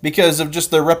 Because of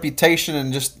just their reputation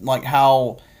and just like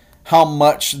how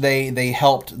much they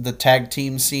helped the tag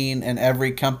team scene in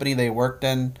every company they worked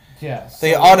in. Yeah. So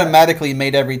they automatically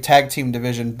made every tag team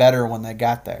division better when they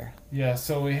got there. Yeah,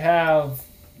 so we have,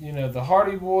 you know, the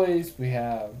Hardy Boys, we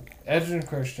have Edge and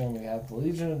Christian, we have the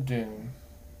Legion of Doom.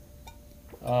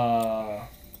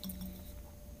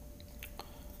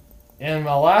 And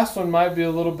my last one might be a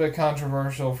little bit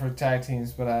controversial for tag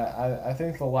teams, but I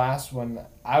think the last one,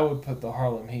 I would put the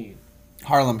Harlem Heat.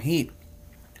 Harlem Heat.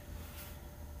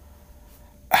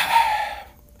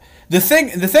 The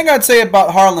thing I'd say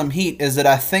about Harlem Heat is that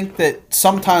I think that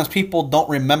sometimes people don't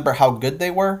remember how good they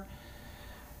were.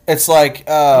 It's like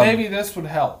maybe this would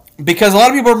help. Because a lot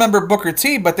of people remember Booker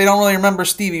T, but they don't really remember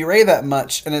Stevie Ray that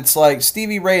much. And it's like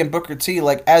Stevie Ray and Booker T,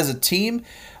 like as a team,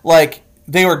 like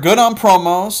they were good on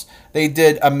promos. They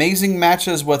did amazing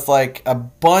matches with like a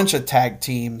bunch of tag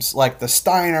teams, like the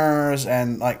Steiners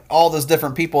and like all those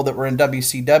different people that were in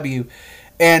WCW.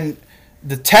 And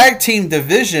the tag team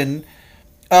division,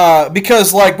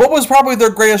 because like what was probably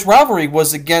their greatest rivalry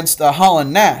was against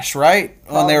Holland Nash, right?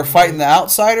 When they were fighting the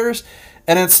Outsiders.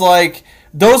 And it's like,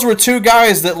 those were two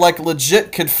guys that like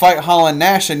legit could fight Holland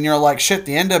Nash, and you're like, shit,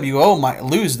 the NWO might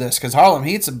lose this because Harlem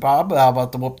Heat's about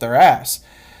to whoop their ass.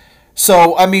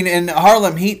 So I mean, in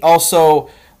Harlem Heat also,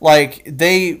 like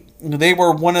they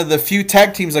were one of the few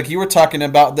tag teams like you were talking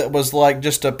about that was like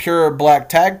just a pure black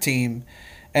tag team,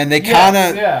 and they kind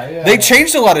of they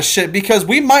changed a lot of shit because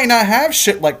we might not have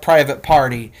shit like Private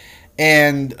Party.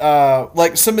 And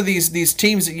like some of these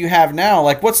teams that you have now,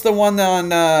 like what's the one on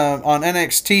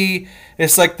NXT?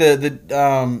 It's like the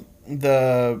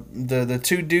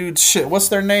two dudes. Shit, what's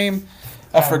their name?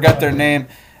 I forgot their name.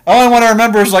 All I want to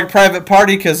remember is like Private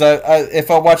Party because if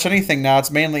I watch anything now,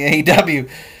 it's mainly AEW.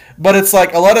 But it's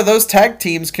like a lot of those tag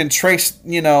teams can trace,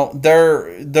 you know,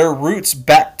 their roots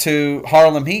back to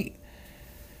Harlem Heat.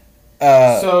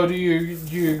 So do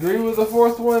you agree with the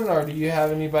fourth one, or do you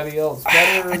have anybody else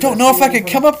better? I don't know if I could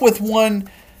come up with one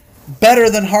better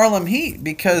than Harlem Heat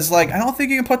because, like, I don't think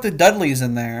you can put the Dudleys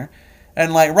in there.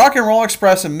 And, like, Rock and Roll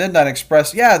Express and Midnight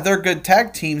Express, yeah, they're good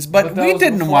tag teams, but we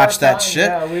didn't watch that shit.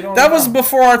 Yeah, that was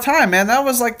before our time, man. That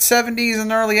was, like, 70s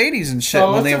and early 80s and shit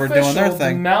when they were doing their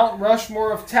thing. The Mount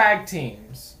Rushmore of tag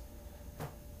teams,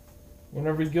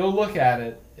 whenever you go look at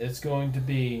it, it's going to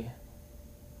be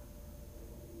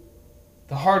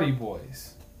the Hardy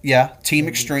Boys. Yeah, Team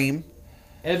Extreme.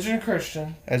 Edge and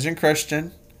Christian.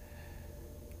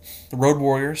 The Road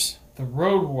Warriors.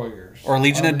 Or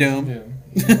Legion of Doom.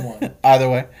 Either one. Either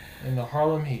way. And the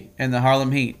Harlem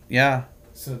Heat. Yeah.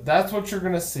 So that's what you're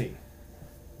going to see.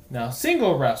 Now,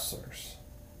 single wrestlers.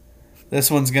 This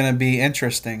one's going to be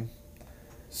interesting.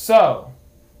 So,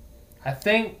 I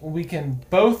think we can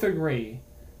both agree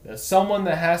that someone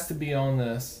that has to be on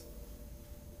this,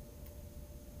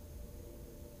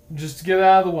 just to get it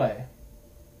out of the way,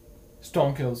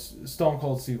 Stone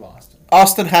Cold Steve Austin.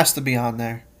 Austin has to be on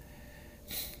there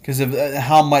because of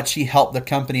how much he helped the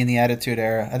company in the Attitude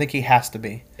Era. I think he has to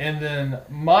be. And then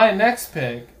my next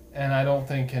pick, and I don't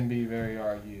think can be very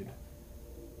argued,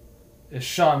 is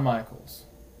Shawn Michaels.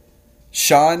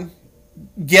 Shawn,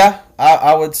 yeah,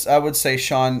 I would say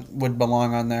Shawn would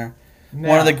belong on there. Now,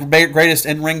 One of the greatest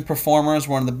in-ring performers,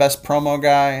 one of the best promo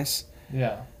guys,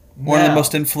 yeah. one of the Now,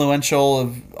 most influential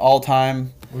of all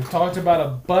time. We've talked about a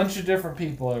bunch of different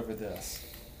people over this.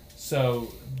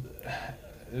 So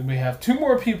we have two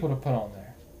more people to put on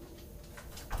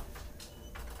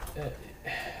there.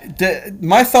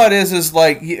 My thought is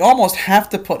like you almost have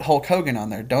to put Hulk Hogan on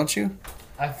there, don't you?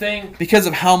 I think Because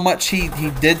of how much he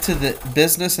did to the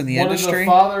business and the one industry. of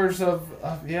the fathers of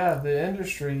the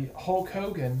industry, Hulk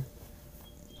Hogan,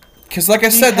 Because like I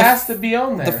he said, has to be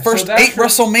on there. the first So that's 8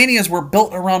 WrestleManias were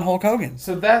built around Hulk Hogan.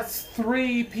 So that's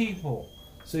 3 people.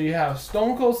 So you have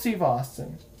Stone Cold Steve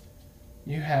Austin.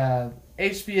 You have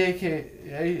HBK,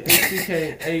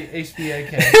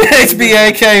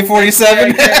 HBAK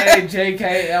 47. AKA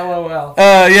JK LOL.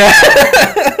 Yeah.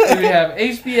 So we have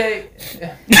HBA.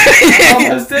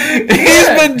 Almost didn't do He's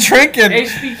it. been drinking.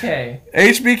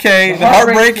 HBK. The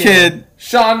Heartbreak Kid.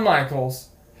 Shawn Michaels.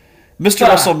 Mr.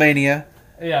 Fuck. WrestleMania.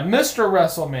 Yeah, Mr.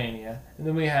 WrestleMania. And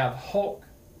then we have Hulk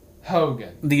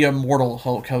Hogan. The immortal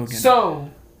Hulk Hogan.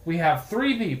 So we have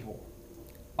 3 people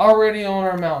already on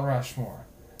our Mount Rushmore.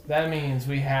 That means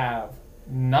we have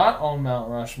not on Mount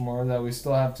Rushmore that we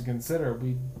still have to consider.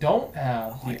 We don't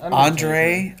have the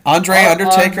Undertaker. Andre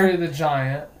Undertaker. Andre the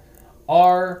Giant.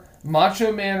 Our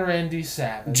Macho Man Randy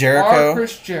Savage. Jericho. Our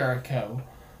Chris Jericho.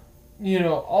 You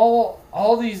know,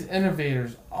 all these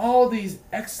innovators, all these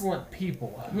excellent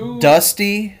people.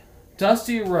 Dusty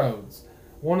Rhodes,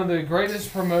 one of the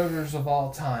greatest promoters of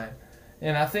all time.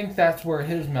 And I think that's where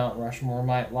his Mount Rushmore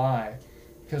might lie.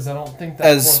 Because I don't think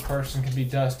that fourth person could be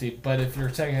Dusty. But if you're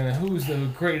taking who's the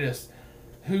greatest,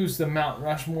 who's the Mount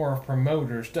Rushmore of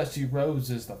promoters, Dusty Rhodes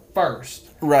is the first.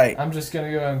 Right. I'm just going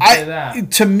to go and say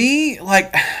that. To me,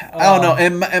 like, I don't know.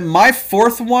 And my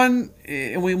fourth one,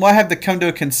 we might have to come to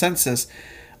a consensus.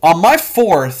 On my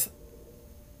fourth,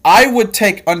 I would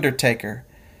take Undertaker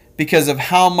because of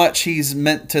how much he's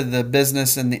meant to the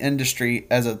business and the industry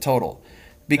as a total.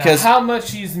 Because now, how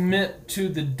much he's meant to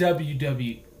the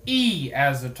WWE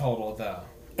as a total, though.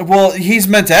 Well, he's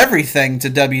meant everything to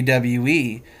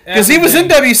WWE because he was in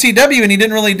WCW and he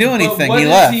didn't really do anything. But he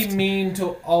what left. does he mean to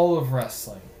all of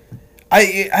wrestling?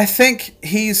 I think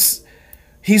he's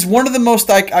one of the most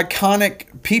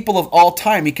iconic people of all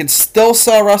time. He can still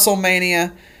sell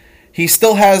WrestleMania. He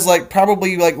still has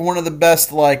probably one of the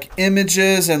best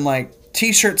images and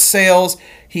T-shirt sales.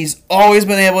 He's always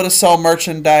been able to sell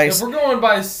merchandise. If we're going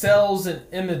by sales and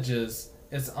images,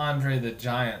 it's Andre the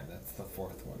Giant. That's the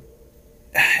fourth one.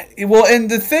 Well, and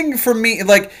the thing for me,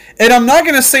 and I'm not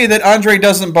going to say that Andre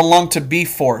doesn't belong to be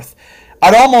fourth.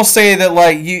 I'd almost say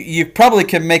that, you probably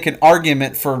can make an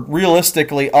argument for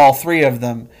realistically all 3 of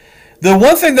them. The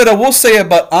one thing that I will say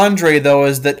about Andre, though,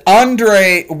 is that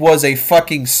Andre was a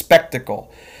fucking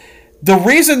spectacle. The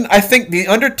reason I think The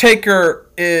Undertaker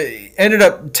ended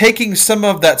up taking some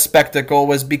of that spectacle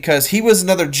was because he was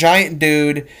another giant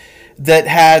dude that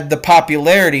had the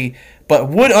popularity. But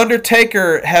would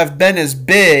Undertaker have been as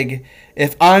big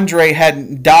if Andre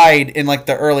hadn't died in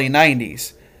the early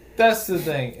 90s? That's the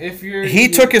thing. He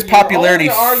took his popularity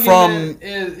from...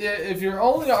 If your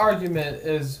only argument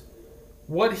is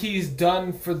what he's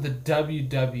done for the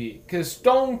WWE, because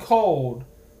Stone Cold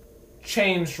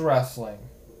changed wrestling.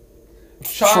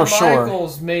 Shawn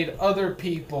Michaels made other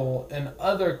people and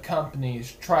other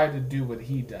companies try to do what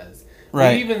he does.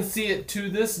 Right. We even see it to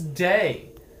this day.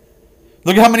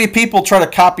 Look at how many people try to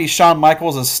copy Shawn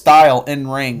Michaels' style in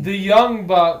ring. The Young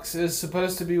Bucks is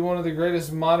supposed to be one of the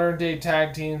greatest modern day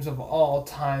tag teams of all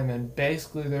time, and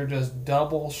basically they're just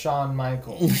double Shawn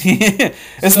Michaels.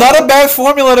 It's not a bad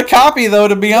formula to copy, though,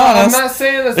 to be honest. I'm not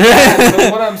saying it's bad,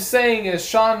 but what I'm saying is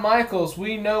Shawn Michaels,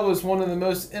 we know, is one of the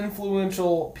most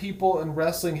influential people in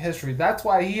wrestling history. That's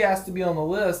why he has to be on the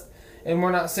list, and we're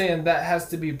not saying that has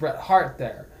to be Bret Hart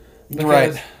there. Because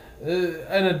right.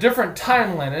 In a different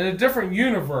timeline, in a different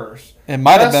universe, it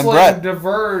might have been Bret.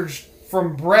 diverged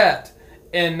from Bret,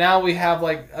 and now we have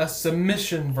a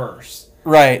submission verse.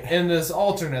 Right. in this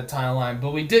alternate timeline, but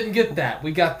we didn't get that.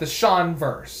 We got the Shawn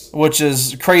verse. Which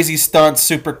is crazy stunts,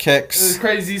 super kicks.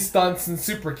 Crazy stunts and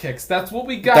super kicks. That's what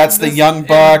we got. That's in the this, Young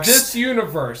Bucks. in this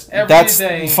universe. That's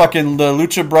Everything. fucking the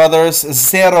Lucha Brothers.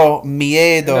 Zero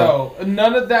miedo. No,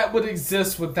 none of that would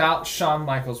exist without Shawn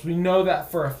Michaels. We know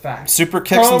that for a fact. Super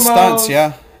kicks and Promos stunts,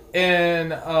 yeah.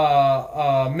 And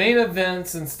main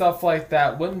events and stuff like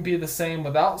that wouldn't be the same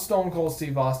without Stone Cold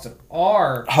Steve Austin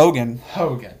or Hogan.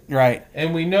 Hogan. Right.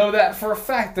 And we know that for a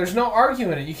fact. There's no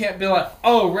arguing it. You can't be like,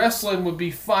 oh, wrestling would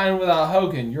be fine without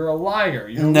Hogan. You're a liar.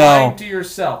 You're lying to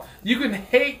yourself. You can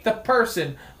hate the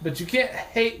person, but you can't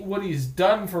hate what he's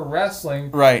done for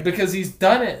wrestling. Right. Because he's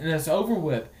done it and it's over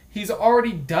with. He's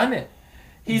already done it.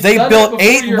 They built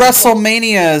 8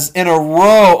 WrestleManias in a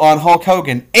row on Hulk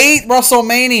Hogan. 8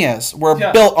 WrestleManias were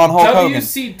built on Hulk Hogan.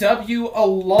 WCW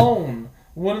alone,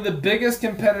 one of the biggest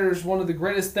competitors, one of the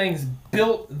greatest things,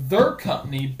 built their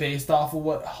company based off of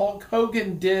what Hulk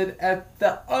Hogan did at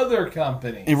the other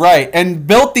company. Right, and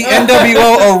built the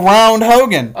NWO around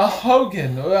Hogan.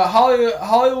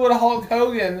 Hollywood Hulk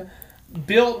Hogan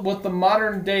built what the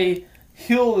modern day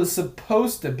heel is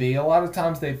supposed to be. A lot of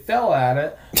times they fell at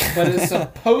it, but it's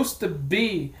supposed to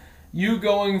be you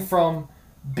going from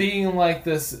being like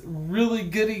this really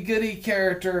goody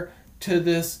character to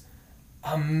this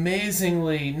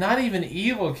amazingly, not even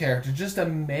evil character, just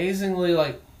amazingly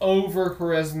like over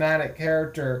charismatic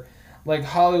character like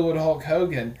Hollywood Hulk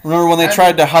Hogan. Remember when they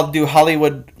tried to do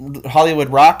Hollywood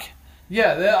Rock?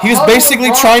 Yeah, he was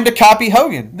basically trying to copy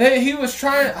Hogan.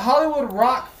 Hollywood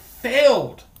Rock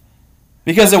failed.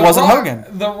 Because it wasn't Hogan.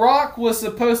 The Rock was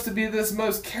supposed to be this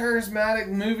most charismatic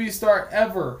movie star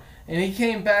ever. And he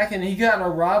came back and he got in a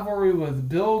rivalry with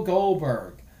Bill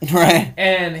Goldberg. Right.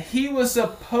 And he was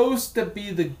supposed to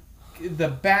be the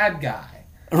bad guy.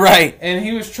 Right. And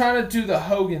he was trying to do the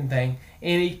Hogan thing.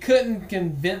 And he couldn't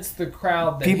convince the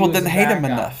crowd that people he was didn't the hate bad him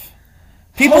guy. enough.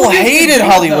 People hated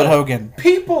Hollywood Hogan.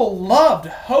 People loved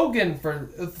Hogan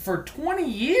for 20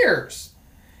 years.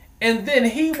 And then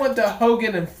he went to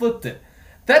Hogan and flipped it.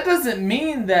 That doesn't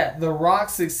mean that The Rock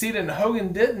succeeded and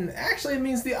Hogan didn't. Actually, it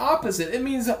means the opposite. It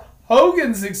means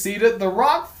Hogan succeeded, The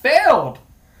Rock failed.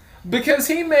 Because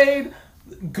he made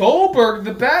Goldberg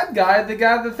the bad guy, the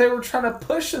guy that they were trying to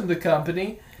push in the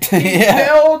company. He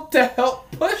failed to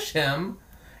help push him,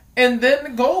 and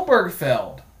then Goldberg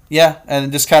failed. Yeah,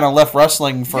 and just kind of left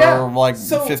wrestling for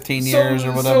 15 years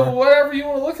or whatever. So whatever you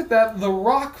want to look at that, The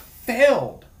Rock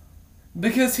failed.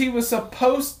 Because he was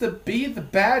supposed to be the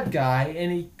bad guy,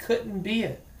 and he couldn't be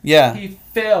it. Yeah. He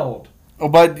failed.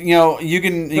 But, you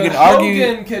can argue...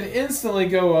 Hogan could instantly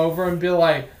go over and be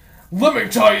like, let me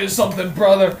tell you something,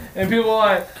 brother. And people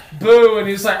are like, boo. And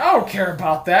he's like, I don't care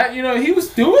about that. He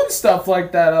was doing stuff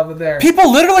like that over there.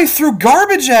 People literally threw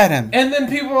garbage at him. And then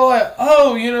people are like,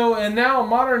 oh, and now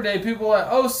modern day people are like,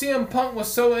 oh, CM Punk was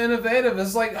so innovative.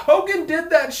 It's like, Hogan did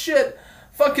that shit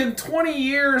fucking 20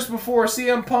 years before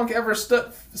CM Punk ever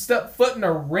stepped foot in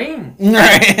a ring.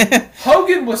 Right.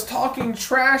 Hogan was talking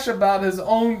trash about his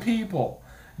own people,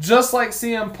 just like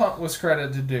CM Punk was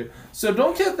credited to do. So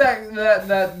don't give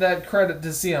that credit to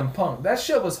CM Punk. That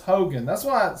shit was Hogan. That's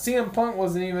why CM Punk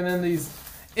wasn't even in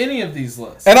any of these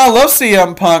lists. And I love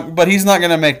CM Punk, but he's not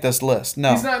going to make this list.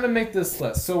 No. He's not going to make this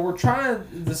list. So we're trying to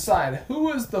decide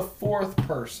who is the fourth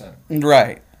person.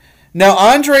 Right. Now,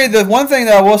 Andre, the one thing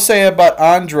that I will say about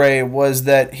Andre was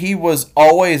that he was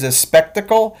always a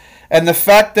spectacle. And the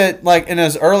fact that, in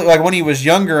his early, when he was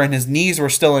younger and his knees were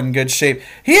still in good shape,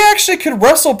 he actually could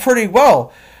wrestle pretty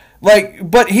well.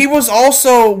 But he was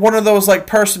also one of those,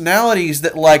 personalities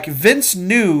that, Vince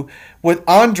knew with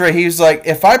Andre. He was like,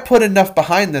 if I put enough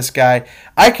behind this guy,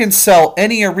 I can sell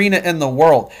any arena in the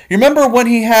world. You remember when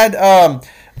he had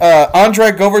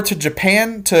Andre go over to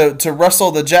Japan to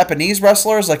wrestle the Japanese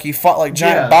wrestlers? He fought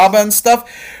Giant Baba and stuff.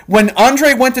 When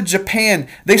Andre went to Japan,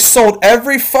 they sold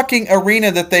every fucking arena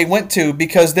that they went to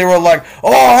because they were like,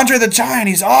 oh, Andre the Giant,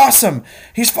 he's awesome.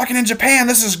 He's fucking in Japan.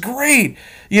 This is great.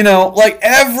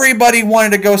 Everybody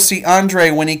wanted to go see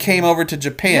Andre when he came over to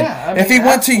Japan. Yeah, if he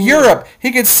went to Europe,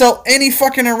 he could sell any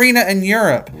fucking arena in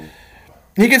Europe.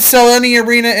 He could sell any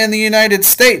arena in the United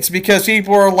States because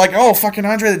people are like, oh, fucking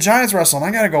Andre the Giant's wrestling.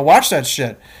 I gotta go watch that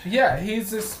shit. Yeah,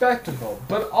 he's a spectacle.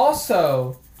 But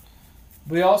also,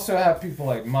 we also have people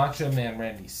like Macho Man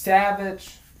Randy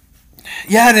Savage.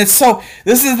 Yeah, and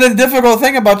this is the difficult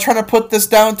thing about trying to put this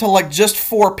down to just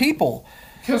 4 people.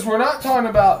 Because we're not talking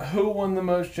about who won the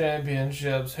most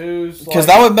championships, because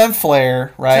that would have been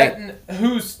Flair, right?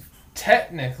 Who's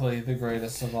technically the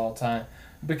greatest of all time.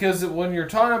 Because when you're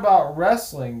talking about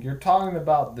wrestling, you're talking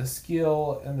about the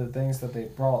skill and the things that they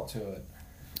brought to it.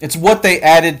 It's what they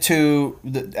added to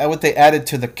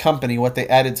the company, what they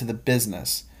added to the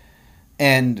business.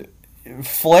 And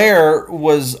Flair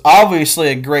was obviously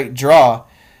a great draw,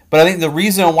 but I think the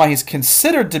reason why he's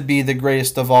considered to be the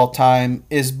greatest of all time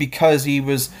is because he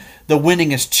was the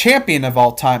winningest champion of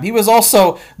all time. He was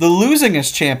also the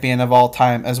losingest champion of all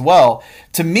time as well.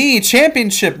 To me,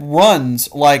 championship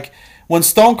runs, like when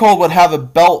Stone Cold would have a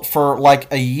belt for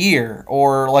like a year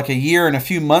or like a year and a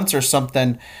few months or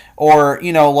something, or,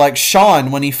 you know, like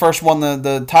Shawn when he first won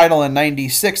the title in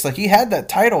 96, like he had that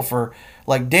title for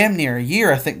like damn near a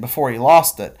year, I think, before he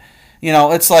lost it. You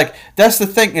know, it's like, that's the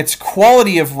thing. It's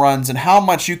quality of runs and how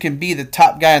much you can be the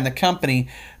top guy in the company,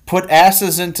 put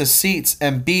asses into seats,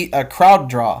 and beat a crowd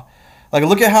draw. Like,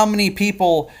 look at how many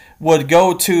people would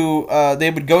go to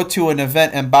an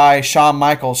event and buy Shawn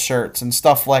Michaels shirts and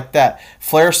stuff like that.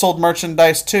 Flair sold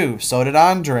merchandise too. So did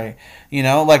Andre. You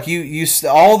know, like you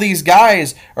all these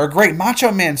guys are great.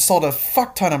 Macho Man sold a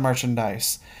fuck ton of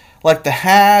merchandise, like the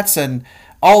hats and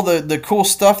all the cool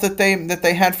stuff that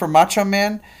they had for Macho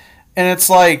Man. And it's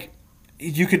like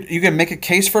you could make a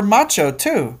case for Macho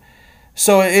too.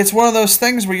 So it's one of those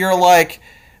things where you're like,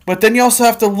 but then you also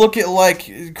have to look at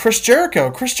like Chris Jericho.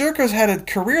 Chris Jericho's had a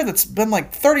career that's been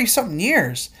like 30-something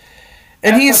years.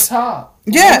 And At he's the top.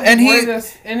 Yeah, and he's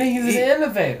an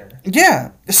innovator.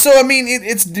 Yeah. So, I mean,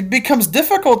 it becomes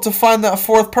difficult to find that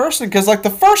fourth person because, like, the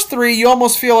first three, you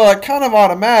almost feel like kind of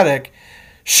automatic.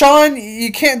 Shawn,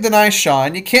 you can't deny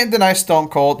Shawn. You can't deny Stone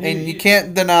Cold. And you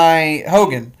can't deny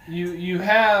Hogan. You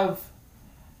have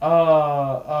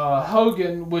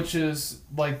Hogan, which is,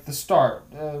 like, the start.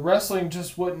 Wrestling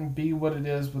just wouldn't be what it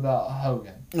is without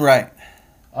Hogan. Right.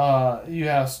 You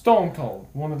have Stone Cold,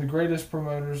 one of the greatest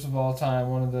promoters of all time,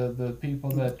 one of the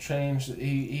people that changed.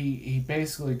 He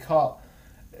basically caught.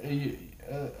 He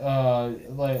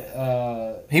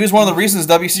was one of the reasons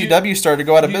WCW started to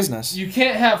go out of business. You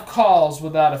can't have cause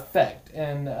without effect,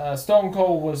 and Stone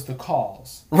Cold was the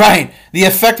cause. Right. The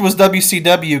effect was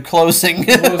WCW closing.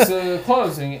 It was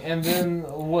closing, and then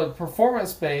what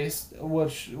performance based,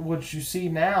 which you see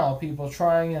now, people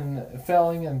trying and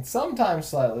failing, and sometimes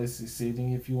slightly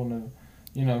succeeding. If you want to,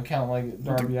 count like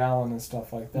Darby Allin and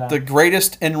stuff like that. The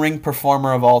greatest in-ring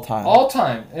performer of all time. All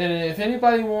time, and if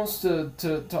anybody wants to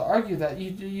argue that,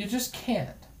 you just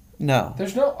can't. No.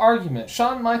 There's no argument.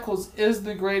 Shawn Michaels is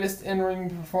the greatest in-ring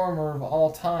performer of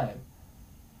all time.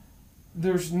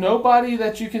 There's nobody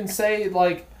that you can say,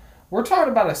 like, we're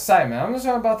talking about excitement. I'm just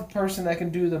talking about the person that can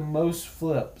do the most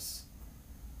flips.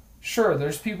 Sure,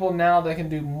 there's people now that can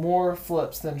do more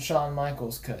flips than Shawn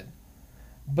Michaels could.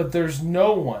 But there's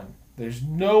no one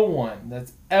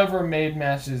that's ever made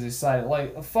matches exciting.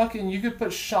 Like, you could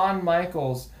put Shawn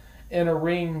Michaels in a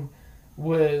ring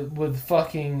with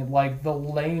fucking, like, the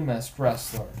lamest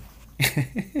wrestler.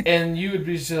 And you would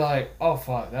be just like, oh,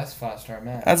 fuck, that's a 5-star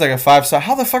match. That's like a 5-star.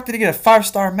 How the fuck did he get a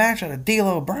 5-star match out of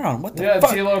D'Lo Brown? What the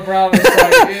fuck? D'Lo Brown is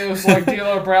like, it was like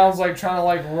D'Lo Brown's like trying to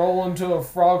like roll into a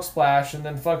frog splash, and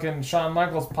then fucking Shawn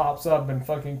Michaels pops up and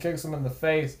fucking kicks him in the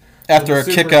face. After a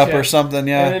super kick up kick. or something,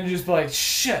 yeah. And then you just be like,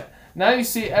 shit. Now you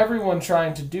see everyone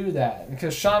trying to do that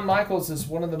because Shawn Michaels is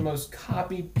one of the most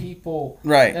copied people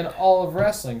in all of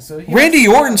wrestling. So Randy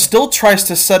Orton still tries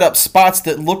to set up spots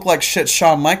that look like shit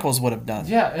Shawn Michaels would have done.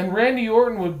 Yeah, and Randy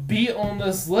Orton would be on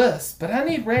this list, but I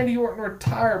need Randy Orton to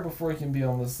retire before he can be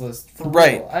on this list. For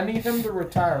real. I need him to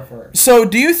retire first. So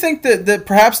do you think that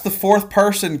perhaps the fourth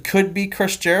person could be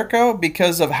Chris Jericho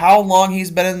because of how long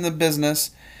he's been in the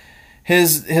business?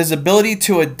 His ability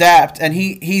to adapt, and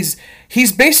he's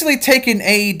basically taken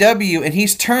AEW and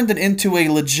he's turned it into a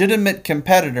legitimate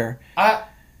competitor.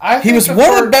 He was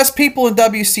one of the best people in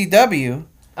WCW.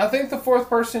 I think the fourth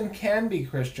person can be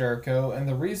Chris Jericho, and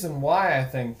the reason why I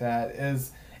think that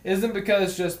isn't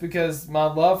because my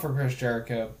love for Chris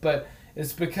Jericho, but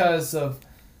it's because of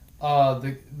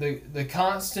the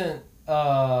constant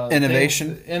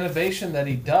innovation that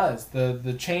he does,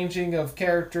 the changing of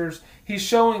characters. He's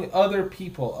showing other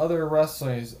people, other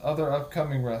wrestlers, other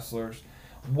upcoming wrestlers,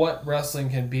 what wrestling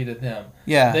can be to them.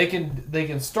 Yeah, they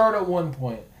can start at one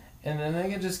point, and then they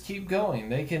can just keep going.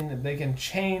 They can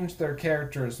change their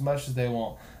character as much as they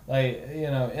want. Like,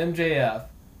 MJF,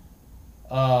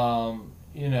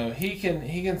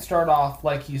 he can start off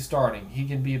like he's starting. He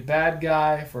can be a bad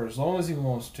guy for as long as he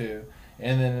wants to.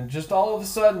 And then just all of a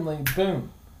sudden,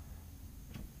 boom,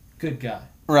 good guy.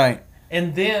 Right.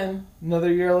 And then,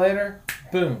 another year later,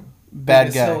 boom,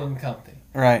 bad guy. Hill and company.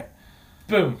 Right.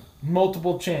 Boom,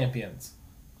 multiple champions.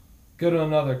 Go to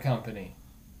another company.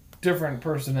 Different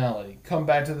personality. Come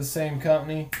back to the same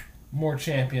company, more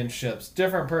championships.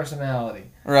 Different personality.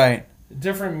 Right.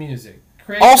 Different music.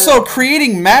 Also,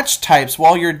 creating match types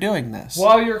while you're doing this.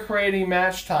 while you're creating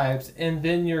match types, and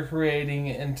then you're creating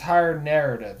entire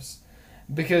narratives.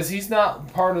 Because he's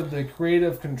not part of the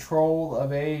creative control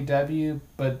of AEW,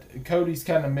 but Cody's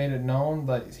kind of made it known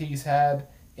that he's had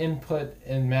input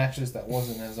in matches that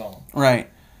wasn't his own. Right.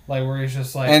 Like, where he's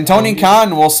just like... And Tony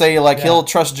Khan will say, like, Yeah. he'll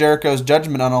trust Jericho's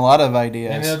judgment on a lot of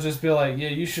ideas. And he'll just be like, yeah,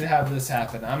 you should have this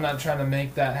happen. I'm not trying to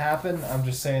make that happen. I'm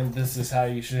just saying this is how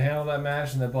you should handle that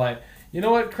match. And they'll be like, you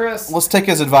know what, Chris? Let's take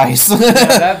his advice.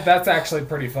 Yeah, that's actually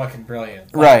pretty fucking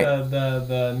brilliant. Right.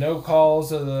 The no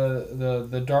calls of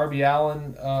the Darby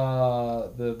Allin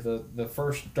the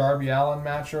first Darby Allin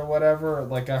match or whatever.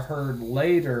 Like I heard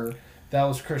later, that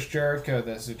was Chris Jericho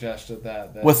that suggested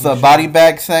that With he the should- body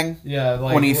bag thing? Yeah,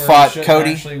 like when he where fought shouldn't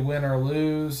Cody? actually win or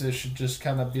lose. It should just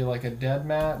kind of be like a dead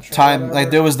match. Or Time whatever.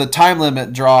 like there was the time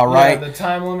limit draw, right? Yeah, the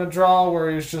time limit draw where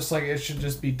he was just like it should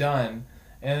just be done,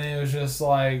 and it was just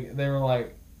like they were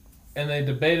like, and they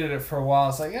debated it for a while.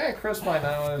 It's like, yeah, Chris might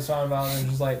not know what he's talking about, and it was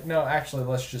just like, no, actually,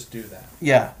 let's just do that.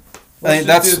 Yeah. Let's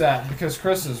that's just do that because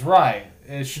Chris is right.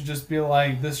 It should just be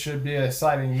like this should be an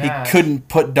exciting he match. couldn't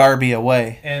put Darby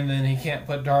away. And then he can't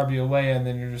put Darby away, and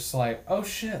then you're just like, oh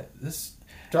shit, this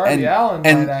Darby And- Allin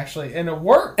and- might actually, and it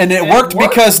worked. And it worked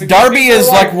because Darby people is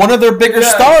were like one of their bigger yeah,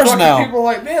 stars fucking now. People are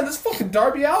like, man, this fucking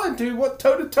Darby Allin dude went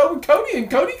toe to toe with Cody,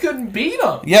 and Cody couldn't beat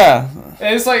him. Yeah.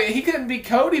 And it's like he couldn't beat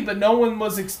Cody, but no one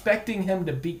was expecting him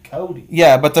to beat Cody.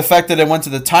 Yeah, but the fact that it went to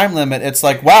the time limit, it's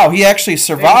like, wow, he actually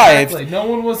survived. Exactly. No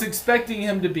one was expecting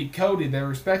him to beat Cody. They were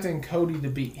expecting Cody to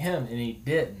beat him, and he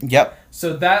didn't. Yep.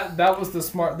 So that was the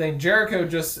smart thing. Jericho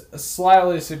just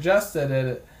slyly suggested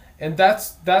it, and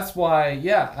that's why,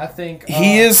 yeah, I think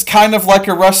He is kind of like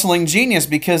a wrestling genius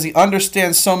because he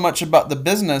understands so much about the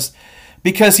business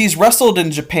because he's wrestled in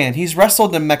Japan. He's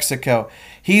wrestled in Mexico.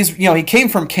 He's, he came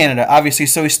from Canada, obviously,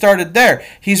 so he started there.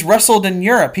 He's wrestled in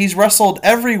Europe. He's wrestled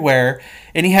everywhere,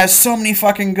 and he has so many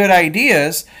fucking good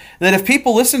ideas that if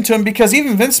people listen to him, because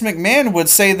even Vince McMahon would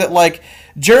say that, like,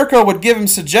 Jericho would give him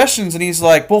suggestions, and he's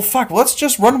like, well, fuck, let's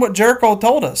just run what Jericho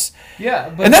told us. Yeah,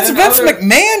 but And that's then Vince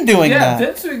McMahon doing yeah,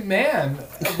 that. Vince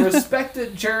McMahon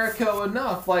respected Jericho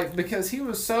enough, like, because he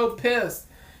was so pissed.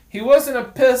 He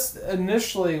wasn't pissed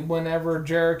initially whenever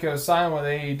Jericho signed with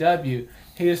AEW.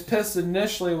 He was pissed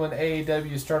initially when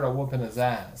AEW started whooping his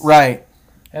ass. Right.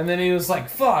 And then he was like,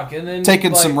 fuck. And then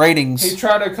Taking like, some ratings. He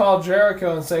tried to call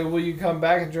Jericho and say, will you come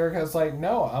back? And Jericho's like,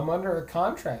 no, I'm under a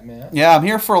contract, man. Yeah, I'm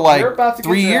here for like You're about to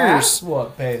 3 get your years. ass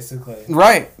whooped, basically.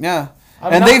 Right, yeah.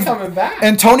 I'm and not coming back.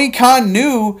 And Tony Khan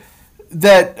knew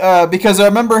that because I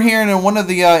remember hearing in one of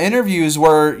the interviews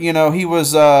where he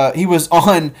was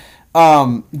on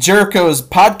Jericho's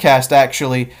podcast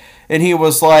actually, and he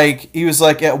was like,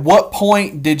 at what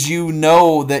point did you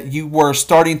know that you were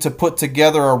starting to put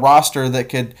together a roster that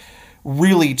could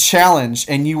really challenge,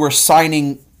 and you were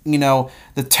signing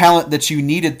the talent that you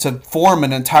needed to form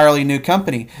an entirely new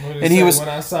company? And he was like,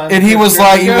 as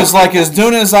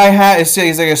soon as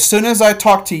as soon as I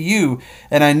talked to you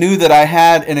and I knew that I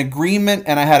had an agreement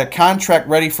and I had a contract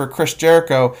ready for Chris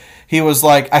Jericho, he was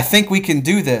like, I think we can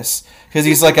do this. Because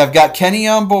he's like, I've got Kenny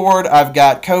on board, I've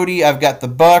got Cody, I've got the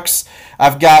Bucks,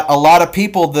 I've got a lot of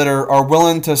people that are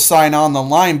willing to sign on the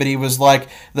line, but he was like,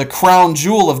 the crown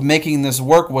jewel of making this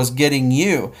work was getting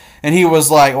you. And he was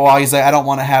like, well, he's like, I don't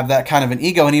want to have that kind of an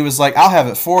ego. And he was like, I'll have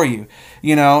it for you.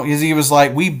 Because he was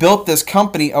like, we built this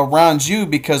company around you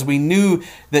because we knew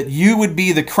that you would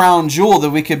be the crown jewel,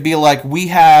 that we could be like, we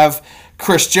have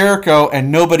Chris Jericho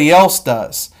and nobody else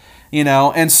does.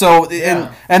 And so,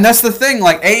 Yeah. and that's the thing,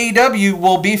 like, AEW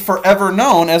will be forever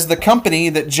known as the company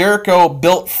that Jericho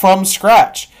built from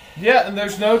scratch. Yeah, and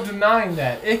there's no denying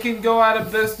that. It can go out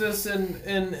of business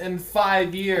in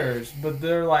 5 years, but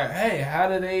they're like, hey, how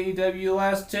did AEW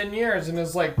last 10 years? And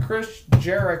it's like Chris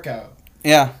Jericho.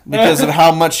 Yeah, because of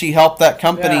how much he helped that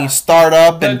company Yeah. start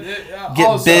up But and get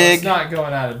also, big. it's not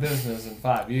going out of business in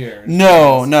 5 years.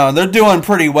 No, they're doing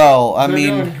pretty well. They're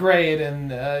doing great,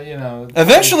 and,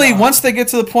 Eventually, once they get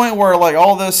to the point where, like,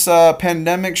 all this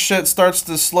pandemic shit starts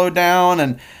to slow down,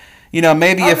 and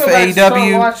maybe if AEW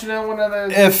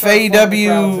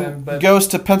goes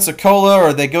to Pensacola,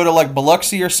 or they go to like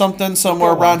Biloxi or something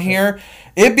somewhere around here,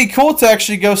 it'd be cool to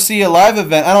actually go see a live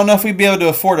event. I don't know if we'd be able to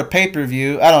afford a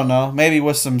pay-per-view. I don't know, maybe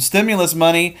with some stimulus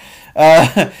money.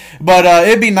 But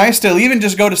it'd be nice to even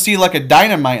just go to see like a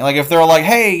Dynamite. Like if they're like,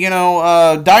 hey,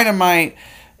 Dynamite,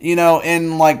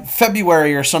 in like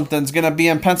February or something's gonna be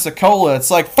in Pensacola. It's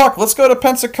like, fuck, let's go to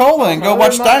Pensacola and go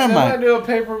watch Dynamite. They might do a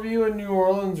pay-per-view in New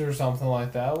Orleans or something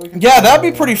like that. Yeah, that'd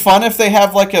be pretty fun if they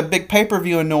have like a big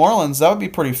pay-per-view in New Orleans. That would be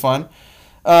pretty fun.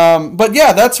 But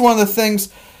yeah, that's one of the things.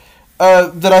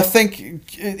 that I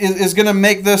think is going to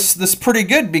make this pretty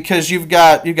good, because you've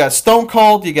got Stone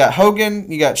Cold, you got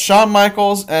Hogan, you got Shawn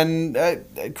Michaels, and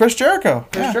Chris Jericho.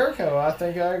 Chris Jericho, I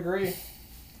think I agree.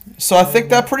 So I think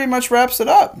that pretty much wraps it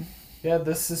up. Yeah,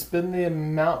 this has been the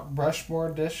Mount Rushmore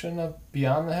edition of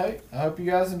Beyond the Hate. I hope you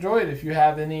guys enjoyed. If you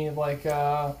have any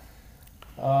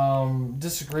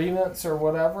disagreements or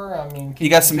whatever, I mean, you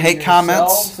got some hate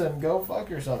comments, and go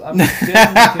fuck yourself. I'm just kidding.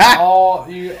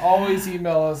 You always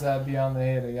email us at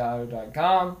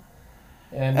beyondthehate@yahoo.com.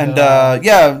 And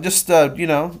just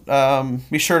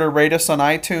be sure to rate us on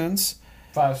iTunes.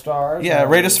 5 stars. Yeah,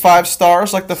 rate us 5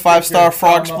 stars, like the 5-star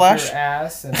frog splash. Your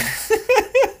ass and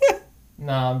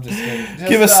no, I'm just kidding.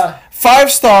 Give us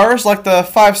 5 stars, like the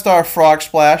 5-star frog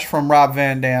splash from Rob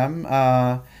Van Dam.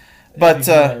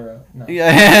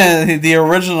 Yeah, the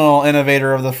original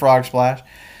innovator of the frog splash.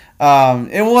 And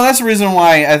that's the reason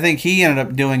why I think he ended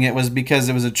up doing it, was because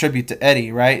it was a tribute to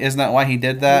Eddie, right? Isn't that why he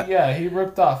did that? Yeah, he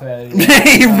ripped off Eddie.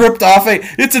 He ripped off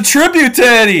It's a tribute to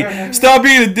Eddie. Stop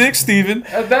being a dick, Steven.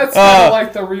 That's kind of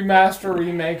like the remaster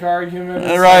remake argument.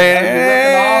 It's right. Like,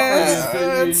 are you ripping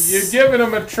off, you're giving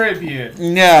him a tribute.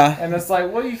 Yeah. And it's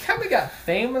like, well, you kind of got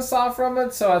famous off from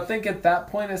it, so I think at that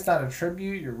point it's not a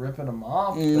tribute. You're ripping him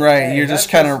off. Right. Hey, you're just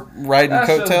kind of riding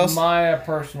coattails. That's just my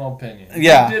personal opinion.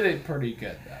 Yeah. He did it pretty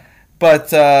good, though.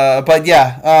 But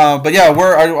yeah,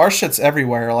 our shit's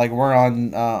everywhere. Like, we're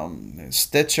on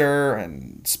Stitcher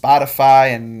and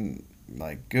Spotify and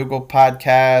like Google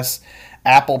Podcasts,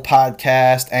 Apple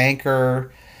Podcast,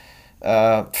 Anchor,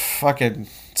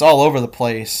 it's all over the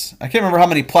place. I can't remember how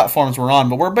many platforms we're on,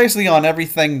 but we're basically on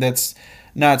everything that's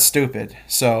not stupid.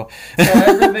 So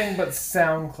everything but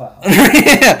SoundCloud.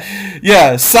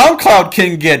 yeah, SoundCloud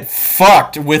can get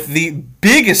fucked with the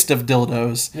biggest of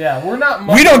dildos. Yeah,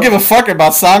 we don't give a fuck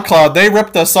about SoundCloud. They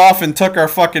ripped us off and took our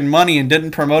fucking money and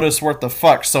didn't promote us worth the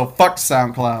fuck. So fuck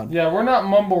SoundCloud. Yeah, we're not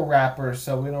mumble rappers,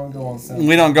 so we don't go on SoundCloud.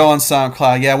 We don't go on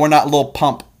SoundCloud. Yeah, we're not Lil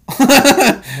Pump.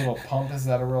 Lil Pump, is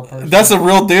that a real person? That's a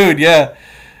real dude. Yeah.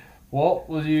 Well,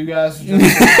 you guys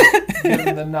just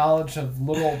given the knowledge of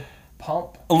Lil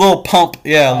Pump? A Lil Pump,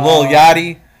 yeah. Lil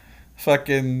Yachty,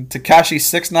 fucking Tekashi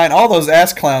 6ix9ine. All those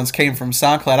ass clowns came from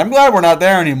SoundCloud. I'm glad we're not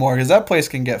there anymore, because that place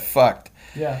can get fucked.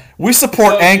 Yeah. We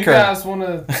support Anchor. If you guys want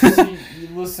to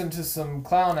listen to some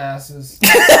clown asses.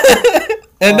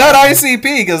 And not ICP,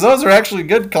 because those are actually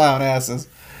good clown asses.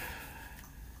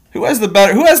 Who has the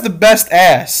best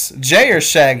ass? Jay or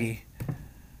Shaggy?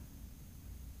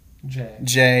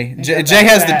 Jay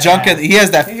has the junk. He has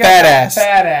that fat ass.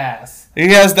 Fat ass. He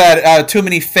has that too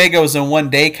many Fagos in one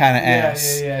day kind of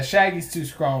ass. Yeah. Shaggy's too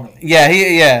scrawny. Yeah.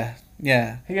 He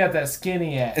got that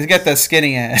skinny ass. He's got that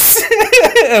skinny ass.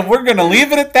 We're gonna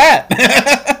leave it at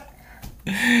that.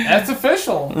 That's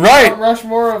official. Right. Mount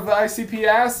Rushmore of the ICP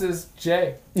ass is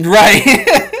Jay. Right.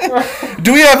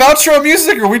 Do we have outro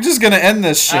music, or are we just gonna end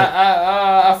this shit?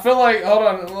 I feel like, hold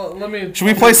on, let me. Should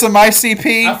we play some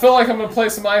ICP? I feel like I'm gonna play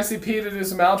some ICP to do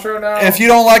some outro now. If you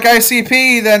don't like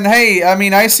ICP, then hey, I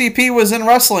mean, ICP was in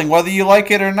wrestling, whether you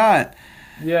like it or not.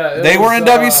 Yeah, they were in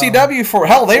WCW for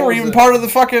hell. They were even part of the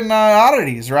fucking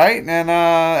oddities, right? And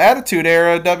Attitude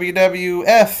Era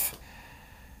WWF.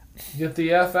 Get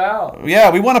the F out.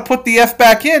 Yeah, we want to put the F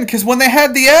back in, because when they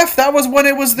had the F, that was when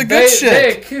it was the good shit.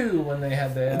 They had coup when they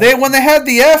had the F. When they had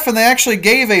the F and they actually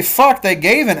gave a fuck, they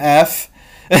gave an F.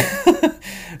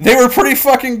 They were pretty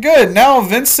fucking good. Now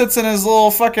Vince sits in his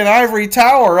little fucking ivory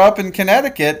tower up in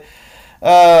Connecticut.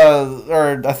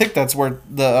 Or I think that's where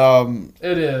the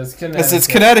it is Connecticut. It's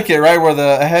Connecticut, right, where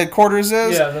the headquarters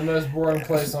is. Yeah, the most boring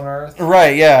place on earth.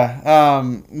 Right, yeah.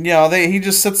 He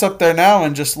just sits up there now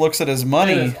and just looks at his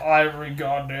money. In his ivory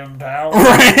goddamn tower.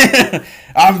 Right.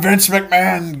 I'm Vince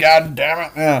McMahon. God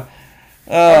damn it. Yeah.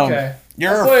 Okay.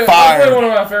 You're fired. fired. I'll play one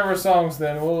of my favorite songs.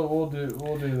 Then we'll do this.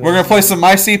 We're gonna play some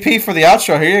ICP for the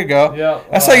outro. Here you go. Yeah.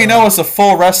 That's how you know it's a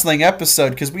full wrestling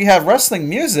episode, because we have wrestling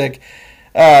music.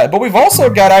 But we've also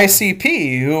got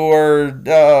ICP, who are,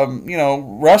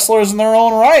 wrestlers in their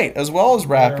own right, as well as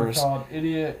rappers. They're called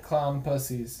Idiot Clown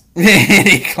Pussies.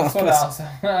 Idiot Clown That's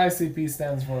what ICP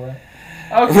stands for, right?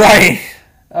 Okay. Right.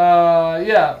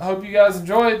 Yeah, hope you guys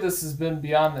enjoyed. This has been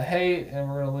Beyond the Hate, and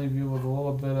we're going to leave you with a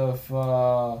little bit of,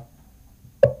 hold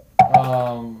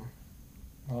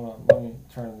on, let me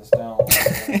turn this down.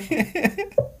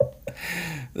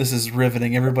 This is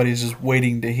riveting. Everybody's just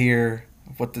waiting to hear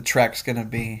what the track's gonna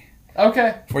be.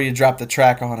 Okay. Before you drop the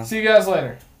track on them. See you guys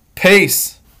later.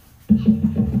 Peace.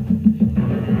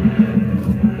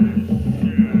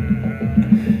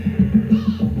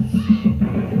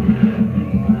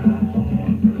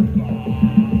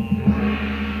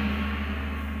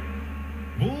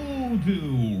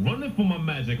 Voodoo, running for my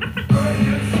magic.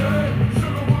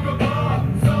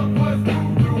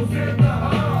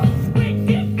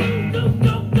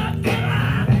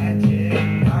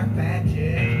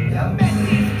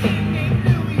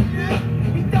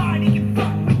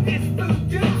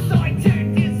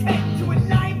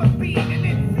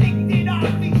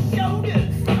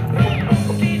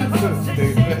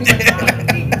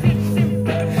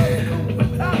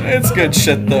 good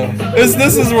shit though.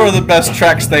 This is one of the best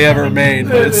tracks they ever made.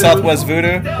 It's Southwest Voodoo.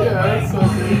 Yeah, that's so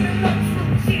good.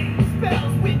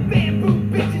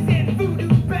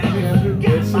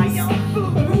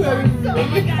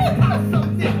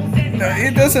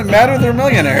 It doesn't matter, they're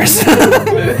millionaires. It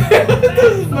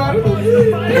doesn't matter.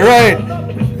 You're right.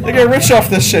 They get rich off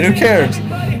this shit. Who cares?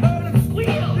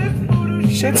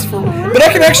 Shit's for. But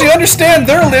I can actually understand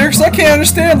their lyrics. I can't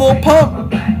understand Lil Pump.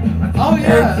 Oh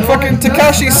yeah, Or fucking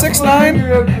Tekashi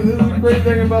 6ix9ine. This is the great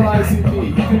thing about ICP.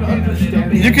 You can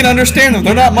understand. You can understand them.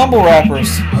 They're not mumble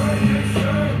rappers.